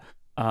web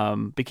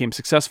became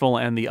successful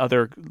and the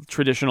other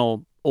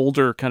traditional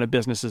older kind of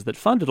businesses that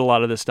funded a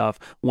lot of this stuff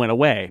went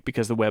away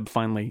because the web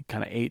finally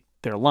kind of ate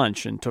their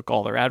lunch and took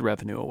all their ad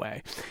revenue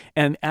away.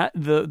 And at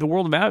the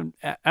world of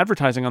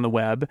advertising on the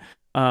web,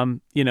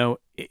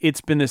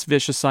 it's been this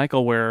vicious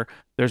cycle where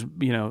there's,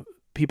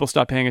 people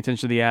stop paying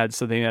attention to the ads,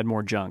 so they add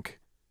more junk.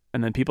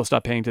 And then people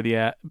stop paying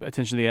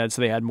attention to the ads,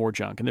 so they add more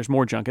junk. And there's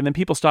more junk. And then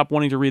people stop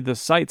wanting to read the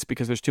sites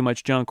because there's too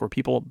much junk, or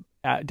people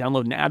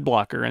download an ad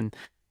blocker. And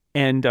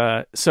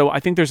so I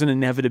think there's an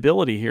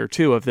inevitability here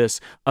too of this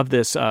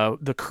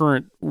the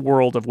current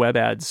world of web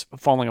ads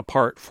falling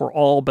apart for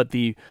all but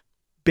the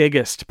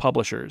biggest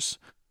publishers,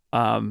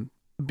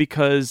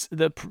 because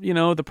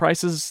the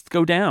prices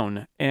go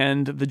down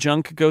and the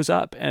junk goes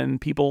up, and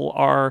people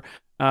are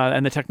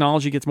and the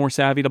technology gets more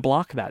savvy to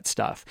block that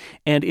stuff.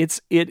 And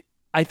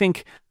I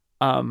think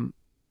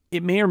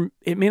it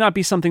may not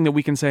be something that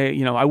we can say,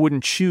 I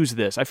wouldn't choose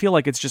this. I feel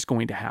like it's just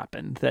going to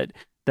happen,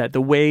 that the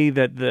way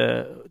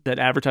that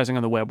advertising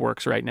on the web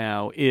works right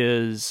now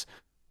is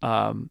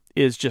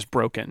just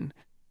broken.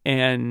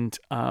 And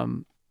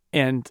I'm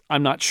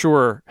not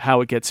sure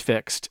how it gets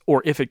fixed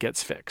or if it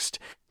gets fixed.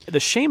 The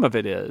shame of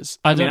it is,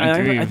 I don't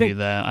agree with you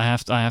there. I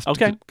have to.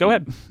 Okay, go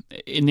ahead.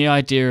 In the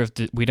idea of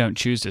we don't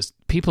choose this,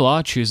 people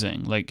are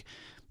choosing. Like,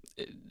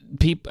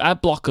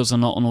 ad blockers are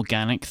not an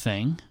organic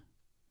thing,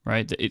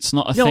 right? It's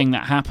not a thing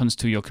that happens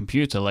to your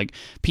computer. Like,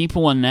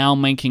 people are now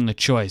making the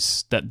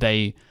choice that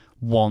they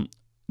want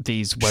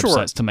these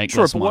websites to make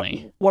less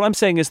money. What I'm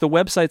saying is the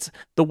websites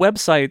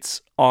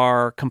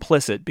are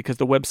complicit because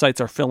the websites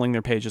are filling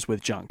their pages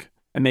with junk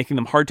and making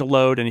them hard to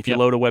load. And if you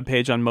load a web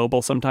page on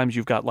mobile, sometimes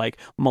you've got like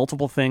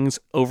multiple things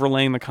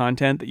overlaying the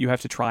content that you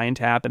have to try and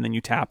tap, and then you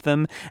tap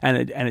them,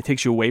 and it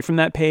takes you away from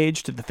that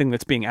page to the thing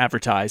that's being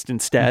advertised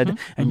instead,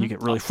 and you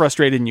get really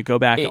frustrated and you go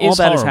back. All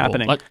that is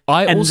happening. Like,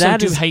 I also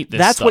do hate this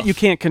That's stuff. what you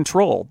can't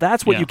control.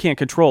 That's what you can't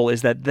control,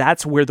 is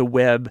that's where the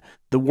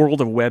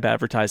world of web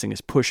advertising is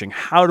pushing.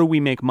 How do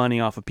we make money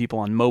off of people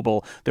on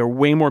mobile? There are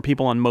way more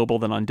people on mobile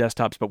than on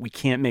desktops, but we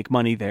can't make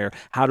money there.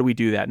 How do we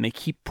do that? And they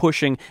keep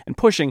pushing and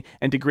pushing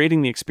and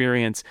degrading the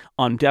experience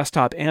on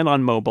desktop and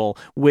on mobile,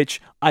 which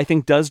I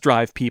think does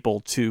drive people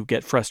to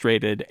get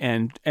frustrated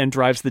and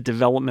drives the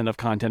development of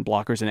content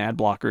blockers and ad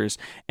blockers.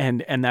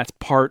 And that's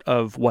part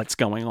of what's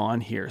going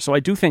on here. So I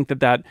do think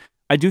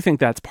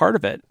that's part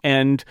of it.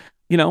 And,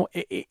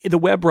 the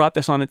web brought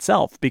this on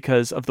itself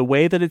because of the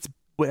way that it's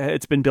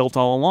been built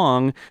all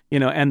along,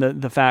 and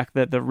the fact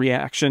that the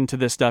reaction to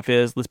this stuff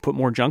is, let's put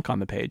more junk on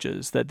the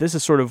pages. That this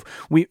is sort of,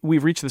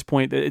 we've reached this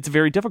point that it's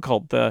very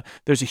difficult.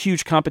 There's a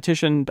huge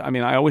competition. I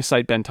mean, I always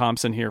cite Ben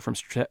Thompson here from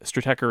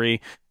Stratechery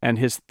and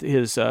his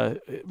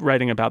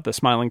writing about the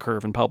smiling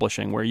curve in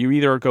publishing, where you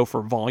either go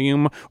for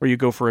volume or you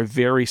go for a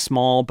very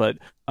small but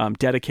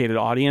dedicated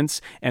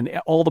audience, and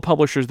all the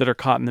publishers that are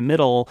caught in the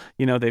middle,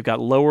 they've got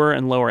lower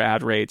and lower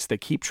ad rates. They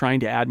keep trying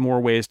to add more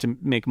ways to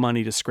make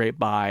money to scrape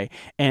by,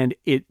 and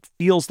it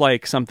feels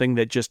like something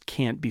that just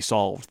can't be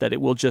solved, that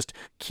it will just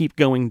keep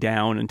going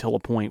down until a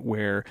point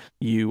where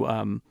you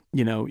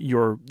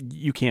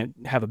can't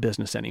have a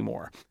business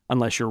anymore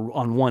unless you're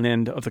on one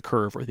end of the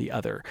curve or the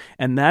other.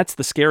 And that's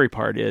the scary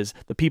part, is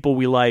the people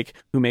we like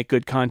who make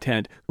good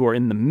content, who are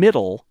in the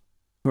middle,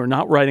 who are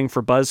not writing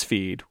for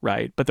BuzzFeed,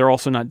 right? But they're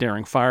also not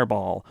daring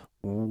Fireball.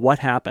 What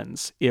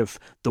happens if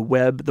the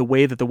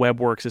way that the web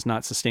works is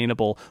not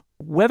sustainable,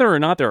 whether or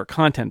not there are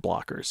content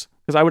blockers?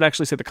 Because I would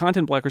actually say the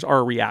content blockers are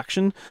a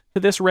reaction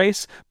to this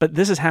race, but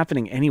this is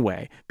happening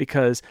anyway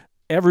because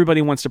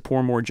everybody wants to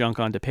pour more junk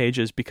onto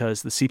pages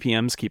because the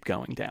CPMs keep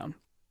going down,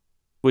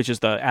 which is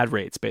the ad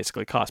rates,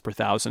 basically cost per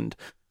thousand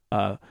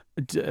to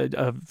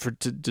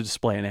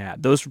display an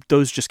ad.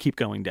 Those just keep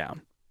going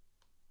down.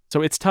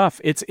 So it's tough.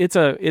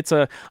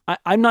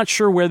 I'm not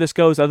sure where this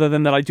goes, other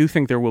than that I do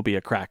think there will be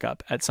a crack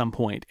up at some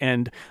point.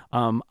 And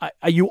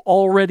you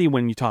already,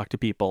 when you talk to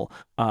people,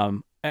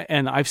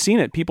 and I've seen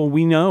it, people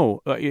we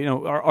know,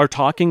 are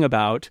talking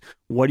about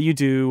what do you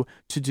do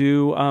to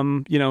do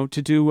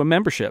a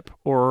membership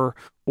or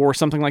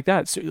something like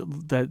that. So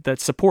that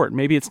support.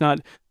 Maybe it's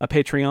not a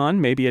Patreon.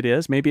 Maybe it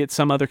is. Maybe it's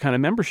some other kind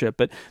of membership.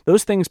 But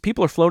those things,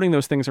 people are floating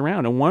those things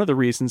around. And one of the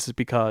reasons is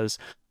because,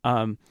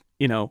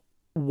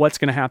 what's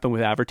going to happen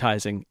with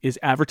advertising is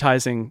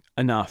advertising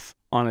enough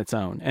on its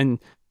own. And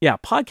yeah,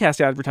 podcast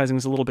advertising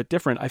is a little bit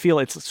different. I feel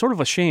it's sort of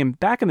a shame.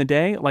 Back in the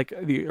day, like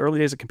the early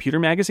days of computer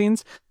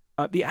magazines,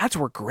 the ads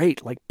were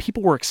great. Like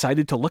people were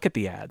excited to look at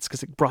the ads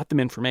because it brought them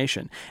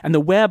information. And the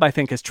web, I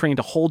think, has trained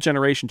a whole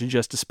generation to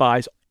just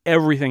despise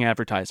everything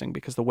advertising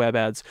because the web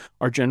ads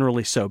are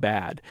generally so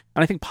bad.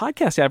 And I think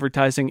podcast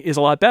advertising is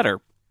a lot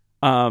better.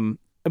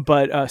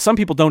 But some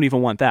people don't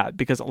even want that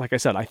because, like I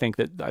said, I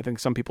think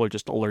some people are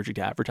just allergic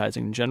to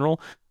advertising in general.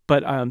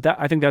 But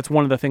I think that's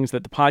one of the things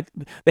that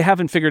they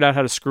haven't figured out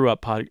how to screw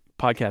up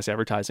podcast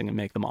advertising and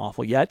make them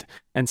awful yet.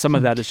 And some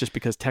of that is just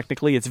because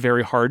technically it's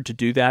very hard to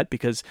do that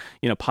because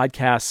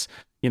podcasts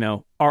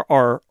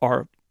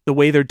are the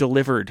way they're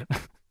delivered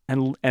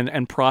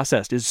and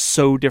processed is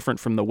so different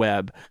from the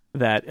web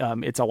that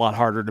it's a lot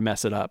harder to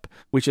mess it up,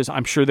 which is,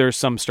 I'm sure there's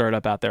some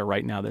startup out there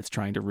right now that's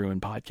trying to ruin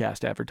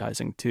podcast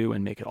advertising too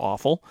and make it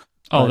awful.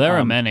 Oh, there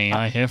are many.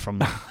 I hear from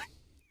them.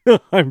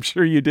 I'm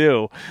sure you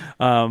do.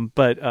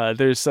 But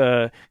there's,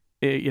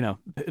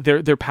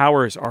 their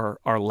powers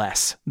are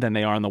less than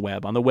they are on the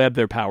web. On the web,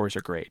 their powers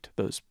are great.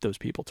 Those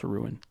people to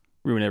ruin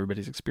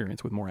everybody's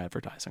experience with more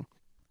advertising.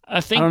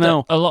 I think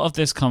that a lot of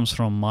this comes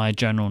from my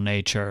general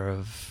nature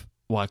of,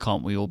 why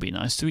can't we all be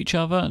nice to each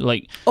other?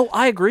 Like, oh,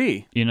 I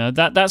agree.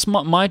 That's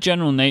my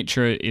general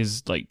nature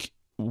is like,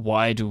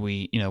 why do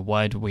we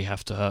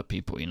have to hurt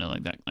people?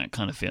 Like that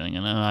kind of feeling.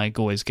 And I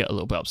always get a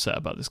little bit upset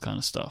about this kind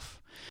of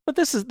stuff. But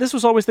this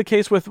was always the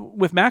case with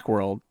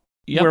Macworld,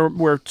 yep.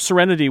 where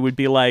Serenity would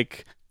be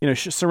like,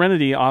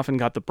 Serenity often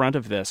got the brunt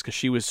of this because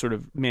she was sort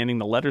of manning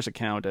the letters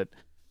account at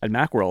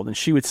Macworld, and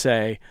she would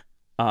say,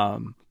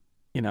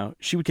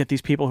 she would get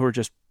these people who were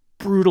just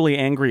brutally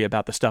angry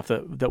about the stuff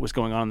that was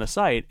going on the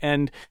site,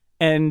 and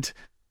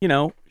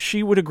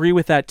she would agree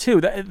with that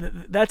too.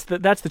 That's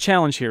the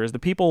challenge here, is the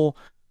people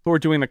who are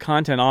doing the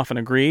content often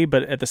agree,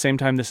 but at the same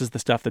time, this is the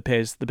stuff that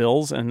pays the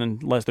bills, and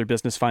unless their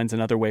business finds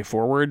another way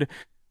forward,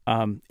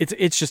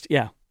 it's just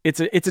it's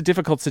a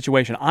difficult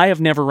situation. I have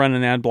never run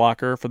an ad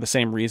blocker for the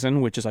same reason,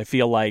 which is I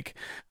feel like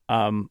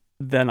I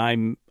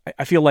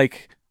feel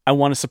like I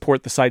want to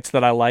support the sites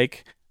that I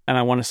like. And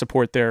I want to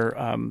support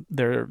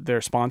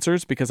their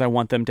sponsors because I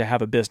want them to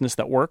have a business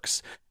that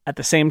works. At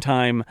the same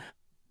time,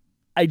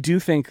 I do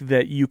think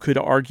that you could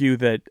argue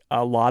that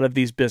a lot of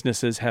these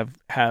businesses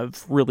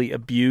have really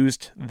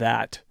abused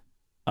that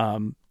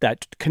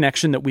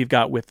connection that we've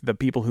got with the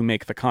people who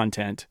make the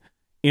content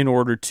in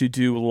order to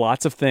do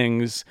lots of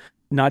things,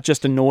 not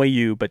just annoy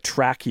you, but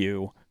track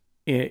you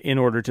in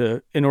order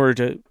to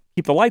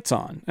keep the lights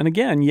on. And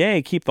again,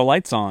 yay, keep the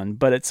lights on.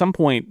 But at some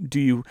point,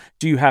 do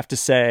you have to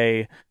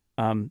say,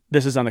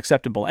 this is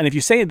unacceptable? And if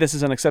you say this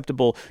is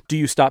unacceptable, do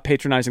you stop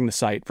patronizing the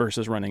site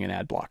versus running an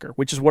ad blocker?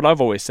 Which is what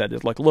I've always said,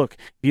 is like, look,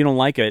 if you don't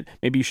like it,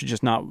 maybe you should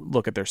just not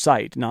look at their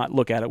site, not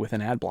look at it with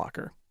an ad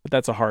blocker. But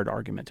that's a hard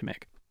argument to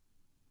make.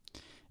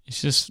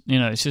 It's just,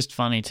 it's just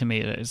funny to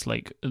me that it's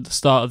like at the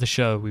start of the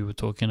show, we were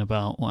talking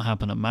about what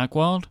happened at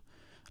Macworld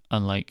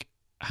and like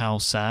how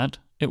sad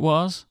it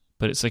was.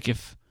 But it's like,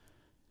 if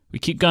we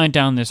keep going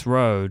down this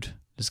road,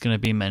 there's going to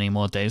be many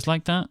more days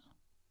like that.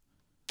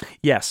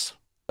 Yes.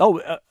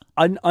 Oh,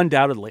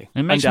 undoubtedly.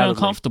 It makes me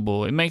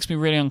uncomfortable. It makes me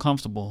really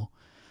uncomfortable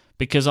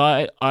because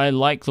I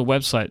like the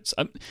websites.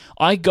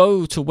 I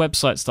go to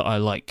websites that I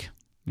like.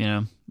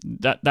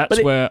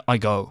 That's where I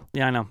go.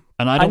 Yeah, I know.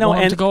 And I don't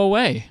want them to go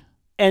away.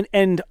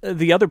 And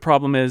the other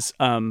problem is,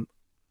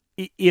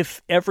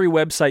 if every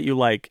website you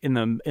like in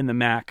the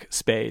Mac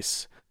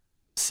space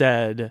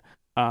said,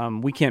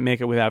 we can't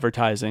make it with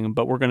advertising,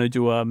 but we're going to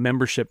do a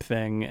membership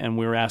thing, and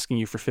we're asking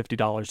you for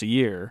 $50 a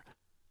year.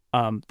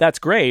 That's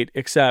great,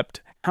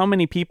 except how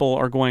many people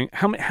are going,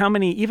 how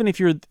many, even if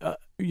you're,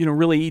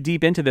 really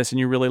deep into this and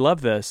you really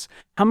love this,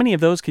 how many of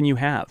those can you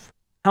have?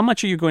 How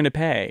much are you going to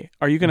pay?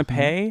 Are you going to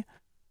pay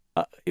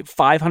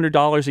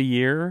 $500 a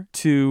year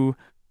to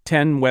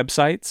 10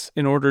 websites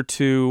in order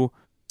to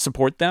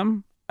support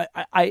them?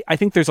 I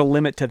think there's a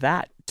limit to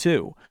that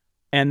too.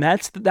 And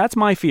that's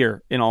my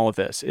fear in all of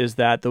this, is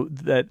that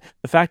the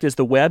fact is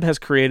the web has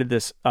created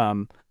this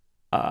a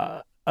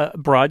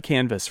broad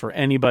canvas for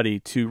anybody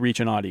to reach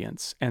an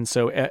audience. And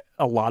so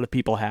a lot of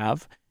people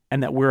have,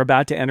 and that we're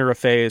about to enter a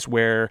phase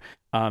where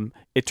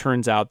it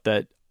turns out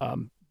that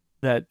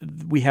that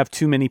we have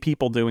too many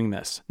people doing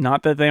this.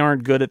 Not that they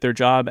aren't good at their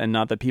job and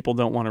not that people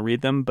don't want to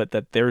read them, but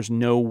that there's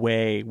no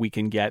way we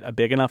can get a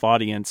big enough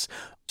audience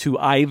to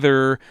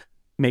either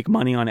make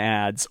money on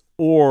ads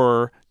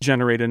or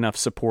generate enough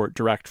support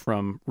direct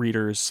from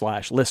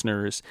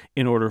readers/listeners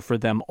in order for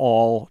them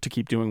all to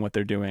keep doing what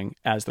they're doing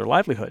as their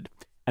livelihood.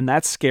 And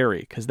that's scary,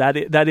 because that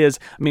is,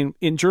 I mean,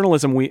 in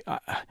journalism,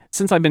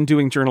 since I've been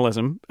doing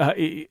journalism,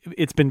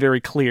 it's been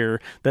very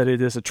clear that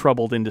it is a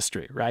troubled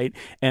industry, right?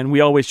 And we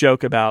always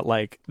joke about,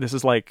 like, this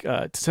is like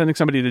sending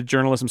somebody to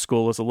journalism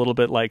school is a little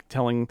bit like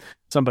telling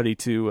somebody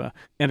to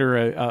enter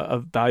a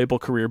valuable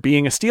career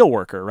being a steel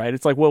worker, right?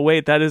 It's like, well,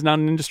 wait, that is not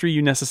an industry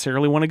you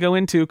necessarily want to go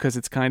into because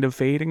it's kind of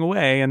fading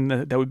away, and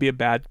that would be a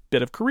bad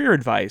bit of career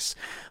advice.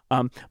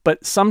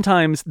 But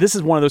sometimes this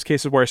is one of those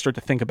cases where I start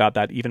to think about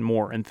that even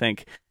more and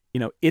think,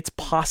 it's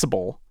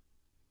possible,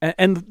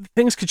 and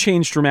things could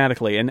change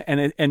dramatically,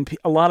 and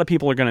a lot of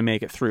people are going to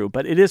make it through,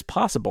 but it is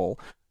possible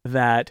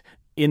that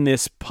in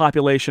this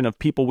population of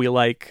people we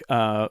like,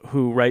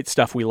 who write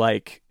stuff we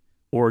like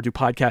or do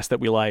podcasts that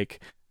we like,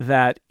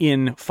 that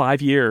in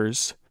 5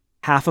 years,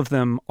 half of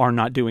them are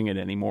not doing it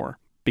anymore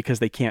because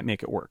they can't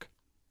make it work.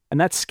 And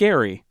that's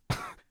scary,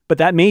 but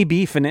that may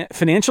be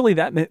financially,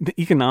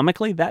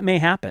 economically, that may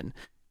happen.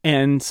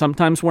 And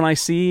sometimes when I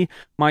see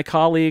my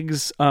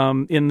colleagues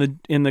in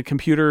the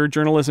computer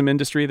journalism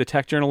industry, the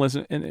tech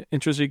journalism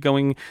industry,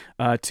 going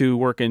to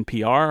work in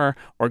PR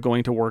or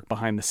going to work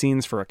behind the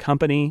scenes for a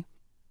company,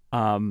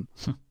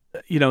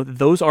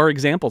 those are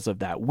examples of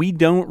that. We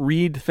don't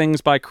read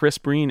things by Chris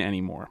Breen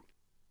anymore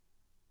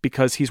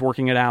because he's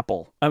working at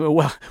Apple.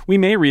 Well, we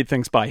may read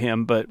things by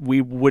him, but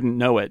we wouldn't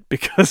know it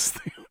because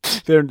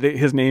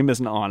his name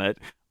isn't on it.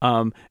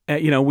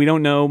 We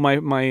don't know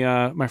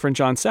my friend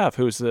John Seff,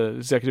 who's the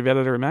executive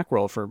editor at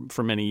Macworld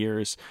for many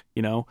years.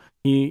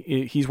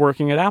 He's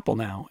working at Apple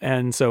now,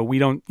 and so we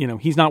don't.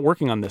 He's not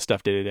working on this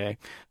stuff day to day.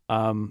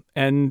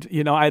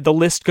 The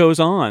list goes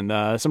on.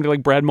 Somebody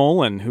like Brad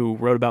Mullen, who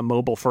wrote about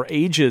mobile for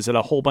ages at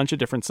a whole bunch of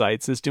different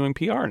sites, is doing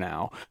PR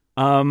now.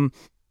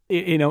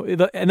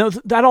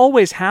 That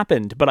always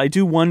happened, but I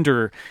do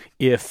wonder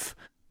if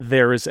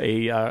there is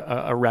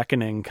a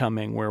reckoning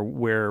coming where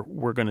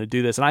we're going to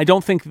do this. And I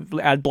don't think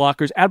ad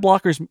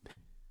blockers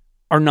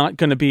are not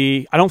going to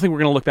be, I don't think we're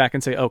going to look back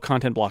and say, oh,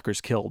 content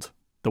blockers killed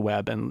the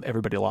web and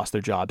everybody lost their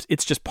jobs.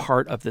 It's just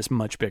part of this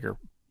much bigger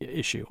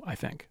issue, I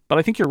think. But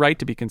I think you're right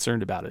to be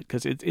concerned about it,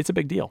 because it's a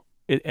big deal.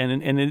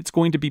 And it's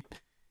going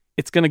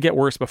to get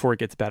worse before it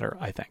gets better,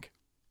 I think.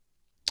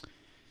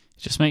 It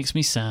just makes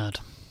me sad.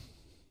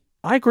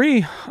 I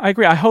agree.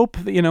 I hope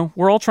that,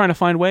 we're all trying to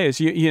find ways,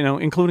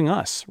 including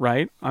us,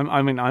 right?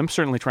 I'm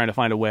certainly trying to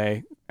find a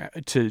way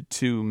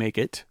to make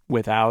it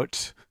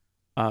without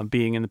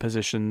being in the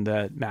position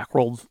that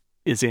Macworld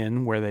is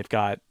in, where they've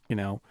got,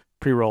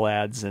 pre-roll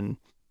ads and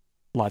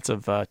lots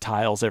of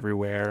tiles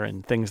everywhere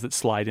and things that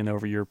slide in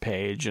over your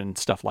page and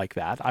stuff like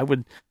that.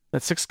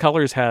 That Six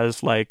Colors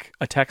has like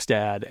a text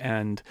ad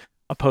and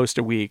a post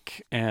a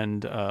week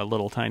and a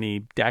little tiny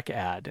deck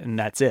ad, and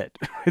that's it.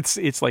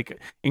 It's like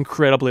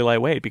incredibly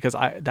lightweight because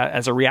that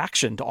as a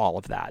reaction to all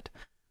of that.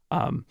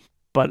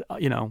 But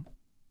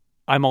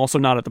I'm also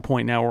not at the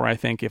point now where I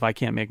think if I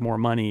can't make more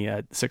money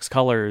at Six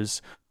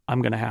Colors,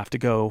 I'm going to have to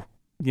go,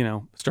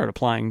 start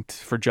applying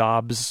for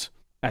jobs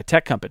at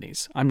tech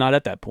companies. I'm not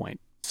at that point.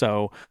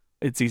 So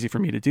it's easy for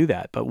me to do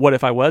that. But what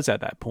if I was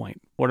at that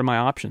point? What are my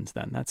options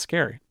then? That's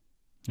scary.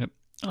 Yep.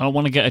 I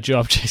want to get a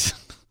job, Jason.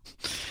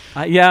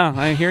 Yeah,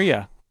 I hear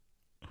you.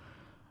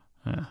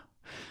 Yeah.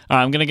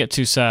 I'm going to get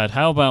too sad.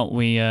 How about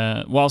we,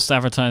 whilst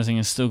advertising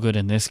is still good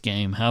in this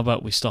game, how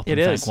about we stop and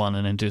thank one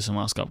and then do some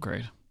Ask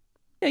Upgrade?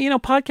 Yeah,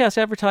 podcast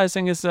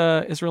advertising is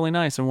really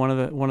nice, and one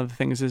of the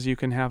things is you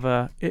can have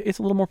it's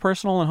a little more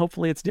personal, and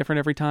hopefully it's different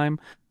every time.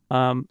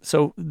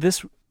 So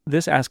this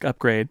Ask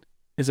Upgrade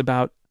is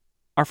about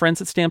our friends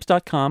at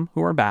Stamps.com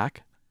who are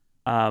back.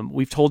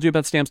 We've told you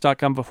about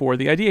Stamps.com before.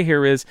 The idea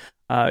here is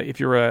if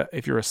you're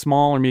a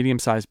small or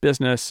medium-sized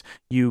business,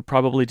 you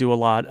probably do a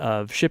lot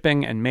of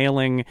shipping and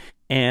mailing,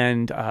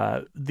 and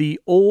the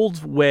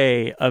old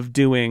way of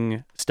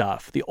doing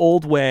stuff, the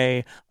old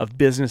way of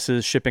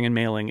businesses shipping and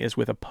mailing is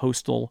with a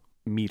postal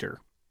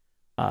meter.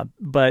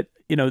 But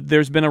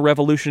there's been a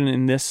revolution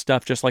in this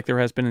stuff, just like there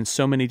has been in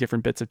so many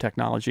different bits of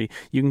technology.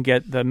 You can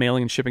get the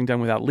mailing and shipping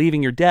done without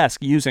leaving your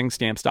desk using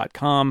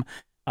Stamps.com.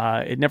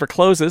 It never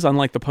closes,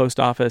 unlike the post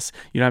office.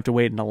 You don't have to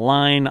wait in a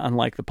line,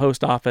 unlike the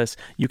post office.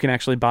 You can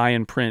actually buy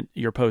and print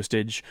your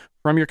postage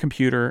from your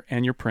computer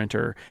and your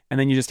printer, and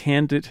then you just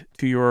hand it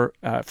to your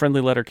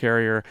friendly letter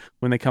carrier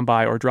when they come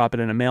by, or drop it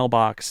in a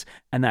mailbox,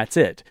 and that's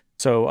it.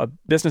 So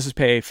businesses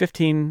pay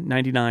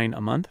 $15.99 a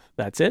month.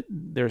 That's it.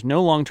 There's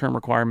no long-term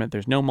requirement.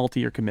 There's no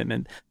multi-year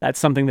commitment. That's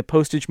something that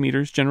postage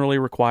meters generally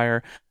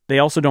require. They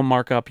also don't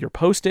mark up your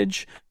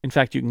postage. In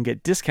fact, you can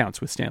get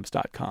discounts with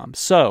Stamps.com.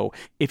 So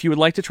if you would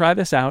like to try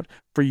this out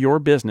for your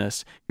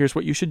business, here's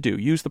what you should do.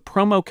 Use the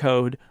promo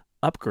code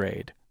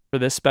UPGRADE for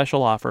this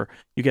special offer.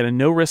 You get a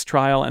no-risk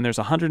trial, and there's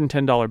a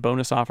 $110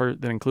 bonus offer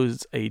that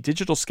includes a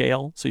digital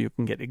scale, so you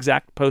can get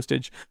exact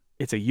postage.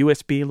 It's a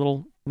USB,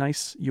 little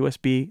nice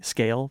USB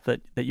scale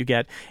that you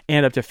get,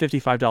 and up to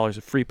 $55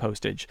 of free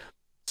postage.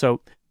 So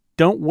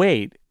don't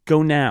wait.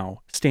 Go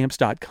now.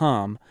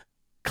 Stamps.com.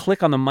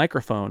 Click on the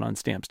microphone on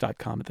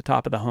Stamps.com at the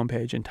top of the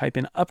homepage and type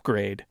in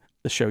UPGRADE,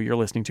 the show you're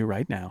listening to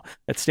right now.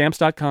 That's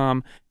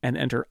Stamps.com, and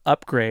enter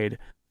UPGRADE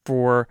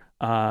for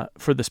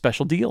the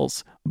special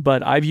deals.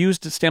 But I've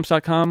used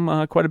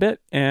Stamps.com quite a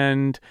bit,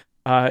 and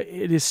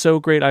it is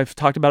so great. I've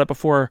talked about it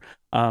before.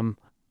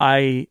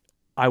 I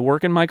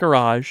work in my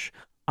garage.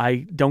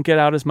 I don't get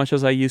out as much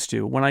as I used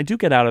to. When I do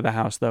get out of the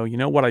house, though, you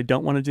know what I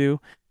don't want to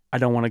do? I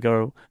don't want to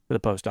go to the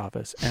post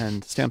office.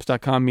 And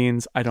Stamps.com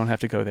means I don't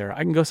have to go there.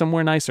 I can go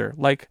somewhere nicer.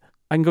 Like,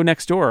 I can go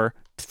next door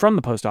from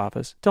the post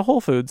office to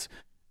Whole Foods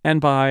and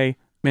buy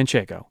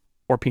Manchego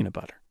or peanut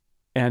butter.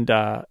 And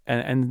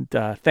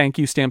thank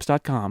you,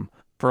 Stamps.com,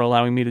 for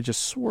allowing me to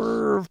just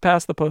swerve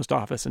past the post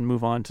office and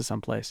move on to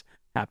someplace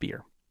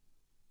happier.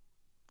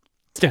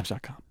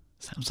 Stamps.com.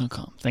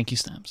 Stamps.com. Thank you,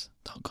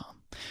 Stamps.com.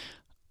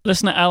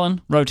 Listener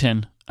Alan wrote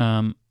in.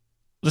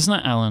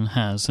 Listener Alan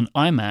has an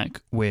iMac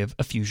with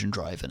a Fusion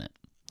drive in it.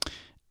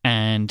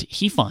 And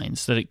he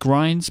finds that it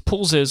grinds,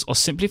 pauses, or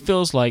simply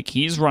feels like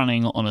he's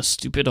running on a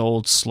stupid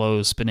old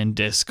slow spinning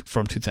disk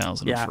from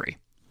 2003.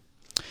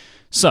 Yeah.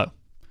 So,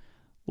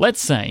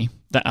 let's say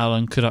that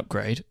Alan could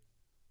upgrade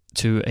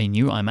to a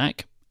new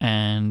iMac,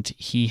 and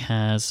he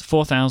has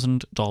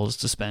 $4,000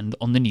 to spend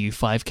on the new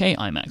 5K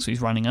iMac. So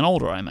he's running an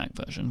older iMac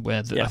version,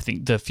 where I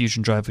think the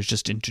Fusion drive was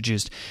just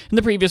introduced in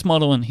the previous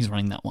model, and he's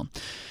running that one.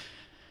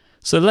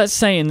 So let's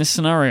say in this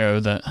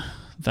scenario that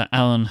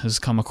Alan has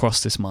come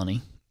across this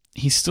money,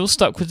 he's still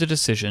stuck with the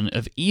decision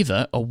of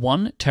either a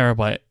 1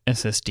 terabyte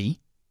SSD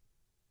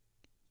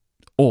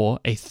or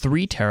a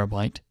 3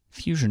 terabyte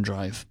Fusion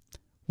drive.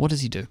 What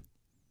does he do?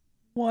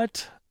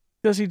 What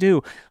does he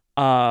do?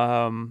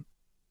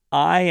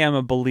 I am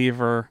a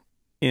believer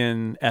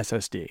in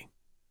SSD.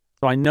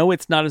 So I know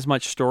it's not as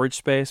much storage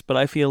space, but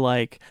I feel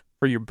like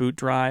for your boot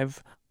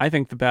drive, I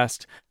think the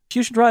best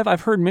Fusion drive,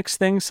 I've heard mixed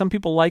things. Some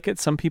people like it,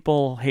 some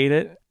people hate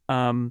it.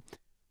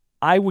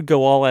 I would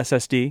go all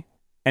SSD.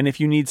 And if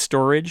you need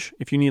storage,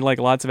 if you need like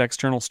lots of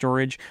external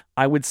storage,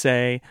 I would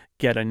say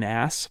get a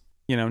NAS,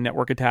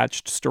 network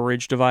attached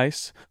storage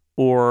device,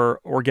 or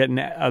get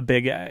a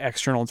big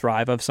external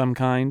drive of some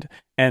kind,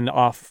 and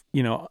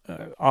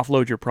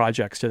offload your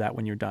projects to that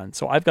when you're done.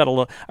 So I've got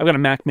a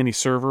Mac Mini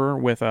server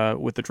with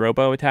the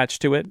Drobo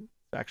attached to it.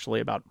 It's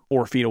actually about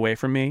 4 feet away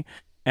from me,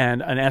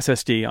 and an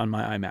SSD on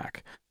my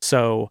iMac.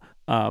 So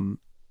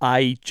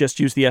I just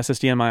use the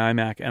SSD on my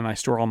iMac, and I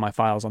store all my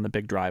files on the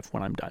big drive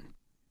when I'm done.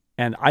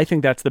 And I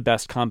think that's the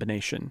best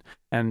combination.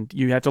 And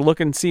you have to look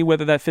and see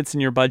whether that fits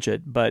in your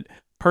budget. But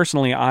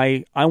personally,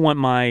 I want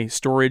my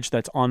storage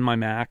that's on my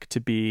Mac to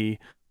be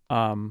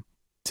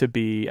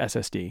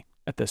SSD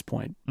at this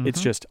point. Mm-hmm.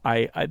 It's just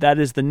I that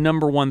is the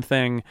number one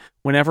thing.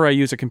 Whenever I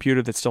use a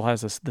computer that still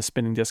has the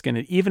spinning disk in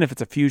it, even if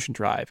it's a Fusion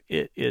drive,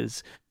 it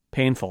is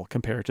painful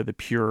compared to the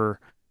pure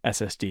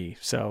SSD.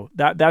 So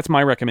that's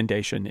my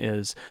recommendation.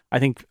 Is I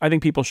think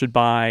people should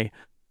buy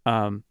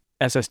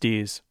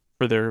SSDs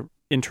for their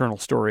internal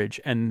storage,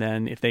 and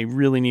then if they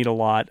really need a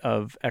lot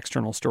of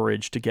external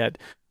storage, to get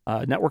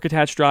a network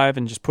attached drive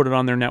and just put it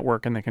on their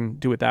network, and they can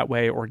do it that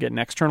way, or get an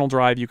external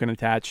drive you can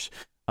attach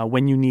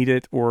when you need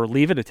it, or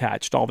leave it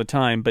attached all the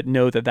time, but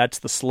know that that's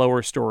the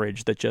slower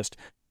storage that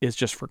is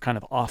just for kind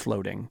of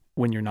offloading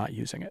when you're not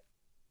using it.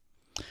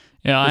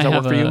 Yeah, Does that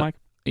work for you, Mike?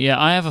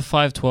 Yeah, I have a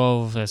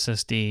 512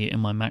 SSD in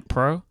my Mac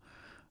Pro,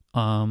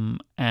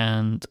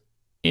 and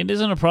it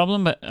isn't a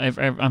problem, but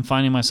I'm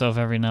finding myself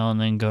every now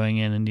and then going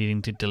in and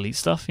needing to delete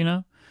stuff,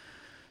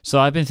 So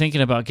I've been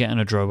thinking about getting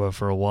a Drobo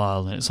for a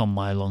while, and it's on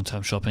my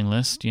long-term shopping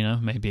list,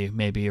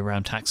 maybe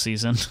around tax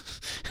season.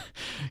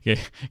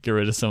 get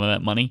rid of some of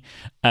that money.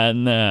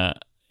 And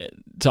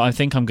so I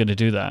think I'm going to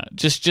do that.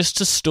 Just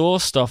to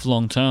store stuff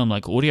long-term,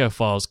 like audio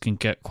files can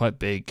get quite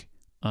big,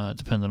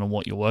 depending on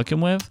what you're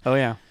working with. Oh,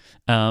 yeah.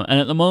 And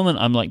at the moment,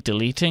 I'm like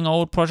deleting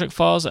old project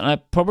files, and I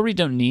probably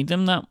don't need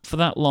them for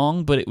that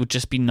long, but it would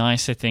just be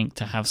nice, I think,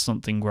 to have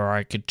something where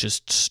I could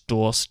just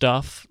store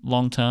stuff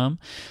long term.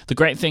 The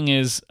great thing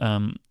is,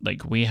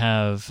 we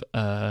have,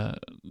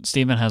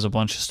 Stephen has a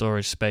bunch of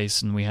storage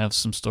space, and we have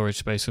some storage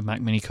space with Mac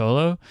Mini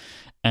Colo,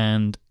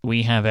 and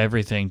we have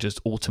everything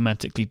just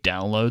automatically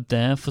download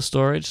there for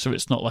storage, so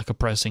it's not like a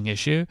pressing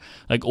issue.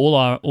 Like all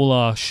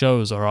our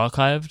shows are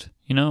archived,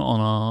 on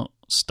our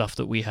stuff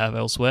that we have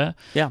elsewhere.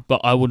 Yeah.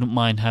 But I wouldn't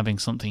mind having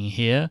something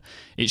here.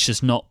 It's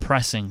just not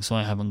pressing, so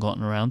I haven't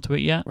gotten around to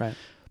it yet. Right.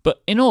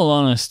 But in all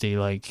honesty,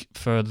 like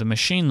for the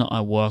machine that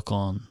I work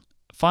on,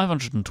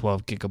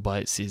 512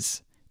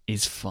 gigabytes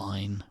is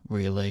fine,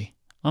 really.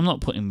 I'm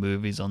not putting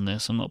movies on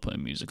this. I'm not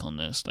putting music on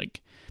this.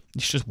 Like,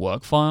 it's just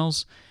work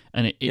files,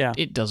 and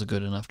it does a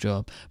good enough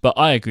job. But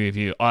I agree with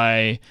you.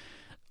 I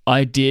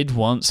did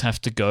once have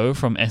to go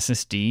from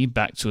SSD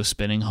back to a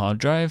spinning hard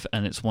drive,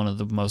 and it's one of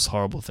the most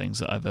horrible things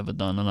that I've ever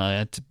done. And I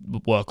had to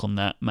work on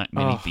that Mac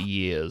Mini for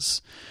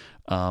years.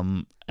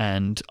 And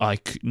you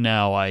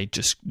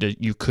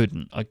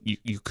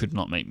could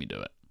not make me do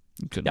it.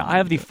 Yeah, I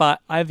have the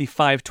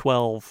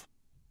 512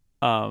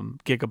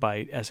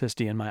 gigabyte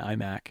SSD in my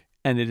iMac,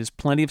 and it is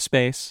plenty of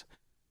space.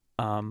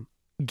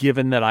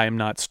 Given that I am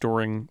not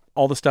storing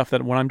all the stuff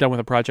that when I'm done with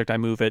a project, I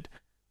move it.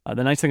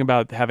 The nice thing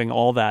about having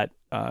all that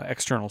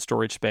external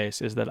storage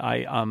space is that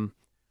I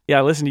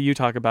listen to you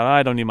talk about,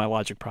 I don't need my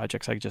Logic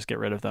projects. I can just get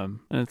rid of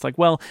them. And it's like,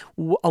 well,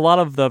 a lot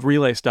of the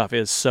Relay stuff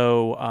is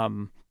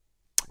so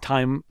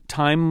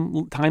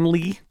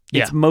timely.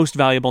 Yeah. It's most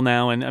valuable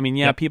now. And I mean,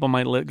 Yep. people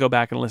might go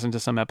back and listen to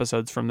some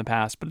episodes from the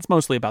past, but it's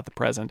mostly about the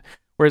present.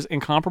 Whereas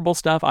incomparable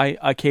stuff, I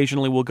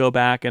occasionally will go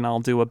back and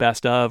I'll do a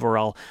best of,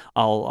 or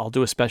I'll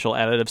do a special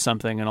edit of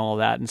something and all of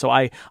that. And so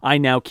I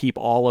now keep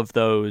all of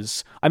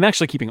those. I'm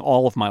actually keeping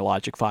all of my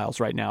Logic files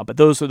right now, but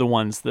those are the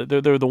ones that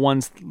they're the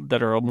ones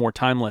that are more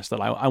timeless that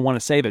I want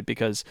to save it,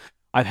 because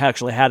I've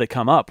actually had it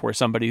come up where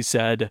somebody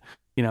said,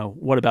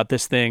 what about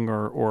this thing,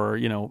 or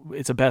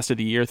it's a best of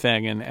the year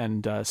thing,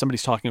 and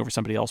somebody's talking over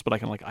somebody else, but I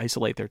can like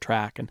isolate their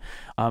track, and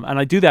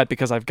I do that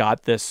because I've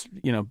got this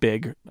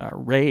big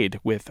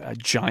RAID with a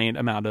giant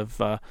amount of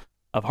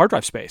hard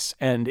drive space,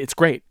 and it's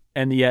great.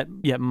 And yet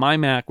my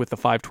Mac with the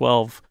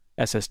 512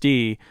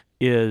 SSD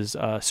is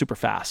super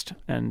fast,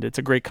 and it's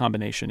a great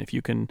combination. If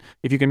you can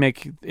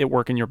make it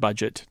work in your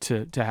budget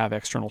to have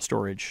external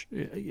storage,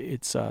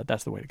 it's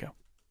that's the way to go.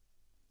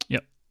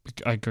 Yep,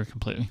 I agree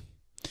completely.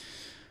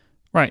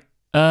 Right.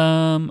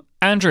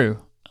 Andrew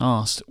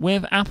asked,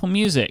 with Apple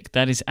Music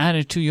that is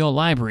added to your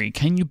library,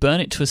 can you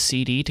burn it to a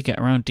CD to get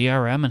around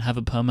DRM and have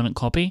a permanent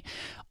copy?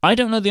 I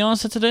don't know the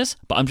answer to this,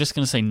 but I'm just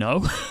going to say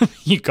no.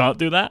 You can't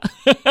do that.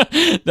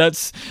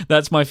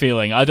 That's my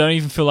feeling. I don't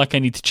even feel like I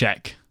need to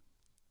check.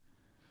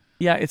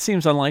 Yeah, it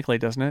seems unlikely,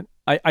 doesn't it?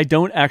 I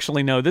don't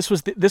actually know. This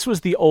was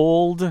the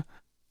old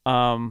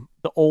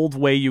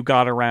way you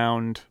got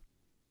around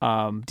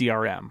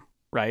DRM,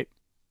 right?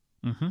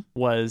 Mm-hmm.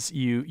 Was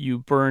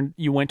you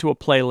went to a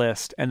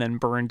playlist and then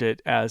burned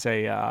it as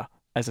a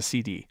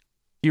CD.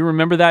 Do you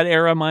remember that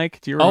era,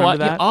 Mike? Do you remember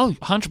that? Oh,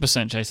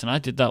 100%, Jason. I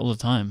did that all the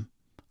time.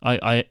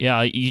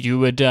 You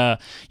would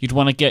you'd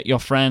want to get your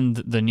friend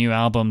the new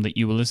album that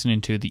you were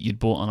listening to that you'd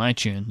bought on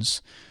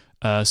iTunes.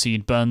 So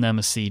you'd burn them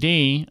a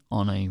CD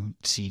on a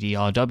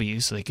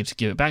CD-RW so they could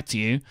give it back to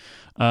you.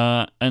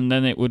 And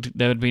then there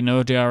would be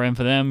no DRM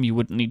for them. You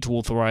wouldn't need to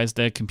authorize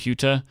their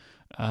computer,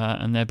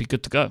 and they'd be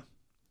good to go.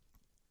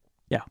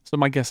 Yeah, so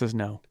my guess is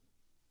no,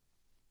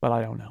 but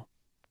I don't know.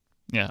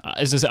 Yeah,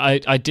 as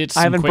I did some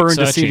I haven't quick burned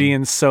searching. a CD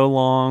in so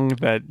long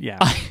that, yeah.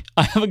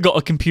 I haven't got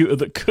a computer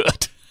that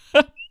could.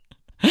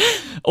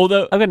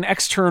 Although I've got an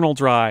external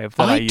drive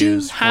that I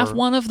use. I do have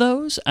one of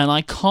those, and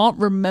I can't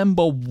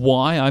remember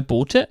why I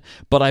bought it,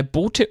 but I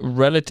bought it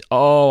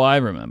I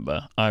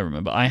remember.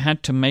 I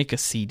had to make a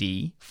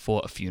CD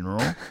for a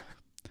funeral,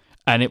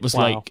 and it was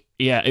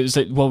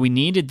we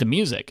needed the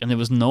music, and there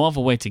was no other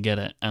way to get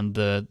it, and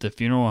the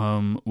funeral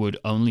home would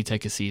only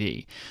take a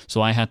CD,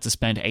 so I had to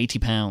spend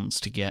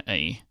 £80 to get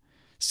a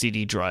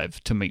CD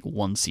drive to make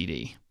one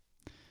CD.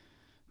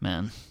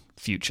 Man,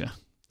 future.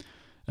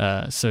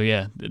 So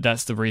yeah,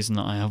 that's the reason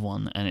that I have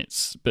one,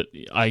 but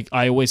I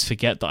always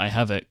forget that I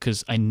have it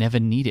because I never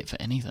need it for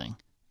anything.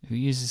 Who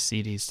uses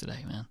CDs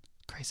today, man?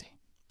 Crazy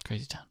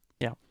town.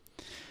 Yeah.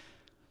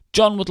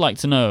 John would like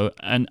to know,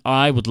 and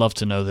I would love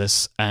to know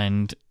this,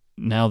 and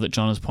now that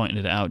John has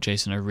pointed it out,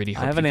 Jason, I really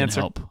hope you can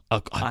help.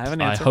 I have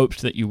an answer. I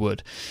hoped that you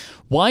would.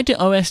 Why do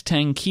OS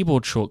X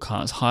keyboard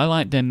shortcuts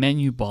highlight their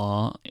menu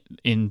bar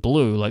in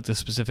blue, like the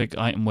specific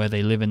item where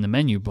they live in the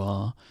menu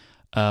bar,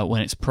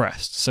 when it's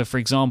pressed? So, for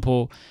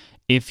example,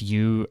 if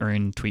you are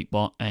in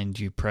Tweetbot and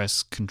you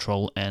press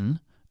Control-N,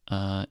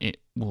 it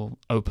will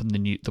open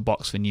the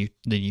box for the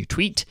new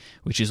tweet,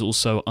 which is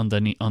also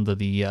under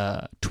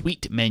the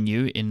tweet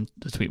menu in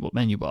the Tweetbot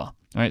menu bar.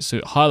 All right, so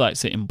it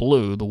highlights it in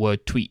blue, the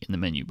word tweet in the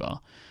menu bar,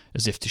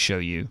 as if to show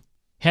you,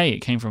 hey, it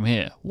came from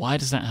here. Why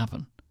does that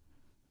happen?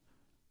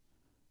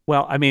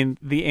 Well, I mean,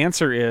 the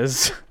answer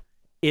is,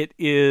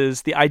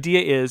 the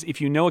idea is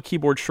if you know a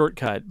keyboard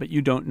shortcut, but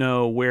you don't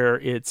know where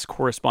its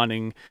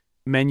corresponding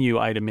menu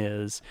item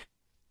is,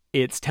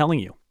 it's telling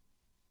you.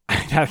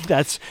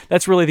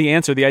 That's really the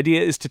answer. The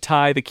idea is to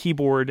tie the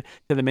keyboard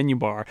to the menu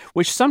bar,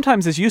 which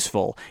sometimes is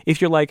useful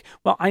if you're like,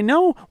 well, I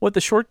know what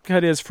the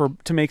shortcut is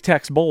to make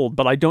text bold,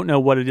 but I don't know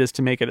what it is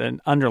to make it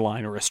an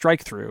underline or a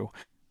strike through.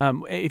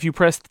 If you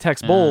press the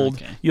text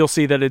bold, you'll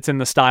see that it's in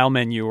the style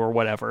menu or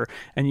whatever,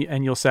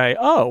 and you'll say,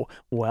 oh,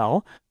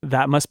 well,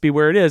 that must be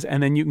where it is,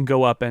 and then you can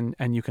go up and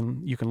you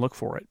can look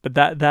for it. But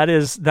that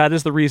is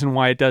the reason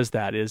why it does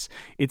that. Is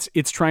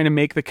it's trying to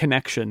make the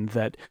connection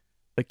that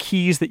the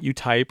keys that you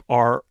type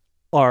are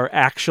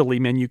actually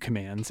menu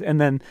commands,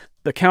 and then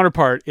the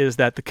counterpart is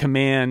that the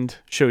command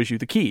shows you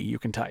the key you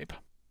can type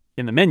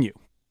in the menu.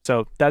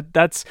 So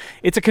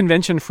it's a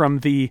convention from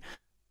the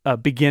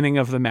beginning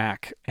of the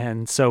Mac,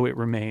 and so it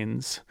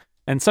remains.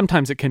 And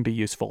sometimes it can be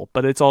useful,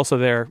 but it's also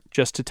there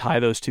just to tie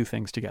those two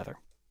things together.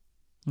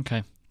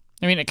 Okay,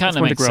 I mean, it kind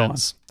of makes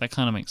sense. That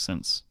kind of makes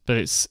sense, but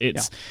it's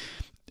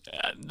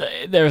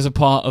there is a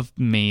part of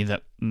me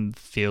that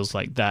feels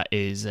like that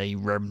is a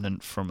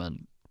remnant from a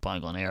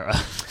bygone era.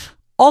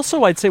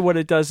 Also, I'd say what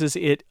it does is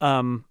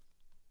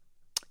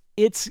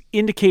it's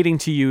indicating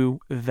to you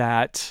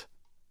that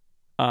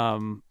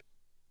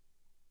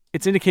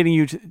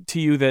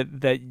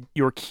that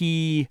your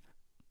key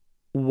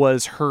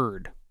was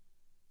heard,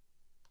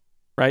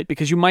 right?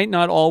 Because you might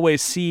not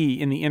always see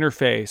in the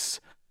interface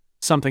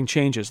something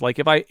changes. Like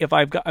if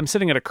I'm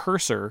sitting at a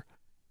cursor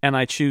and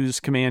I choose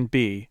Command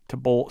B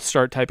to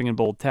start typing in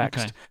bold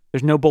text,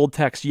 there's no bold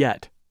text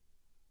yet.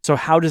 So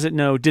how does it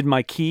know? Did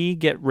my key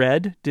get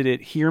read? Did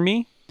it hear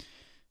me?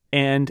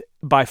 And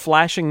by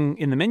flashing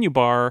in the menu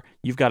bar,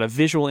 you've got a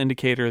visual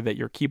indicator that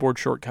your keyboard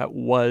shortcut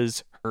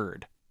was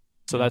heard.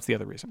 So that's the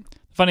other reason.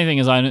 The funny thing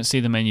is I don't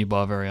see the menu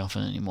bar very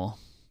often anymore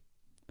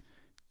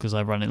because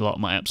I run a lot of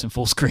my apps in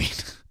full screen.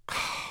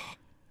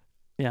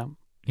 Yeah.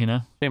 You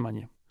know? Shame on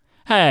you.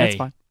 Hey, that's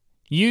fine.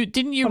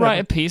 Didn't you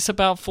write a piece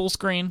about full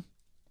screen?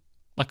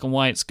 Like on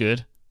why it's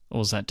good? Or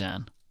was that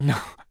Dan? No.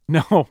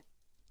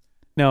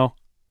 No,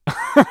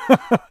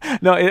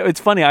 it's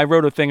funny. I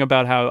wrote a thing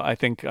about how I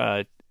think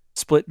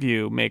split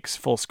view makes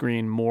full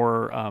screen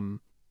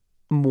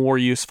more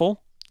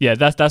useful. Yeah,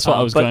 that's what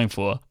I was going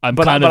for. I'm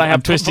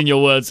twisting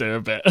your words there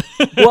a bit.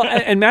 Well,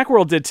 and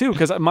Macworld did too,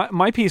 because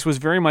my piece was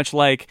very much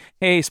like,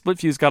 hey, split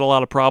view's got a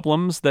lot of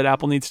problems that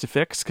Apple needs to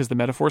fix because the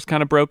metaphor's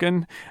kind of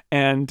broken,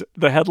 and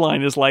the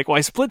headline is like,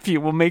 why split view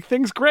will make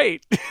things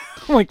great.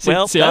 I'm like,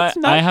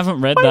 I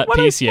haven't read that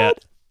piece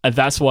yet.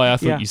 That's why I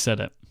thought you said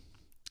it.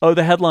 Oh,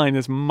 the headline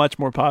is much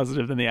more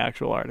positive than the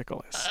actual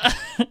article is.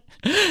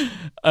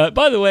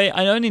 By the way,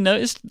 I only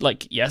noticed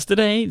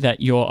yesterday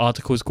that your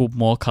article is called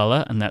More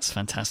Color, and that's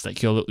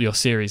fantastic. Your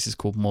series is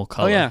called More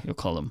Color. Oh, yeah. Your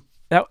column.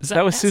 That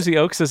was Susie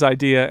Oakes'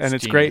 idea, and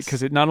it's great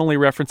because it not only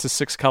references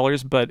 6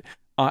 colors, but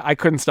I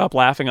couldn't stop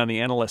laughing on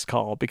the analyst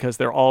call because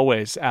they're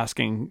always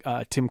asking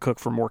Tim Cook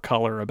for more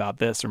color about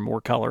this or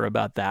more color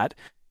about that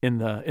in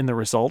the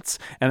results.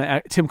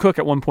 And Tim Cook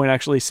at one point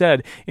actually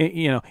said,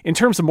 in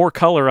terms of more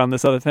color on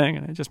this other thing,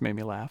 and it just made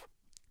me laugh.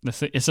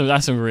 That's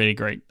a really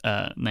great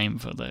name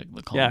for the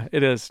column. Yeah,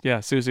 it is.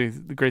 Yeah, Susie,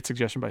 the great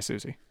suggestion by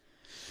Susie.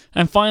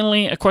 And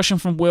finally, a question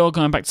from Will,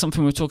 going back to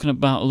something we were talking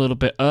about a little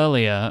bit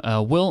earlier.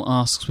 Will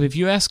asks, with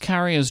US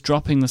carriers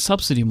dropping the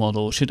subsidy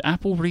model, should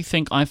Apple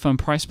rethink iPhone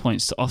price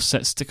points to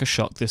offset sticker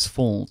shock this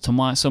fall?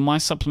 So my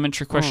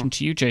supplementary question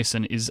to you,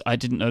 Jason, is I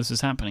didn't know this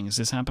is happening. Is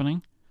this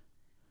happening?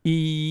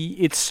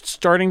 It's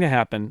starting to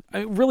happen.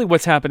 Really,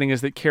 what's happening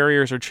is that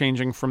carriers are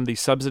changing from the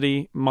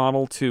subsidy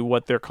model to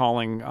what they're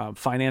calling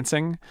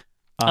financing.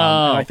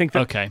 I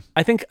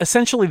think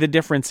essentially the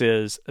difference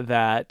is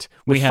that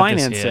with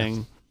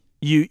financing,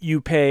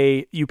 you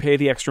pay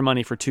the extra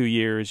money for 2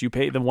 years. You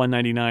pay the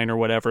 $199 or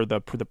whatever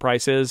the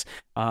price is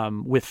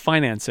with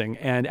financing,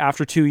 and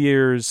after 2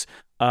 years,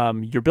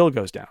 your bill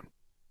goes down.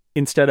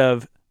 Instead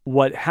of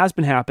what has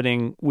been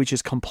happening, which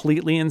is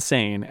completely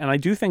insane, and I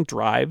do think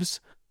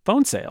drives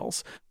phone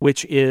sales,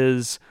 which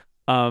is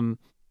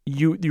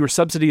your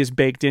subsidy is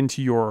baked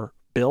into your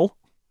bill,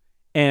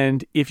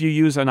 and if you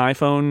use an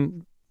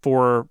iPhone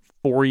for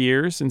 4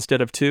 years instead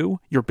of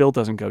 2, your bill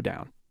doesn't go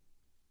down.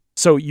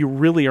 So you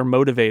really are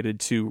motivated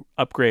to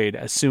upgrade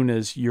as soon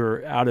as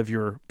you're out of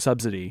your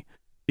subsidy,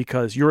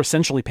 because you're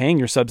essentially paying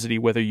your subsidy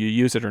whether you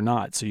use it or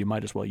not, so you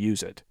might as well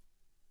use it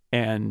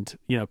and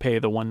pay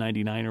the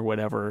 $199 or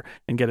whatever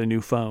and get a new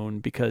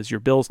phone because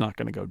your bill's not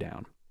going to go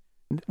down.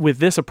 With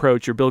this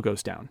approach, your bill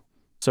goes down.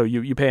 So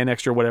you pay an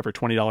extra whatever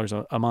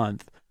 $20 a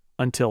month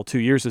until 2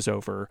 years is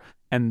over,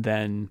 and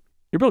then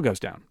your bill goes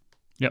down.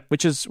 Yep.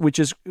 Which is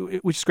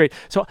great.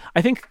 So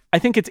I think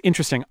it's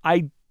interesting.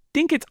 I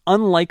think it's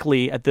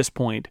unlikely at this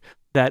point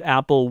that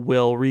Apple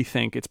will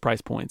rethink its price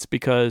points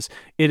because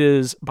it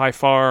is by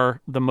far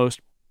the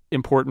most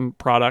important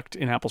product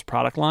in Apple's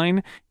product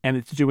line, and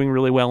it's doing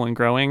really well and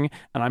growing.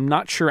 And I'm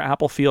not sure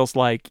Apple feels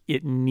like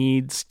it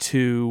needs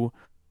to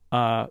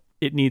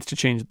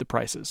change the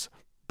prices.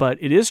 But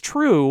it is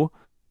true,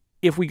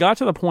 if we got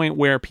to the point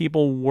where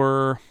people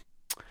were,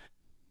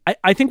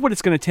 I think what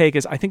it's going to take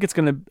is, I think it's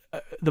going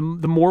to, the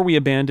more we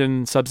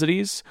abandon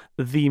subsidies,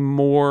 the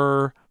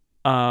more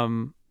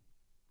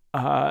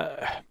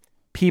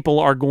people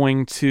are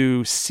going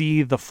to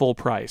see the full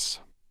price.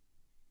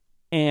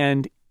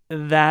 And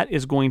that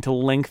is going to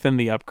lengthen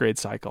the upgrade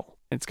cycle.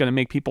 It's going to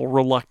make people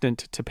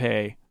reluctant to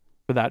pay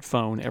for that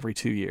phone every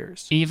 2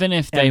 years. Even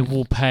if they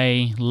will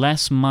pay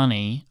less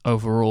money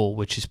overall,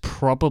 which is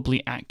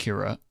probably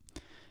accurate.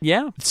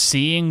 Yeah.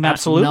 Seeing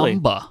that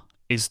number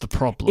is the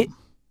problem.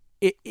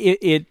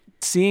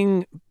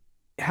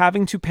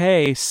 Having to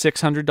pay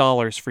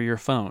 $600 for your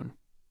phone,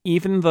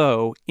 even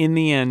though in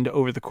the end,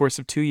 over the course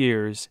of 2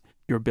 years,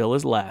 your bill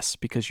is less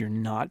because you're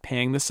not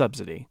paying the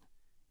subsidy.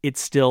 It's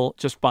still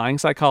just buying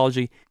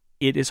psychology.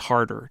 It is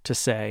harder to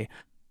say,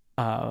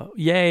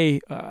 yay,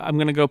 I'm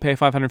going to go pay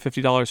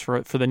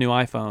 $550 for the new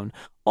iPhone.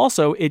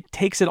 Also, it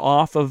takes it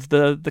off of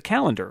the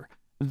calendar.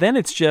 Then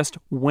it's just,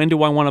 when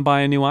do I want to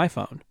buy a new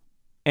iPhone?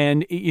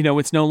 And,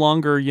 it's no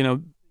longer,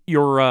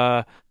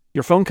 your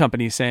phone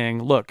company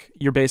saying, look,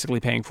 you're basically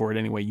paying for it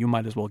anyway. You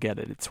might as well get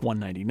it. It's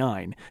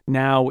 $199.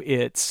 Now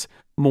it's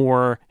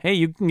more, hey,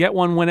 you can get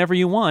one whenever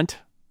you want.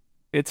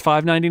 It's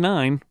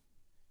 $599.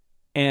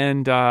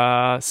 And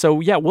I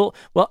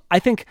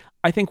think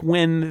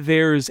when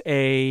there's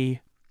a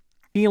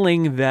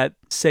feeling that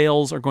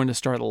sales are going to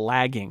start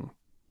lagging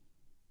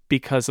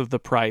because of the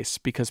price,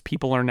 because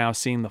people are now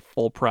seeing the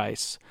full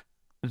price,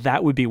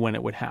 that would be when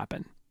it would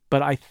happen.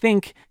 But I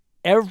think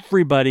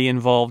everybody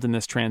involved in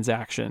this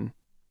transaction,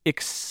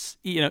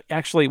 even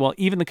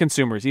the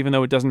consumers, even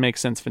though it doesn't make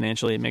sense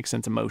financially, it makes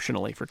sense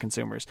emotionally for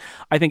consumers.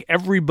 I think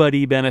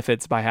everybody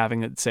benefits by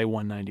having it say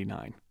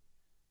 $199.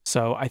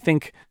 So I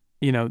think,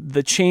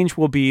 the change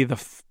will be the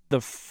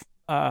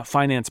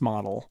finance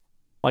model,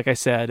 like I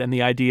said, and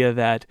the idea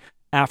that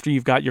after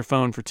you've got your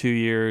phone for 2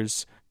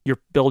 years, your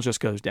bill just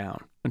goes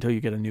down until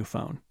you get a new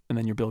phone, and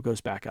then your bill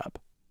goes back up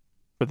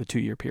for the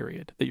 2-year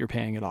period that you're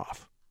paying it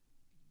off.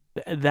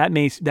 That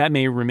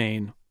may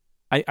remain.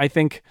 I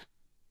think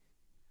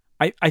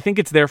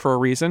it's there for a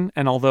reason,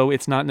 and although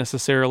it's not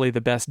necessarily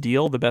the best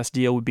deal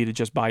would be to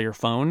just buy your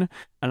phone.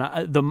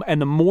 And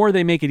the more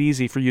they make it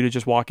easy for you to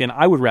just walk in,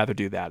 I would rather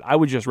do that. I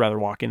would just rather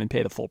walk in and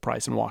pay the full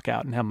price and walk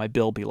out and have my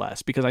bill be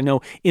less, because I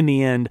know in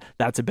the end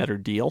that's a better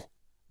deal.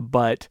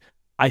 But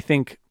I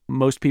think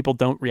most people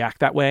don't react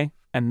that way,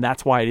 and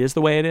that's why it is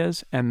the way it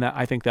is, and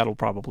I think that'll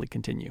probably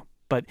continue.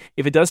 But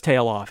if it does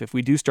tail off, if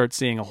we do start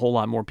seeing a whole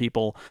lot more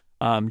people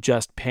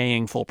just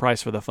paying full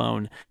price for the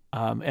phone,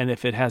 and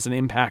if it has an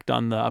impact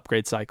on the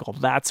upgrade cycle,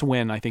 that's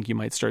when I think you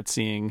might start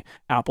seeing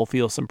Apple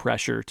feel some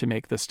pressure to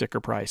make the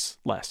sticker price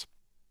less.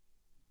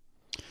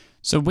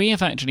 So we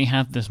have actually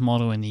had this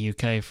model in the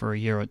UK for a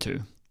year or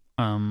two,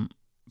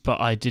 but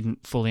I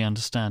didn't fully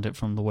understand it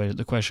from the way that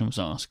the question was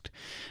asked.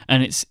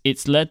 And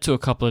it's led to a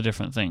couple of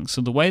different things. So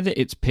the way that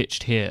it's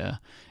pitched here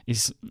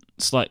is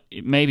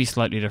maybe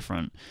slightly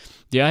different.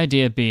 The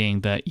idea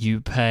being that you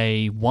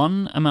pay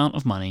one amount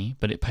of money,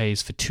 but it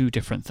pays for two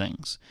different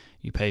things.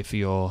 You pay for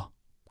your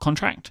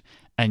contract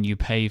and you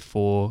pay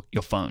for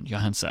your phone, your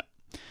handset.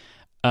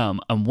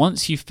 And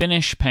once you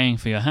finish paying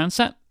for your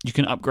handset, you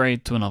can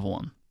upgrade to another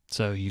one.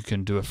 So you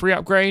can do a free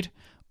upgrade,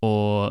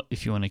 or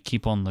if you want to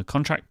keep on the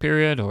contract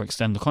period or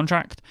extend the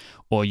contract,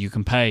 or you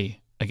can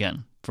pay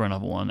again for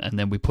another one, and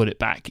then we put it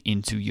back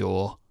into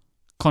your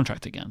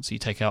contract again. So you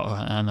take out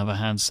another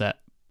handset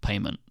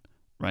payment,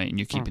 right? And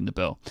you're keeping the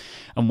bill.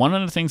 And one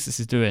of the things this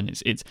is doing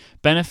is it's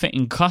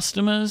benefiting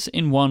customers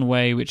in one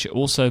way, which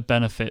also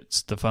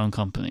benefits the phone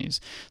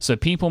companies. So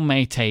people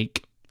may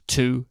take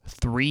 2,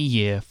 3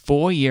 year,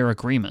 4 year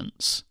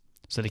agreements,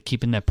 so they're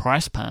keeping their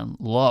price plan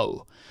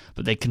low,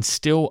 but they can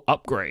still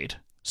upgrade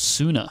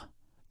sooner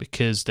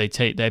because they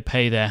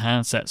pay their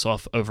handsets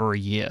off over a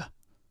year.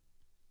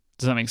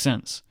 Does that make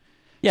sense?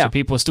 Yeah. So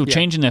people are still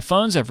changing their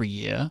phones every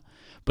year,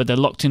 but they're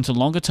locked into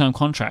longer term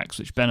contracts,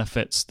 which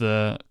benefits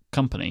the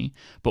company,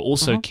 but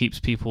also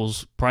keeps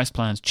people's price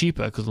plans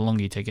cheaper, because the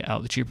longer you take it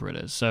out, the cheaper it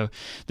is. So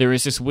there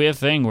is this weird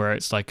thing where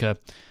it's like a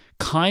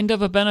kind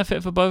of a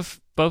benefit for both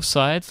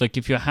sides. Like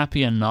if you're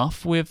happy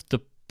enough with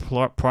the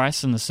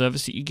price and the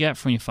service that you get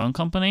from your phone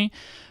company,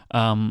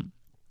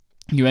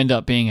 you end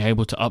up being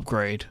able to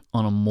upgrade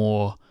on a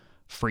more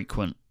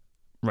frequent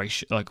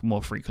ratio, like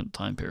more frequent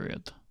time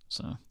period.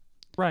 So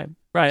right.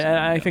 And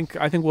I think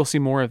we'll see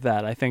more of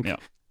that. I think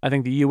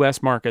the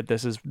U.S. market,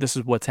 this is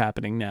what's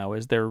happening now,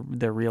 is they're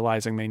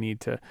realizing they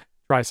need to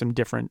try some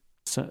different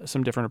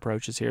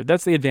approaches here.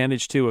 That's the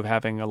advantage too of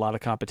having a lot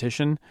of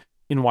competition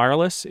in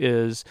wireless,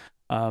 is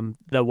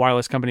the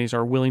wireless companies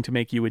are willing to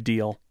make you a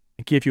deal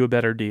and give you a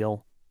better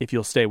deal if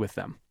you'll stay with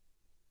them,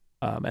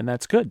 and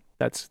that's good.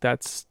 That's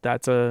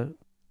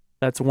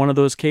one of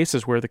those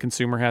cases where the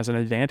consumer has an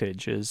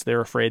advantage, is they're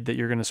afraid that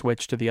you're going to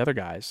switch to the other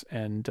guys,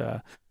 and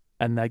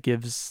that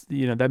gives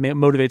that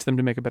motivates them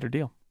to make a better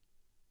deal.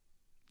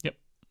 Yep.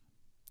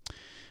 All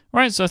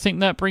right, so I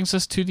think that brings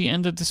us to the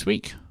end of this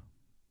week.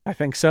 I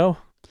think so.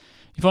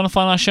 If you want to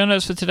find our show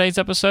notes for today's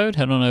episode,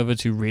 head on over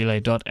to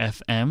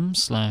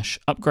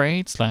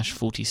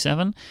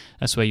relay.fm/upgrade/47.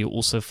 That's where you'll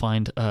also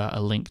find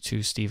a link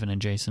to Stephen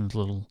and Jason's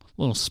little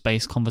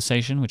space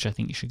conversation, which I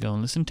think you should go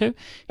and listen to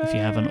if you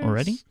haven't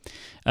already.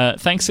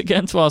 Thanks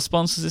again to our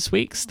sponsors this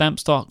week,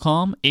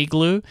 Stamps.com,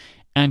 Igloo,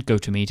 and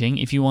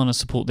GoToMeeting. If you want to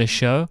support this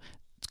show,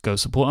 go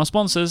support our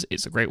sponsors.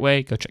 It's a great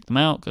way. Go check them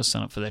out. Go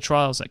sign up for their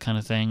trials, that kind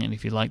of thing. And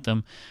if you like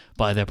them,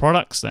 buy their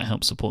products. That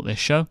helps support this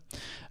show.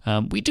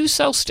 We do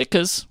sell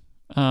stickers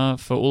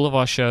for all of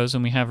our shows,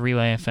 and we have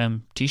Relay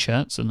FM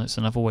t-shirts, and that's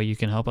another way you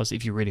can help us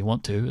if you really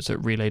want to. It's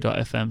at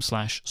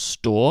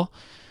relay.fm/store.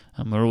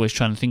 And we're always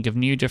trying to think of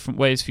new different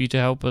ways for you to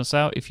help us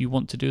out if you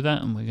want to do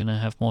that, and we're going to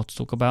have more to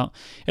talk about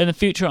in the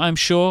future, I'm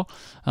sure.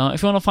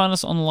 If you want to find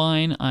us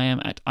online, I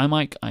am at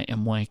imyke,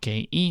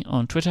 IMYKE,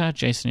 on Twitter.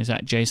 Jason is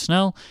at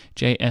jsnell,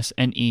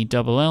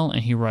 JSNELL,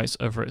 and he writes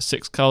over at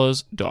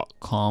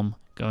sixcolors.com.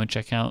 Go and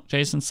check out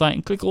Jason's site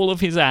and click all of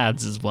his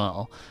ads as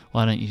well.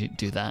 Why don't you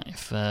do that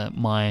if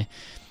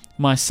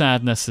my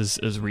sadness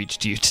has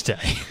reached you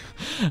today?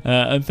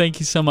 And thank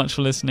you so much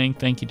for listening.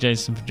 Thank you,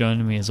 Jason, for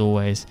joining me as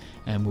always.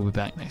 And we'll be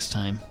back next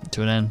time.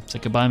 Until then, say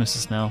goodbye, Mr.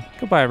 Snell.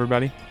 Goodbye,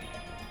 everybody.